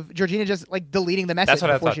possibility of Georgina just like deleting the message That's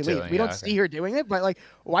what I before thought she too, leaves. We yeah, don't see her doing it, but like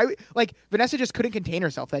why? Like Vanessa just couldn't contain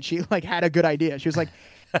herself that she like had a good idea. She was like.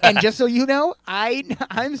 And just so you know, I'm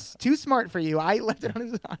too smart for you. I left it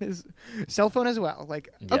on his cell phone as well. Like,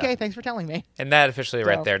 Yeah. okay, thanks for telling me. And that officially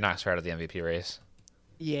right So- there knocks her out of the MVP race.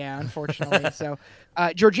 Yeah, unfortunately. So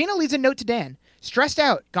Georgina leaves a note to Dan. Stressed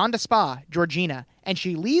out, gone to spa, Georgina. And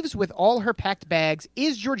she leaves with all her packed bags.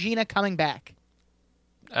 Is Georgina coming back?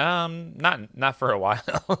 Not for a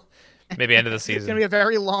while. Maybe end of the It's going to season. be a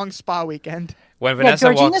very long spa weekend. When Yeah, Vanessa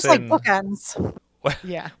Georgina's walks like in, bookends.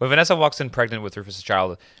 Yeah. when Vanessa walks in pregnant with Rufus'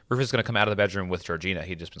 child, Rufus is going to come out of the bedroom with Georgina.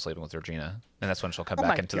 He'd just been sleeping with Georgina, and that's when she'll come Oh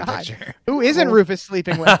back my into God. the picture. Who isn't Rufus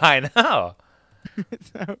sleeping with? I know.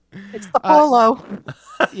 So, It's the polo.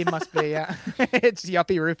 it must be, yeah. It's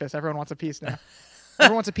yuppie Rufus. Everyone wants a piece now.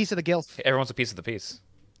 Everyone wants a piece of the guilt. Everyone wants a piece of the piece.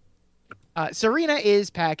 Serena is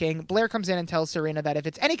packing. Blair comes in and tells Serena that if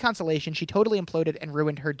it's any consolation, she totally imploded and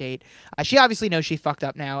ruined her date. She obviously knows she fucked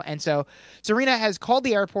up now, and so Serena has called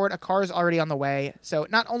the airport. A car is already on the way. So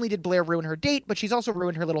not only did Blair ruin her date, but she's also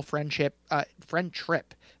ruined her little friendship, I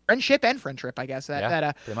guess.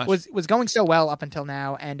 That pretty much. was going so well up until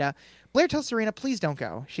now. And Blair tells Serena, please don't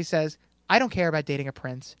go. She says, I don't care about dating a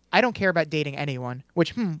prince. I don't care about dating anyone,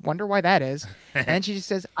 which, wonder why that is. And she just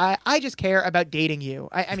says, I just care about dating you.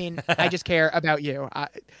 I mean, I just care about you.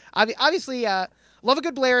 Obviously, love a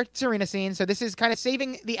good Blair Serena scene. So this is kind of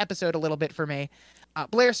saving the episode a little bit for me.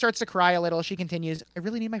 Blair starts to cry a little. She continues, I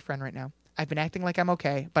really need my friend right now. I've been acting like I'm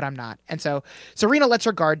okay, but I'm not. And so Serena lets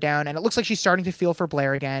her guard down, and it looks like she's starting to feel for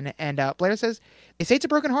Blair again. And Blair says, they say it's a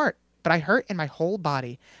broken heart, but I hurt in my whole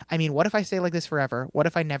body. I mean, what if I stay like this forever? What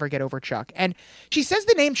if I never get over Chuck? And she says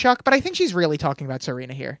the name Chuck, but I think she's really talking about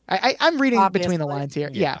Serena here. I'm reading between the lines here.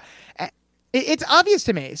 Yeah. It's obvious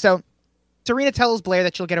to me. So Serena tells Blair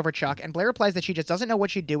that she'll get over Chuck, and Blair replies that she just doesn't know what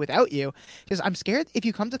she'd do without you. She says, I'm scared if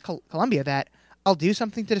you come to Columbia that I'll do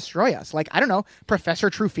something to destroy us. Like, I don't know, profess her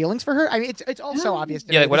true feelings for her. I mean, it's all so obvious to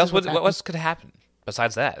me. Yeah, what else could happen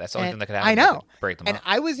besides that? That's the only thing that could happen. I know. Break them up.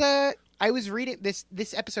 I was reading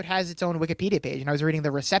this episode has its own Wikipedia page, and I was reading the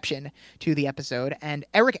reception to the episode, and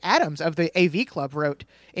Eric Adams of the AV Club wrote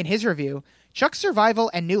in his review, Chuck's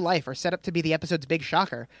survival and new life are set up to be the episode's big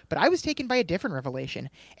shocker, but I was taken by a different revelation.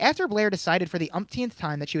 After Blair decided for the umpteenth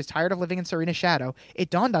time that she was tired of living in Serena's shadow, it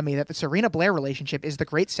dawned on me that the Serena-Blair relationship is the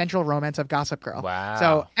great central romance of Gossip Girl. Wow.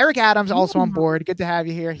 So Eric Adams also on board. Good to have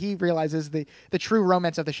you here. He realizes the true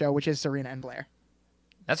romance of the show, which is Serena and Blair.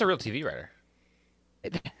 That's a real TV writer.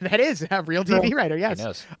 That is a real TV writer,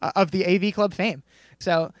 yes, of the AV Club fame.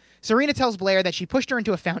 So Serena tells Blair that she pushed her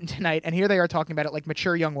into a fountain tonight, and here they are talking about it like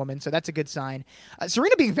mature young women, so that's a good sign.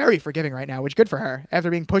 Serena being very forgiving right now, which good for her after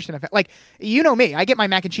being pushed in a fountain. Like, you know me, I get my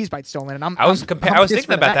mac and cheese bites stolen, and I was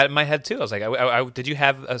thinking about that in my head too. I was like, did you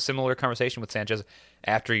have a similar conversation with Sanchez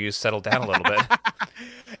after you settled down a little bit?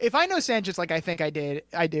 If I know Sanchez like I think I do.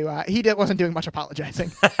 He wasn't doing much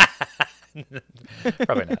apologizing.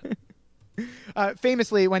 Probably not.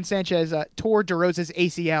 Famously, when Sanchez tore DeRosa's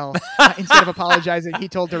ACL, instead of apologizing, he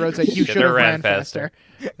told DeRosa, you should have ran faster.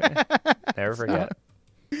 Never forget.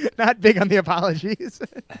 Not big on the apologies.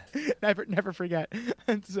 never forget.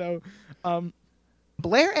 And so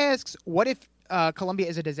Blair asks, what if Columbia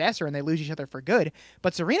is a disaster and they lose each other for good?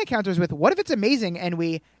 But Serena counters with, what if it's amazing and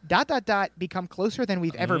we ... become closer than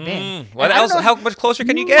we've ever been? What else? How much closer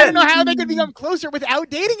can you get? I don't know how they could become closer without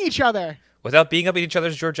dating each other. Without being up in each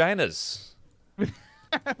other's Georginas.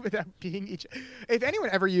 Without being each. If anyone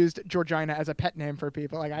ever used Georgina as a pet name for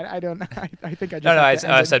people, like I don't know. I think I just.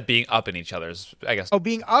 I said being up in each other's. I guess. Oh,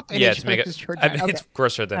 being up in each other's Georgina. I mean, it's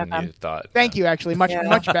grosser than you thought. Thank you, actually, much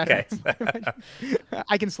better.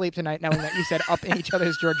 I can sleep tonight knowing that you said up in each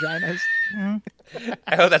other's Georginas.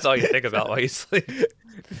 I hope that's all you think about while you sleep.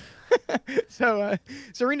 So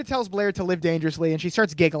Serena tells Blair to live dangerously, and she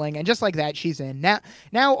starts giggling, and just like that, she's in.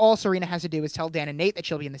 Now all Serena has to do is tell Dan and Nate that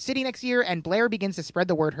she'll be in the city next year, and Blair begins to spread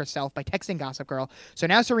the word herself by texting Gossip Girl. So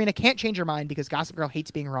now Serena can't change her mind because Gossip Girl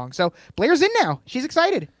hates being wrong. So Blair's in now. She's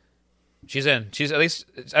excited. She's in. She's at least,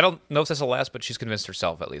 I don't know if this will last, but she's convinced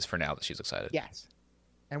herself, at least for now, that she's excited. Yes.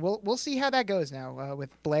 And we'll see how that goes now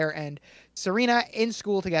with Blair and Serena in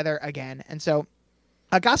school together again. And so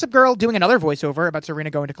Gossip Girl doing another voiceover about Serena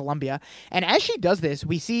going to Columbia. And as she does this,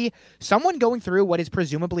 we see someone going through what is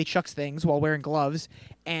presumably Chuck's things while wearing gloves.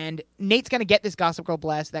 And Nate's going to get this Gossip Girl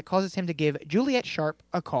blast that causes him to give Juliet Sharp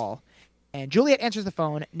a call. And Juliet answers the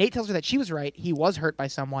phone. Nate tells her that she was right. He was hurt by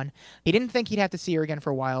someone. He didn't think he'd have to see her again for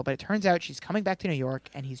a while, but it turns out she's coming back to New York,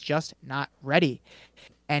 and he's just not ready.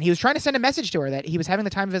 And he was trying to send a message to her that he was having the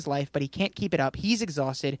time of his life, but he can't keep it up. He's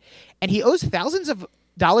exhausted, and he owes thousands of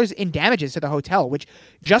dollars in damages to the hotel, which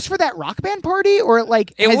just for that rock band party, or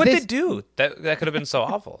like what did they do that could have been so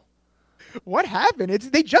awful? What happened?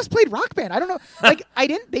 They just played Rock Band. I don't know. Like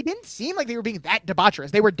they didn't seem like they were being that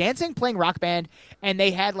debaucherous. They were dancing, playing Rock Band, and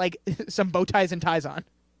they had like some bow ties and ties on.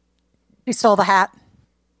 He stole the hat.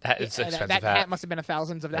 It's an expensive that hat must have been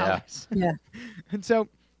thousands of dollars. Yeah. And so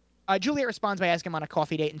Juliet responds by asking him on a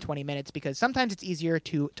coffee date in 20 minutes because sometimes it's easier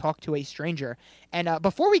to talk to a stranger. And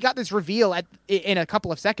before we got this reveal in a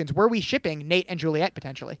couple of seconds, were we shipping Nate and Juliet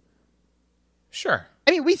potentially? Sure.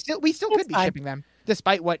 I mean, we still could be shipping them,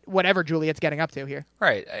 despite whatever Juliet's getting up to here.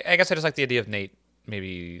 Right. I guess I just like the idea of Nate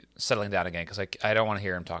maybe settling down again, because I don't want to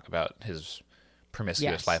hear him talk about his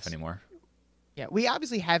promiscuous life anymore. Yeah, we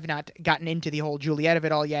obviously have not gotten into the whole Juliet of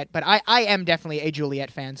it all yet, but I am definitely a Juliet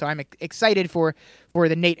fan, so I'm excited for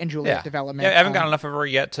the Nate and Juliet development. Yeah, I haven't gotten enough of her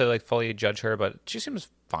yet to like fully judge her, but she seems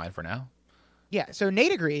fine for now. Yeah, so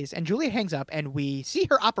Nate agrees, and Juliet hangs up, and we see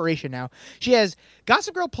her operation now. She has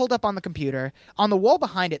Gossip Girl pulled up on the computer. On the wall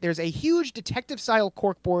behind it, there's a huge detective-style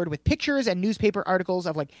corkboard with pictures and newspaper articles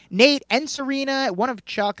of, like, Nate and Serena, one of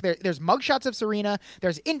Chuck. There's mugshots of Serena.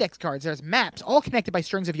 There's index cards. There's maps, all connected by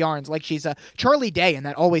strings of yarns, like she's a Charlie Day in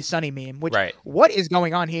that Always Sunny meme, which, what is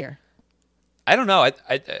going on here? I don't know.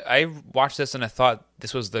 I watched this, and I thought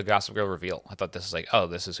this was the Gossip Girl reveal. I thought this is like, oh,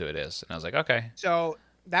 this is who it is. And I was like, okay. So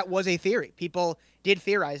that was a theory. People did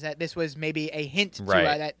theorize that this was maybe a hint to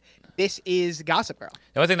that this is Gossip Girl.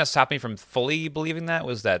 The only thing that stopped me from fully believing that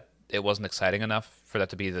was that it wasn't exciting enough for that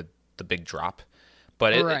to be the big drop.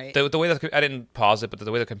 But the way that I didn't pause it, but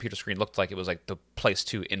the way the computer screen looked like it was like the place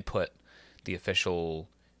to input the official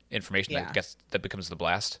information that becomes the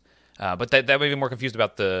blast. But that made me more confused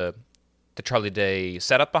about the Charlie Day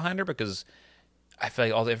setup behind her, because I feel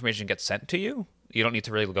like all the information gets sent to you. You don't need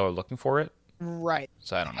to really go looking for it. Right.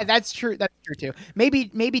 So I don't know. That's true. That's true too.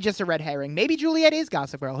 Maybe just a red herring. Maybe Juliet is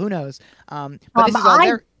Gossip Girl. Who knows? But this is all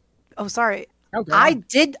there. Oh, sorry. Okay. I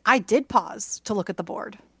did pause to look at the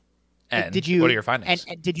board. And did you? What are your findings?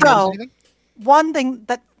 And did you notice anything? One thing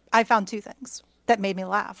that I found, two things that made me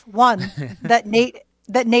laugh. One, that Nate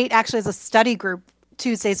actually has a study group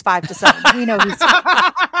Tuesdays 5 to 7. We know he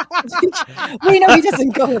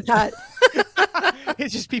doesn't go with that.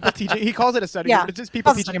 It's just people teaching. He calls it a study group. It's just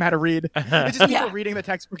people teaching him how to read. It's just people reading the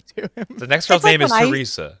textbook to him. The next girl's name is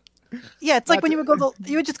Teresa. Yeah, it's like when you would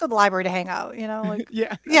just go to the library to hang out, like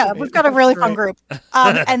yeah, we've got a really fun group.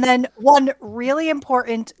 And then one really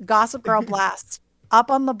important Gossip Girl blast up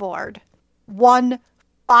on the board. One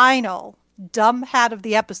final dumb hat of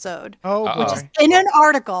the episode, which is in an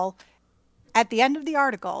article. At the end of the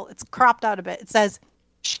article, it's cropped out a bit. It says,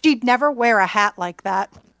 "She'd never wear a hat like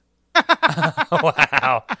that."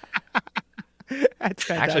 Wow. That's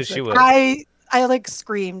fantastic. Actually, she would. I like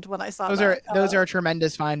screamed when I saw that. Those are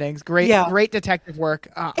tremendous findings. Great detective work.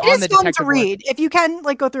 It is fun to read. If you can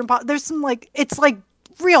go through and there's some it's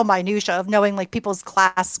real minutia of knowing people's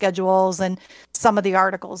class schedules and some of the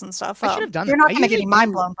articles and stuff. I should have done You're that. not going to get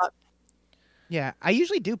mind blown, but yeah, I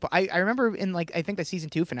usually do. I remember in I think the season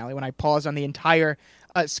 2 finale when I paused on the entire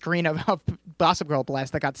screen of Gossip Girl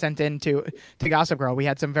blast that got sent in to Gossip Girl. We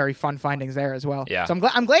had some very fun findings there as well. Yeah. So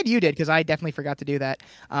I'm glad you did, because I definitely forgot to do that.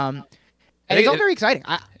 And it's all very exciting.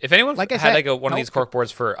 If anyone had one of these cork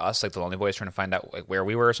boards for us, like the Lonely Boys, trying to find out where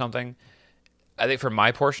we were or something, I think for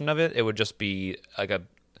my portion of it, it would just be like a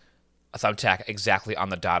thumbtack exactly on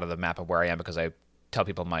the dot of the map of where I am, because I tell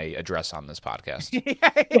people my address on this podcast.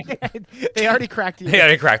 They already cracked you. They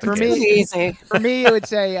already cracked for me. Easy. For me, it would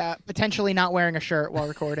say potentially not wearing a shirt while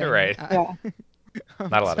recording. Right. Not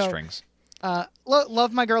a lot of strings.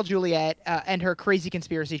 Love my girl Juliet and her crazy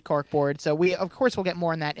conspiracy corkboard. So we, of course, will get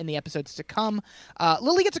more on that in the episodes to come.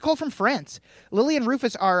 Lily gets a call from France. Lily and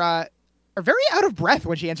Rufus are very out of breath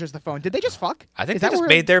when she answers the phone. Did they just fuck? I think they just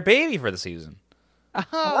made their baby for the season.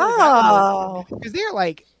 Because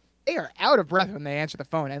they are out of breath when they answer the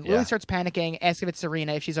phone. And Lily starts panicking, asks if it's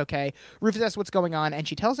Serena, if she's okay. Rufus asks what's going on, and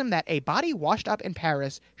she tells him that a body washed up in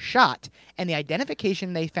Paris, shot, and the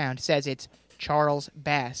identification they found says it's Charles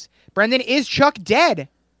Bass. Brendan, is Chuck dead?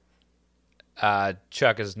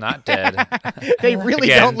 Chuck is not dead. They really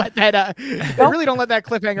don't let that. They really don't let that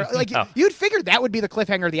cliffhanger. You'd figure that would be the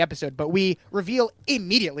cliffhanger of the episode, but we reveal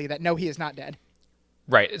immediately that no, he is not dead.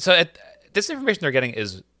 Right. So this information they're getting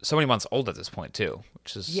is so many months old at this point too,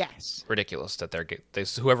 which is ridiculous that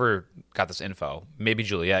whoever got this info, maybe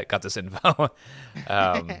Juliet got this info,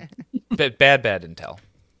 but bad intel.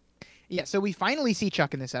 Yeah, so we finally see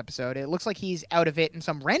Chuck in this episode. It looks like he's out of it, and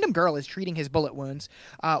some random girl is treating his bullet wounds.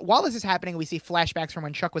 While this is happening, we see flashbacks from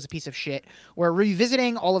when Chuck was a piece of shit. We're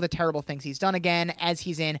revisiting all of the terrible things he's done again as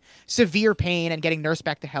he's in severe pain and getting nursed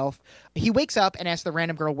back to health. He wakes up and asks the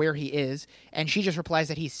random girl where he is, and she just replies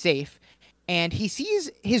that he's safe. And he sees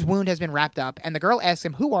his wound has been wrapped up, and the girl asks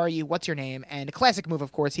him, "Who are you? What's your name?" And a classic move,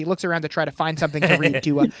 of course, he looks around to try to find something to read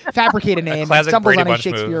to fabricate a name. Classic stumbles Brady on a Bunch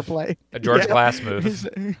Shakespeare move. play. A George Glass move.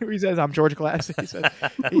 He says, "I'm George Glass." He says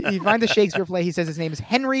he finds a Shakespeare play. He says his name is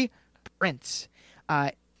Henry Prince.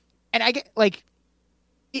 And I get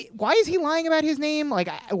why is he lying about his name?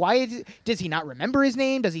 Does he not remember his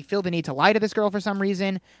name? Does he feel the need to lie to this girl for some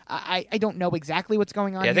reason? I don't know exactly what's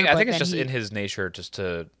going on. Yeah, I think it's just in his nature just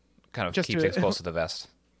to kind of keep things close to the vest.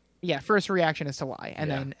 Yeah, first reaction is to lie,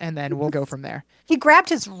 and then we'll go from there. He grabbed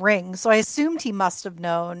his ring, so I assumed he must have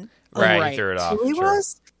known. Right, he threw it off. Who he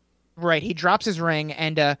was? Right, he drops his ring,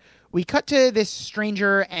 and we cut to this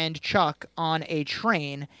stranger and Chuck on a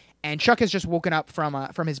train, and Chuck has just woken up from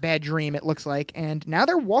his bad dream, it looks like, and now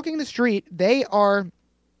they're walking the street. They are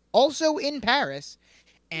also in Paris,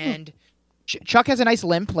 and Chuck has a nice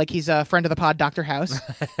limp, like he's a friend of the pod, Dr. House.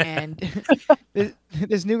 And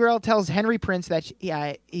this new girl tells Henry Prince that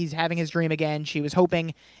he's having his dream again. She was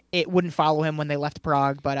hoping it wouldn't follow him when they left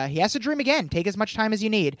Prague, but he has to dream again. Take as much time as you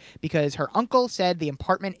need, because her uncle said the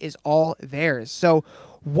apartment is all theirs. So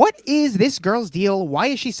what is this girl's deal? Why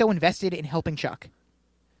is she so invested in helping Chuck?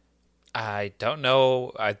 I don't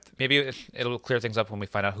know. Maybe it'll clear things up when we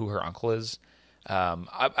find out who her uncle is. I'm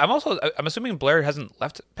assuming Blair hasn't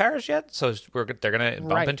left Paris yet, so they're gonna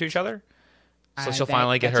bump into each other. So she'll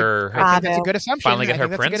finally get her. I think that's a good assumption. Finally get her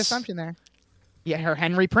that's prince. a good assumption there. Yeah, her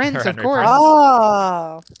Henry Prince, Her of Henry course. Prince.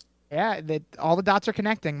 Oh, Yeah, all the dots are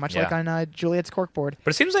connecting, much like on Juliet's corkboard.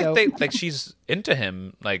 But it seems like she's into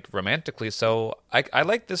him like romantically. So I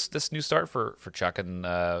like this new start for Chuck and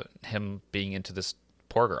him being into this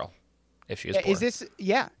poor girl. If she is poor.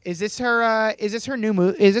 Is this her new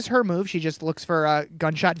move? Is this her move? She just looks for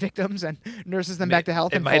gunshot victims and nurses them back to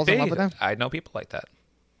health and falls in love with them. I know people like that.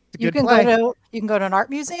 you can go to an art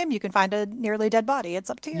museum. You can find a nearly dead body. It's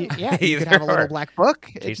up to you. Yeah, you can have a little black book.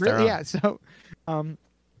 It's really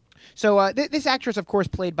So this actress, of course,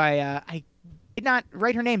 played by I did not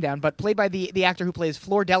write her name down, but played by the actor who plays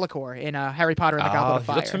Fleur Delacour in Harry Potter and the Goblet of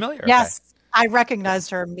Fire. Looks familiar. Yes, okay. I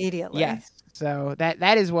recognized her immediately. Yes, so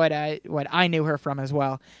that is what I knew her from as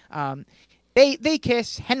well. They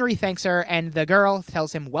kiss. Henry thanks her, and the girl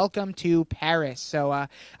tells him, "Welcome to Paris." So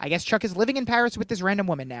I guess Chuck is living in Paris with this random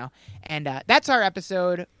woman now, and that's our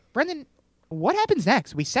episode. Brendan, what happens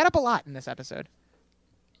next? We set up a lot in this episode.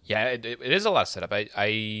 Yeah, it is a lot of setup.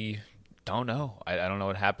 I don't know. I don't know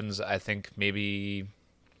what happens. I think maybe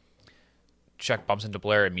Chuck bumps into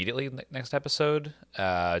Blair immediately next episode.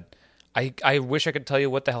 I wish I could tell you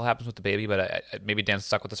what the hell happens with the baby, but maybe Dan's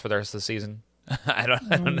stuck with us for the rest of the season. I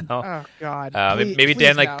don't know. Oh God. Maybe please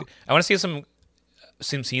Dan no. I want to see some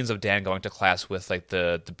scenes of Dan going to class with like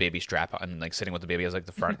the baby strap and like sitting with the baby as like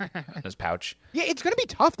the front in his pouch. Yeah, it's gonna be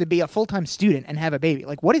tough to be a full-time student and have a baby.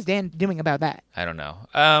 Like, what is Dan doing about that? I don't know.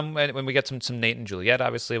 And when we get some Nate and Juliet,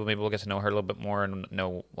 obviously, maybe we'll get to know her a little bit more and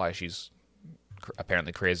know why she's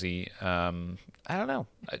apparently crazy. I don't know.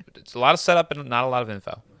 It's a lot of setup and not a lot of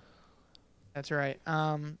info. That's right.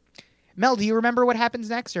 Mel, do you remember what happens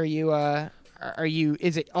next? Or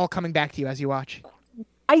is it all coming back to you as you watch?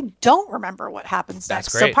 I don't remember what happens That's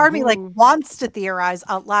next. great. So part of me wants to theorize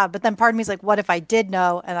out loud, but then part of me is like, what if I did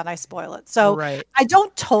know and then I spoil it? So right. I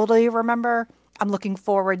don't totally remember. I'm looking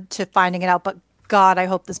forward to finding it out, but God, I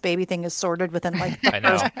hope this baby thing is sorted within like the I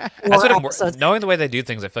know. first That's 4 what episodes. knowing the way they do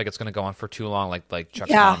things, I feel like it's going to go on for too long, like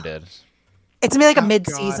Chuck's mom did. It's gonna be like a Oh,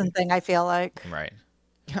 mid-season thing, I feel like. Right.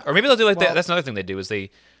 Or maybe they'll do that's another thing they do is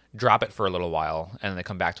they drop it for a little while and then they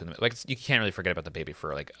come back to it. Like you can't really forget about the baby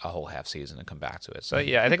for like a whole half season and come back to it. So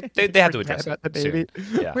yeah, I think they have to address about it the baby.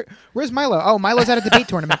 soon. Yeah. Where's Milo? Oh, Milo's at a debate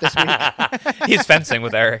tournament this week. He's fencing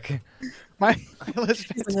with Eric.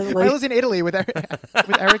 Milo's in Italy with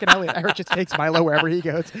Eric and Elliot. Eric just takes Milo wherever he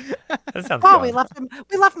goes. That sounds Oh, fun.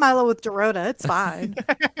 we left Milo with Dorota. It's fine.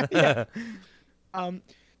 Yeah.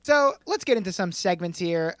 So let's get into some segments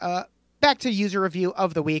here. Back to user review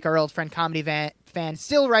of the week. Our old friend Comedy Fan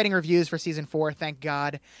still writing reviews for season 4, thank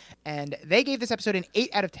God. And they gave this episode an 8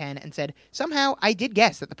 out of 10 and said, somehow I did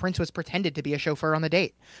guess that the prince was pretended to be a chauffeur on the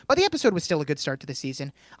date. But the episode was still a good start to the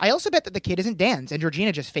season. I also bet that the kid isn't Dan's and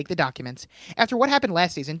Georgina just faked the documents. After what happened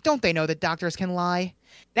last season, don't they know that doctors can lie?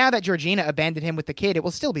 Now that Georgina abandoned him with the kid, it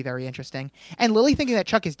will still be very interesting. And Lily thinking that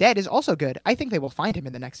Chuck is dead is also good. I think they will find him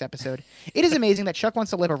in the next episode. It is amazing that Chuck wants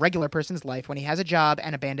to live a regular person's life when he has a job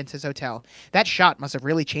and abandons his hotel. That shot must have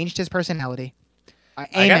really changed his personality. I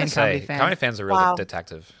Amen, gotta say, comedy fan's a real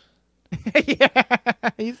detective. Yeah,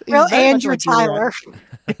 he's Real very much Andrew like Tyler.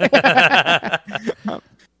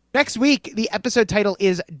 Next week, the episode title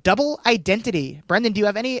is Double Identity. Brendan, do you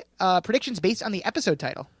have any predictions based on the episode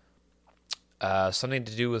title? Something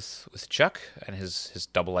to do with Chuck and his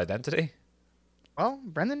double identity. Well,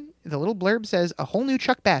 Brendan, the little blurb says a whole new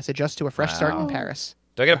Chuck Bass adjusts to a fresh start in Paris.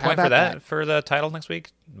 Do I get a How point for about that for the title next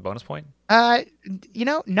week? Bonus point?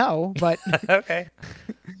 No, but Okay.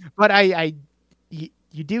 but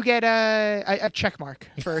you do get a check mark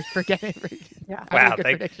for getting. Yeah. Wow.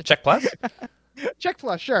 Check plus? Check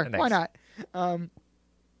plus, sure. Nice. Why not?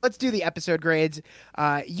 Let's do the episode grades.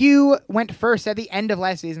 You went first at the end of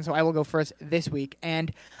last season, so I will go first this week.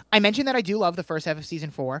 And I mentioned that I do love the first half of season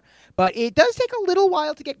 4, but it does take a little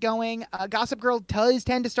while to get going. Gossip Girl does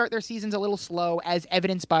tend to start their seasons a little slow, as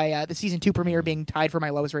evidenced by the season 2 premiere being tied for my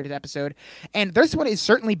lowest rated episode. And this one is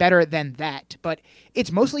certainly better than that, but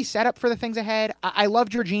it's mostly set up for the things ahead. I love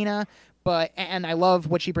Georgina, and I love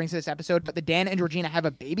what she brings to this episode, but the Dan and Georgina have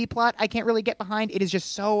a baby plot I can't really get behind. It is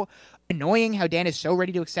just so annoying how Dan is so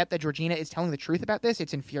ready to accept that Georgina is telling the truth about this.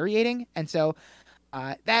 It's infuriating. And so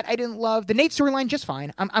That I didn't love. The Nate storyline, just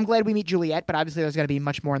fine. I'm glad we meet Juliet, but obviously there's going to be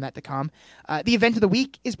much more on that to come. The event of the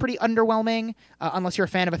week is pretty underwhelming, unless you're a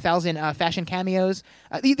fan of 1,000 fashion cameos.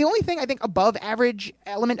 The only thing I think above average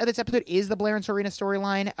element of this episode is the Blair and Serena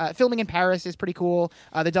storyline. Filming in Paris is pretty cool.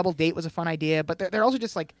 The double date was a fun idea, but they're also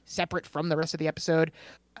just like separate from the rest of the episode.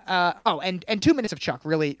 And 2 minutes of Chuck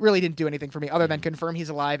really didn't do anything for me other than confirm he's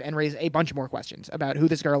alive and raise a bunch more questions about who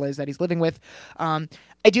this girl is that he's living with.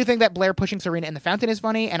 I do think that Blair pushing Serena in the fountain is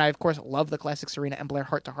funny, and I of course love the classic Serena and Blair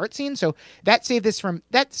heart-to-heart scene. So that saves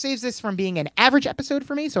this from being an average episode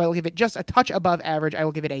for me. So I will give it just a touch above average. I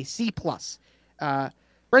will give it a C+.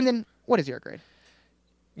 Brendan, what is your grade?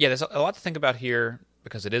 Yeah, there's a lot to think about here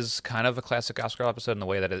because it is kind of a classic Oscar episode in the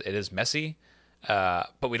way that it is messy,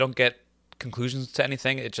 but we don't get conclusions to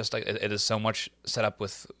anything. It just like it is so much set up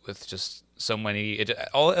with just so many.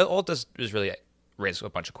 All it does is really raise a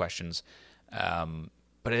bunch of questions.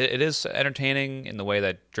 But it is entertaining in the way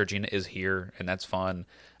that Georgina is here, and that's fun.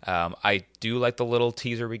 I do like the little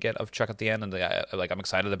teaser we get of Chuck at the end, and I'm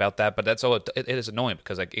excited about that. But that's all. It is annoying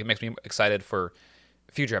because like it makes me excited for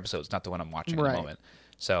future episodes, not the one I'm watching at the moment.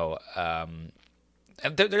 So, and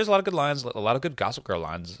there's a lot of good lines, a lot of good Gossip Girl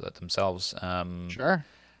lines themselves. Sure.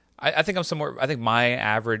 I think I'm somewhere. I think my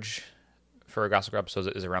average for a Gossip Girl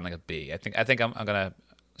episode is around like a B. I think I'm gonna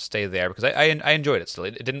stay there because I enjoyed it still.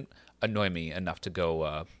 It didn't annoy me enough to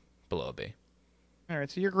go below a B. All right,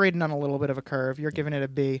 so you're grading on a little bit of a curve. You're giving it a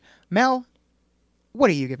B. Mel, what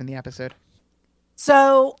are you giving the episode?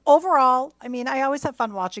 So overall, I mean, I always have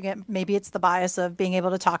fun watching it. Maybe it's the bias of being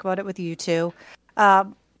able to talk about it with you two.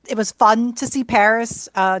 It was fun to see Paris,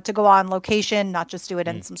 to go on location, not just do it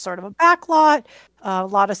in some sort of a backlot. A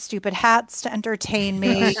lot of stupid hats to entertain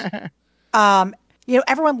me.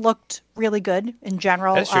 Everyone looked really good in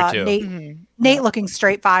general. That's true too. Nate looking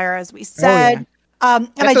straight fire, as we said.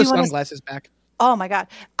 And I do sunglasses back. Oh my God.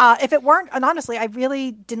 If it weren't, and honestly, I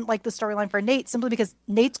really didn't like the storyline for Nate simply because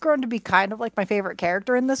Nate's grown to be kind of like my favorite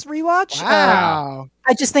character in this rewatch. Wow.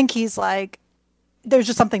 I just think he's like, there's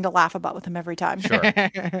just something to laugh about with him every time. Sure.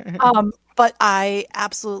 But I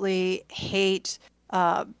absolutely hate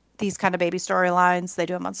these kind of baby storylines. They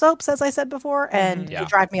do them on soaps, as I said before, and they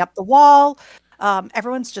drive me up the wall.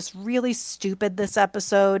 Everyone's just really stupid this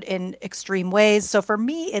episode in extreme ways. So for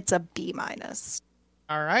me, it's a B-.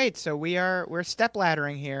 All right, so we're step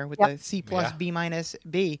laddering here with the C+, B-,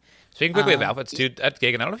 B. Speaking quickly of outfits, too, at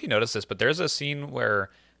Gagan, I don't know if you noticed this, but there's a scene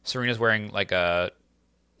where Serena's wearing like a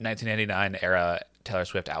 1999 era Taylor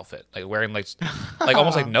Swift outfit, like wearing like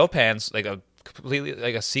almost like no pants, like a completely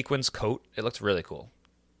like a sequins coat. It looks really cool.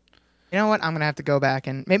 You know what? I'm gonna have to go back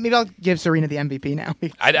and maybe I'll give Serena the MVP now.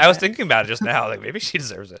 I was thinking about it just now. Like maybe she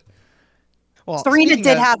deserves it. Well, Serena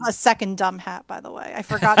did have a second dumb hat, by the way. I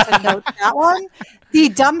forgot to note that one. The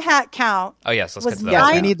dumb hat count. Oh yes, let's get to that.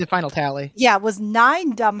 Yes, we need the final tally. Yeah, it was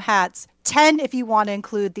 9 dumb hats, 10 if you want to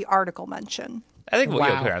include the article mention. I think we'll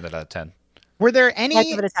clear that at 10. Were there any? I'd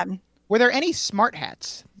give it a 10. Were there any smart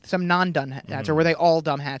hats? Some non-dumb hats, or were they all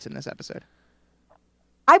dumb hats in this episode?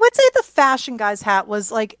 I would say the fashion guy's hat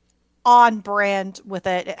was like on brand with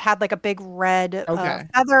it. It had like a big red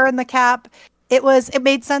feather in the cap. It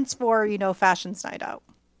made sense for, fashion's night out.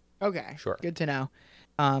 Okay, sure. Good to know.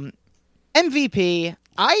 MVP.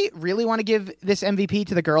 I really want to give this MVP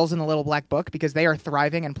to the girls in the Little Black Book because they are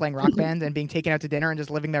thriving and playing rock band and being taken out to dinner and just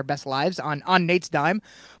living their best lives on Nate's dime.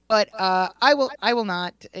 But I will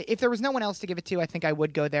not. If there was no one else to give it to, I think I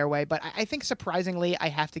would go their way. But I think surprisingly, I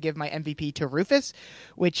have to give my MVP to Rufus,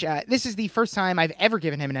 which this is the first time I've ever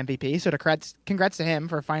given him an MVP. So congrats to him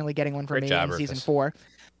for finally getting one for me in season 4.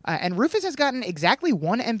 And Rufus has gotten exactly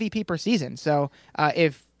 1 MVP per season. So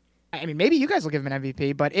maybe you guys will give him an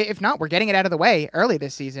MVP, but if not, we're getting it out of the way early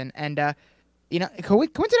this season. And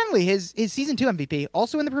coincidentally, his season 2 MVP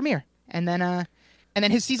also in the premiere, and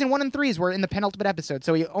then his season 1 and 3s were in the penultimate episode.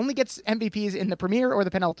 So he only gets MVPs in the premiere or the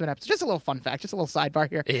penultimate episode. Just a little fun fact, just a little sidebar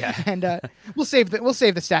here. Yeah. And we'll save the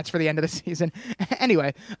stats for the end of the season.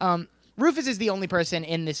 Anyway, Rufus is the only person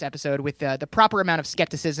in this episode with the proper amount of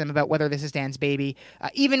skepticism about whether this is Dan's baby.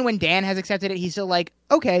 Even when Dan has accepted it, he's still like,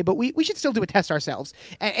 okay, but we should still do a test ourselves.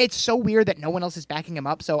 And it's so weird that no one else is backing him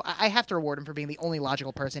up. So I have to reward him for being the only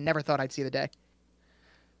logical person. Never thought I'd see the day.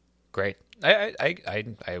 Great.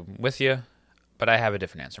 I'm with you, but I have a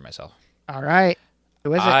different answer myself. All right.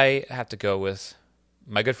 Who is it? I have to go with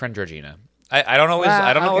my good friend Georgina. I don't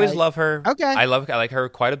always love her. Okay. I like her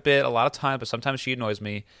quite a bit, a lot of time, but sometimes she annoys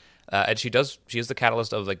me. And she is the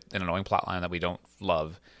catalyst of like an annoying plot line that we don't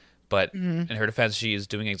love. But in her defense, she is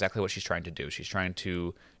doing exactly what she's trying to do. She's trying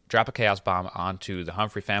to drop a chaos bomb onto the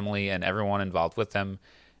Humphrey family and everyone involved with them.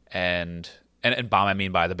 And and bomb I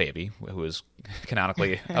mean by the baby, who is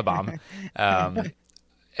canonically a bomb.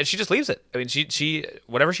 And she just leaves it. I mean, she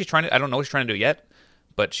whatever she's trying to, I don't know what she's trying to do yet,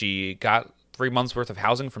 but she got 3 months worth of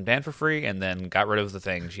housing from Dan for free, and then got rid of the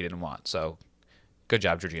thing she didn't want. So, good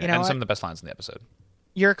job, Georgina, and some of the best lines in the episode.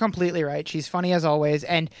 You're completely right. She's funny as always,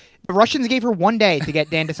 and the Russians gave her 1 day to get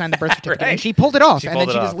Dan to sign the birth certificate, Right. and she pulled it off, She and pulled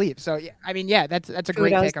then she it just off. leaves. So, yeah, I mean, yeah, that's a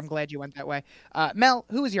great Kudos. pick. I'm glad you went that way. Mel,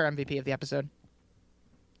 who is your MVP of the episode?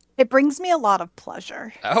 It brings me a lot of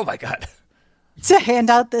pleasure Oh my god. to hand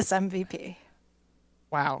out this MVP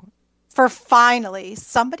Wow. for finally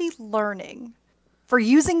somebody learning, for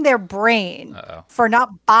using their brain, Uh-oh. for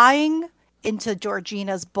not buying into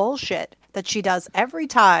Georgina's bullshit that she does every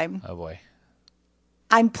time. Oh boy.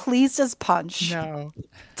 I'm pleased as punch No,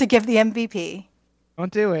 to give the MVP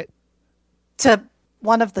don't do it. to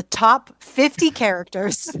one of the top 50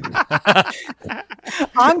 characters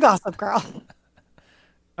on Gossip Girl,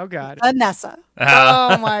 Oh, God. Vanessa.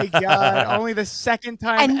 Oh, my God. Only the second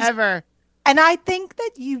time And- ever. And I think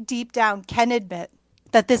that you deep down can admit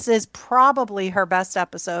that this is probably her best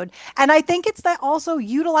episode. And I think it's that also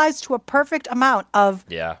utilized to a perfect amount of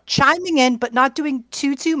Yeah. chiming in, but not doing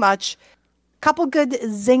too much. Couple good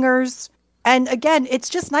zingers. And again, it's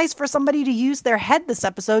just nice for somebody to use their head this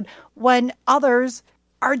episode when others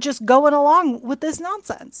are just going along with this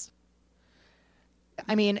nonsense.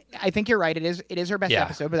 I mean, I think you're right. It is her best Yeah.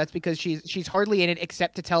 episode, but that's because she's hardly in it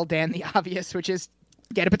except to tell Dan the obvious, which is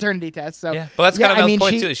get a paternity test. So Yeah, but that's kind of Mel's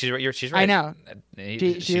point she- too. She's right. I know.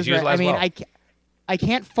 She's She is utilized right. I mean, well. I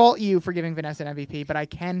can't fault you for giving Vanessa an MVP, but I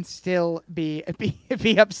can still be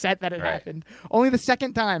upset that it Right. happened. Only the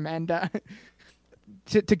second time, and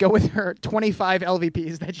to go with her 25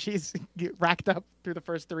 LVPs that she's racked up through the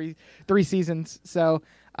first three seasons. So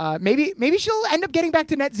maybe she'll end up getting back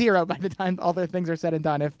to net zero by the time all the things are said and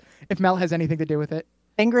done. If Mel has anything to do with it.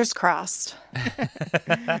 Fingers crossed.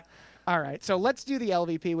 All right, so let's do the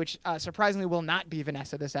LVP, which surprisingly will not be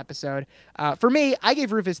Vanessa this episode. For me, I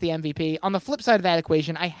gave Rufus the MVP. On the flip side of that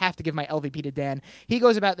equation, I have to give my LVP to Dan. He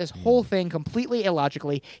goes about this whole thing completely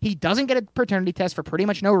illogically. He doesn't get a paternity test for pretty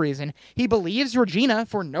much no reason. He believes Georgina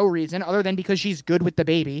for no reason other than because she's good with the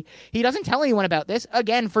baby. He doesn't tell anyone about this,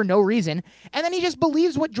 again, for no reason. And then he just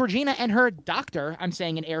believes what Georgina and her doctor, I'm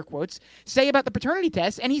saying in air quotes, say about the paternity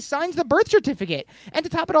test, and he signs the birth certificate. And to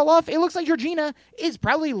top it all off, it looks like Georgina is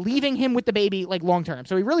probably leaving him with the baby like long term.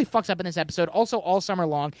 So he really fucks up in this episode. Also, all summer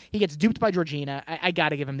long, he gets duped by Georgina. I got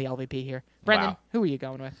to give him the LVP here. Brendan, Wow. who are you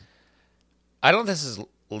going with? I don't know if this is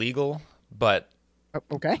legal, but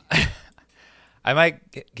Okay. I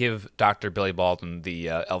might give Dr. Billy Baldwin the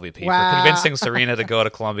LVP Wow. for convincing Serena to go to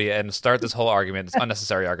Columbia and start this whole argument, this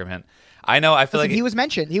unnecessary argument. I know. I feel Listen, like he was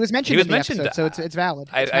mentioned. He was mentioned was in the mentioned. episode, so it's valid.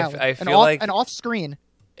 I- It's valid. I feel like- an off screen.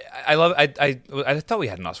 I love. I thought we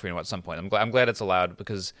had an off-screen at some point. I'm glad it's allowed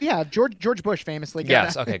because Yeah, George Bush famously.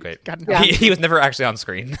 yes. Okay, great. got an Yeah. He was never actually on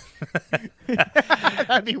screen.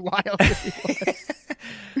 That'd be wild. If he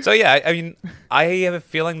was. So yeah, I mean, I have a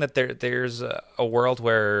feeling that there's a world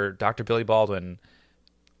where Dr. Billy Baldwin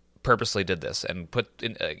purposely did this and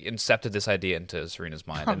incepted this idea into Serena's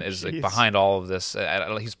mind and is like jeez. behind all of this.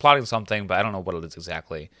 He's plotting something, but I don't know what it is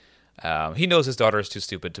exactly. He knows his daughter is too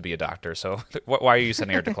stupid to be a doctor, so why are you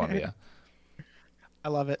sending her to Columbia? I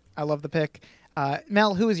love it. I love the pick.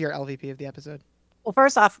 Mel, who is your LVP of the episode? Well,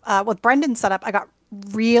 first off, with Brendan's setup, I got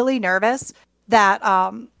really nervous that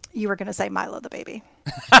you were going to say Milo the baby.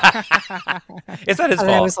 It's not his And fault.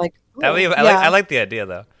 I was like, I, ooh, I like the idea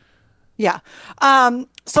though. Yeah.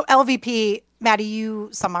 So LVP, Maddie, you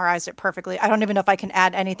summarized it perfectly. I don't even know if I can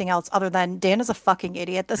add anything else other than Dan is a fucking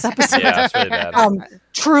idiot this episode. Yeah, it's really bad.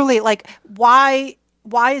 Truly, like, why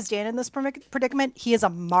is Dan in this predicament? He is a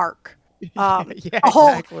mark. Yeah,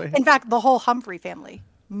 exactly. In fact, the whole Humphrey family,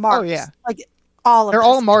 marks. Oh, yeah. Like all of They're this.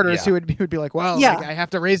 all martyrs Yeah. who would be like, well, Yeah. like, I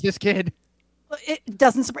have to raise this kid. It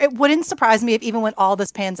wouldn't surprise me if even when all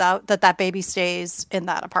this pans out, that baby stays in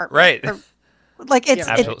that apartment. Right. Or, like it's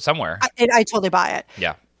Absolutely, somewhere. I totally buy it.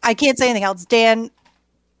 Yeah. I can't say anything else. Dan,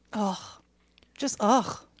 Yeah.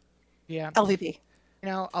 LVP. You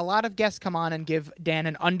know, a lot of guests come on and give Dan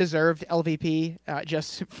an undeserved LVP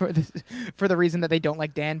just for the reason that they don't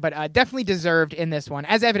like Dan, but definitely deserved in this one,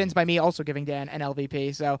 as evidenced by me also giving Dan an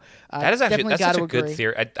LVP. So That is actually definitely that's such gotta a good agree.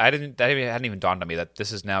 theory. That hadn't even dawned on me that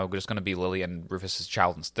this is now just going to be Lily and Rufus's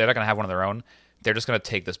child. They're not going to have one of their own. They're just going to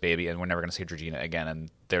take this baby, and we're never going to see Georgina again, and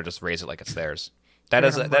they'll just raise it like it's theirs. That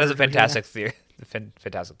is gonna a murder fantastic theory.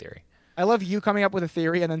 Fantastic theory. I love you coming up with a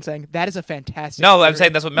theory and then saying that is a fantastic. No, I'm theory."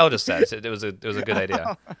 saying that's what Mel just said. It was a good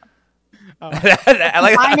idea. I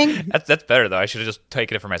like Combining- that's better though. I should have just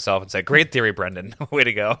taken it for myself and said, "Great theory, Brendan. Way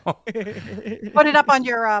to go." Put it up on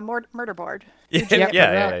your murder board.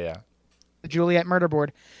 Yeah. The Juliet murder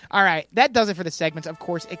board. All right, that does it for the segments, of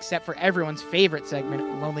course, except for everyone's favorite segment,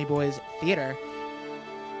 Lonely Boys Theater.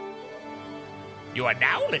 You are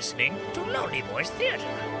now listening to Lonely Boys Theater.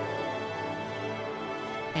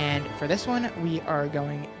 And for this one, we are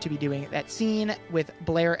going to be doing that scene with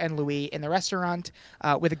Blair and Louis in the restaurant,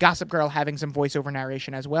 with Gossip Girl having some voiceover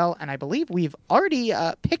narration as well. And I believe we've already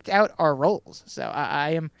picked out our roles. So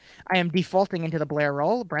I am defaulting into the Blair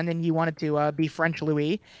role. Brendan, you wanted to be French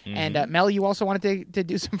Louis, and Mel, you also wanted to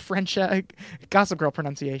do some French Gossip Girl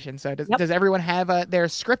pronunciation. So does everyone have their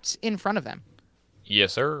scripts in front of them?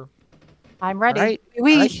 Yes, sir. I'm ready. All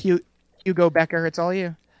right, Hugo Becker, it's all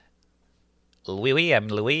you. Louis, I'm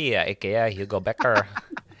Louis, aka Hugo Becker.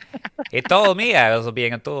 He told me I was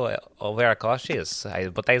being too overcautious,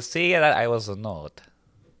 but I see that I was not.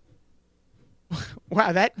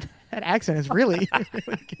 Wow, that accent is really.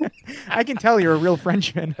 I can tell you're a real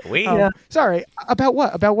Frenchman. Oui. Sorry, about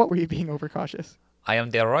what? About what were you being overcautious? I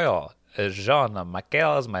am the royal. Jean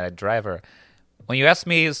Michael is my driver. When you asked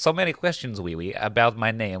me so many questions, about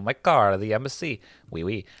my name, my car, the embassy,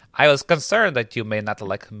 I was concerned that you may not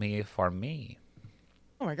like me for me.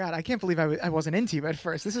 Oh my God, I can't believe I wasn't into you at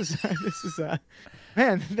first. This is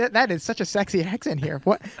man, that is such a sexy accent here.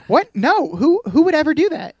 What? No, who would ever do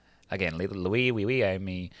that? Again, Louis, I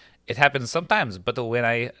mean, it happens sometimes, but when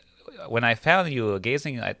I found you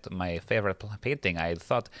gazing at my favorite painting, I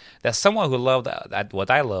thought that someone who loved what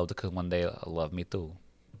I loved could one day love me too.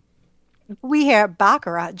 We here at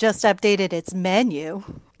Baccarat just updated its menu.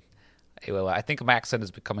 Well, I think my accent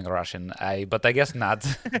is becoming Russian, but I guess not.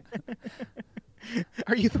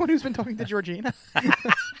 Are you the one who's been talking to Georgina?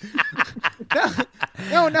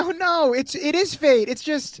 No. It is fate. It's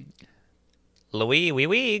just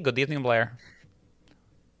Louis. Good evening, Blair.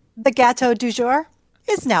 The gâteau du jour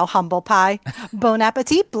is now humble pie. Bon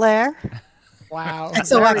appetit, Blair. wow.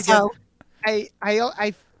 XOXO.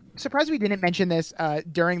 I surprised we didn't mention this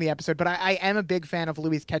during the episode, but I am a big fan of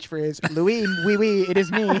Louis' catchphrase, Louis, oui, it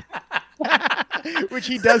is me. Which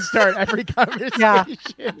he does start every conversation.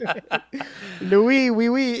 Yeah. Louis,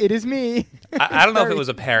 oui, it is me. I don't know if it was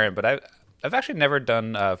apparent, but I've actually never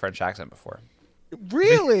done a French accent before.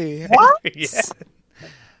 Really? What? Yeah.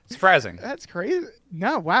 Surprising. That's crazy.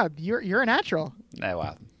 No, wow, you're a natural. Oh,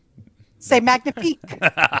 wow. Say magnifique.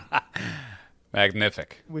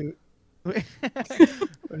 Magnific.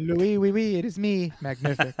 Louis, oui, it is me.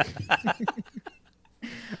 Magnific.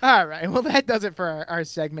 All right. Well, that does it for our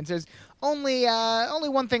segments. There's only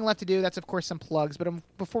one thing left to do. That's, of course, some plugs. But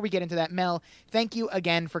before we get into that, Mel, thank you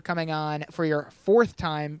again for coming on for your fourth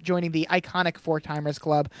time, joining the iconic Four Timers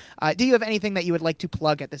Club. Do you have anything that you would like to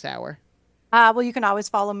plug at this hour? Well, you can always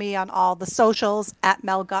follow me on all the socials at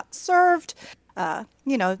melgotserved.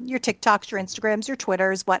 Your TikToks, your Instagrams, your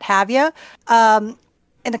Twitters, what have you.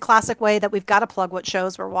 In a classic way that we've got to plug what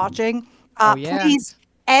shows we're watching. Please,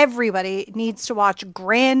 everybody needs to watch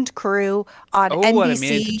Grand Crew on NBC I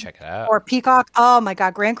mean to check it out. or Peacock. Oh my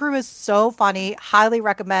God, Grand Crew is so funny. Highly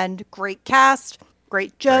recommend. Great cast,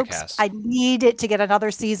 great jokes. I need it to get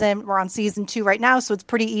another season. We're on season 2 right now, so it's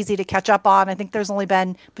pretty easy to catch up on. I think there's only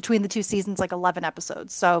been between the 2 seasons like 11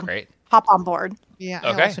 episodes. So great. Hop on board. Yeah,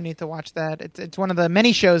 okay. I also need to watch that. It's one of the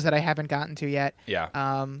many shows that I haven't gotten to yet. Yeah.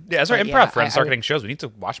 That's our improv friends start getting shows. We need to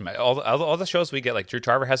watch them. All the shows we get, like Drew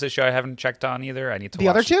Tarver has his show I haven't checked on either. I need to watch. The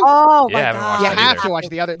other two? Oh, yeah, my I haven't God. watched You that have either. to watch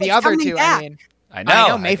the other two. Back. I mean, I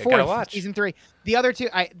know. May I gotta 4th, watch. season 3. The other two,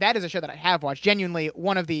 that is a show that I have watched. Genuinely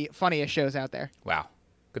one of the funniest shows out there. Wow.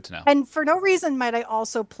 Good to know. And for no reason might I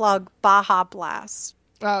also plug Baja Blast.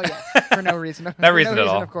 Oh, yeah, for no reason. No reason at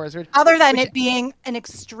all. Of course. Other than it being an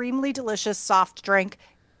extremely delicious soft drink,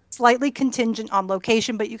 slightly contingent on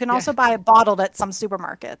location, but you can also buy it bottled at some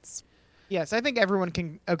supermarkets. Yes, I think everyone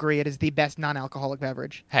can agree it is the best non-alcoholic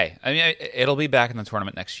beverage. Hey, I mean, it'll be back in the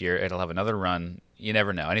tournament next year. It'll have another run. You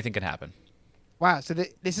never know. Anything can happen. Wow, so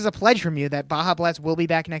this is a pledge from you that Baja Blast will be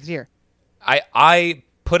back next year. I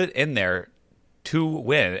put it in there to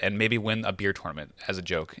win and maybe win a beer tournament as a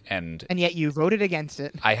joke. And yet you voted against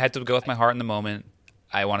it. I had to go with my heart in the moment.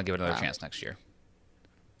 I want to give it another chance next year.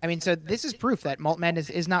 I mean, so this is proof that Malt Madness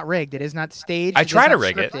is not rigged. It is not staged. I try to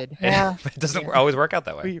rig it. Yeah. But it doesn't always work out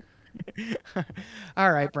that way.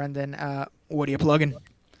 All right, Brendan. What are you plugging?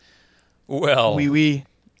 Well, Oui.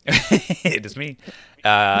 it is me.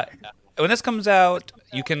 When this comes out,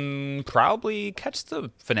 you can probably catch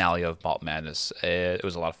the finale of Malt Madness. It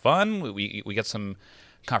was a lot of fun. We get some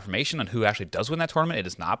confirmation on who actually does win that tournament. It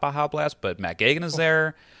is not Baja Blast, but Matt Gagan is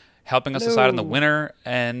there, helping us decide on the winner.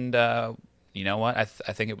 And You know what? I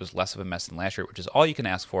think it was less of a mess than last year, which is all you can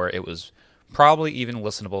ask for. It was probably even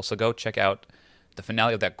listenable. So go check out the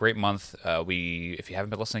finale of that great month. If you haven't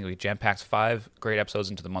been listening, we jam-packed 5 great episodes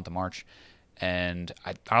into the month of March. And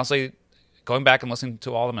I honestly, going back and listening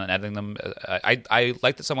to all of them and editing them, I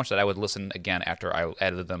liked it so much that I would listen again after I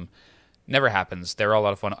edited them. Never happens. They're all a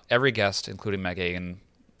lot of fun. Every guest, including Meg Hagan,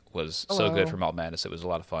 was so good for Malt Madness. It was a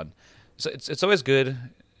lot of fun. So it's always good.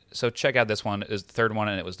 So check out this one. It was the third one,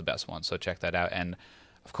 and it was the best one. So check that out. And,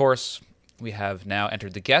 of course, we have now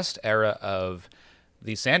entered the guest era of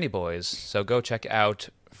the Sandy Boys. So go check out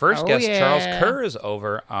first guest Charles Kurz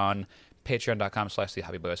over on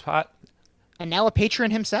patreon.com/thehobbyboyspot. And now a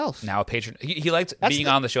patron himself. Now a patron. He liked being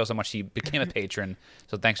on the show so much he became a patron.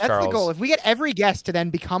 So thanks, Charles. That's the goal. If we get every guest to then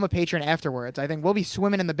become a patron afterwards, I think we'll be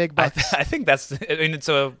swimming in the big bucks. I think it's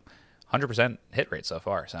a 100% hit rate so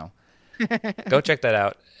far. So go check that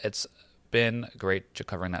out. It's been great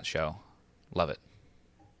covering that show. Love it.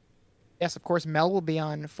 Yes, of course, Mel will be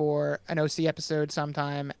on for an OC episode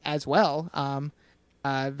sometime as well.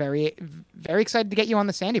 Very, very excited to get you on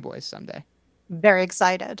the Sandy Boys someday. Very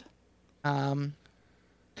excited.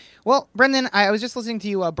 Well, Brendan, I was just listening to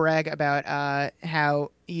you brag about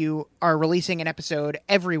how you are releasing an episode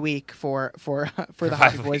every week for the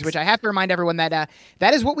Hobby Boys, which I have to remind everyone that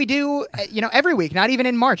that is what we do, every week, not even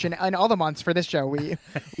in March and all the months for this show. We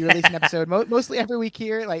release an episode mostly every week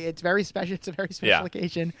here. Like, it's very special. It's a very special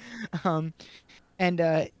occasion. And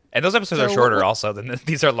those episodes are shorter also than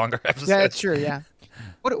these are longer episodes. Yeah, that's true. Yeah.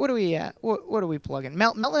 What are we plugging?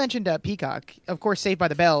 Mel mentioned Peacock. Of course, Saved by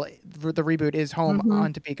the Bell, the reboot, is home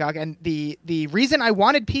onto Peacock. And the reason I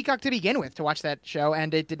wanted Peacock to begin with to watch that show,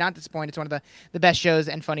 and it did not disappoint. It's one of the best shows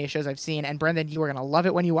and funniest shows I've seen. And Brendan, you are going to love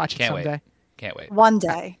it when you watch it someday. Can't wait. One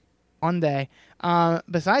day. One day.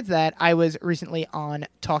 Besides that, I was recently on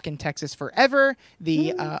Talkin' Texas Forever,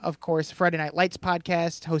 the, of course, Friday Night Lights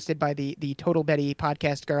podcast hosted by the Total Betty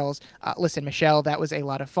podcast girls. Listen, Michelle, that was a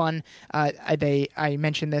lot of fun. I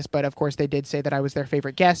mentioned this, but of course they did say that I was their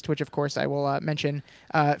favorite guest, which of course I will mention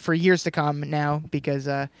for years to come now because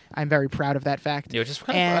I'm very proud of that fact.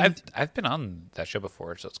 I've been on that show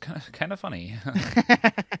before, so it's kind of funny.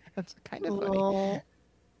 That's kind of funny.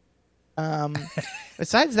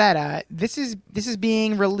 Besides that, this is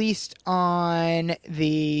being released on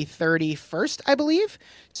the 31st, I believe.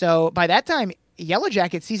 So by that time, Yellow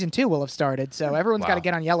Jackets season 2 will have started. So everyone's got to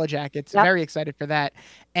get on Yellow Jackets. Yep. Very excited for that.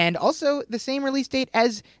 And also the same release date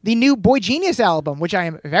as the new Boy Genius album, which I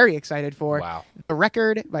am very excited for. Wow. The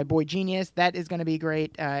Record by Boy Genius. That is going to be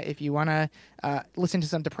great. If you want to listen to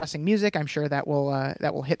some depressing music, I'm sure that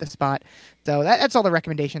will hit the spot. So that's all the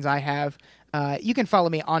recommendations I have. You can follow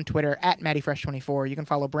me on Twitter at MattyFresh24. You can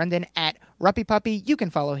follow Brendan at Ruppy Puppy. You can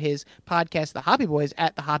follow his podcast, The Hobby Boys,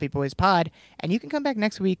 at The Hobby Boys Pod. And you can come back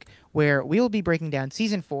next week where we will be breaking down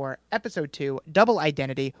Season 4, Episode 2, Double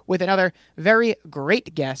Identity, with another very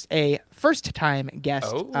great guest, a first-time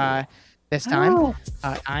guest this time. Oh.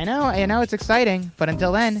 I know, it's exciting. But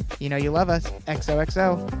until then, you know you love us.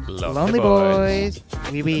 XOXO. Lonely Boys.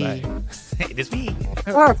 Wee wee. It is me.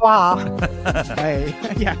 Au revoir. Bye.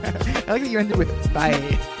 Yeah. I like that you ended with bye.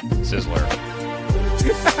 Sizzler.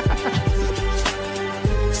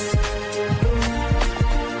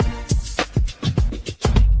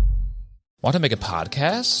 Want to make a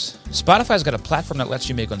podcast? Spotify's got a platform that lets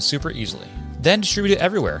you make one super easily. Then distribute it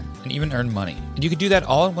everywhere and even earn money. And you can do that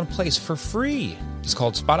all in one place for free. It's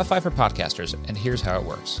called Spotify for Podcasters, and here's how it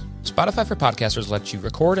works. Spotify for Podcasters lets you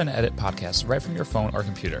record and edit podcasts right from your phone or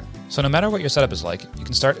computer. So no matter what your setup is like, you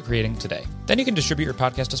can start creating today. Then you can distribute your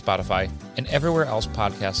podcast to Spotify and everywhere else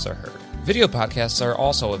podcasts are heard. Video podcasts are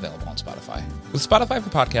also available on Spotify. With Spotify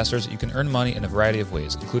for Podcasters, you can earn money in a variety of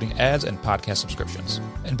ways, including ads and podcast subscriptions.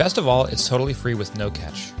 And best of all, it's totally free with no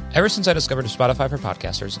catch. Ever since I discovered Spotify for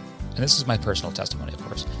Podcasters, and this is my personal testimony, of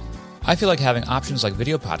course, I feel like having options like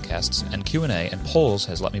video podcasts and Q&A and polls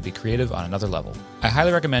has let me be creative on another level. I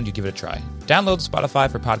highly recommend you give it a try. Download the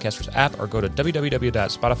Spotify for Podcasters app or go to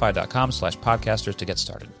www.spotify.com/podcasters to get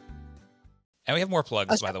started. And we have more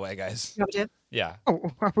plugs, by the way, guys. Yeah.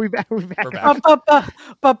 Oh, are we back? We're back. We're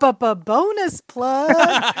back. Bonus plug.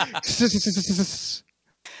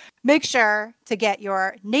 Make sure to get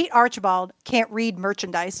your Nate Archibald Can't Read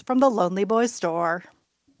merchandise from the Lonely Boys store.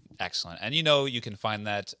 Excellent. And you can find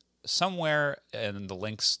that somewhere in the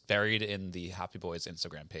links buried in the Happy Boys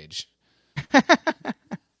Instagram page.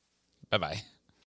 Bye-bye.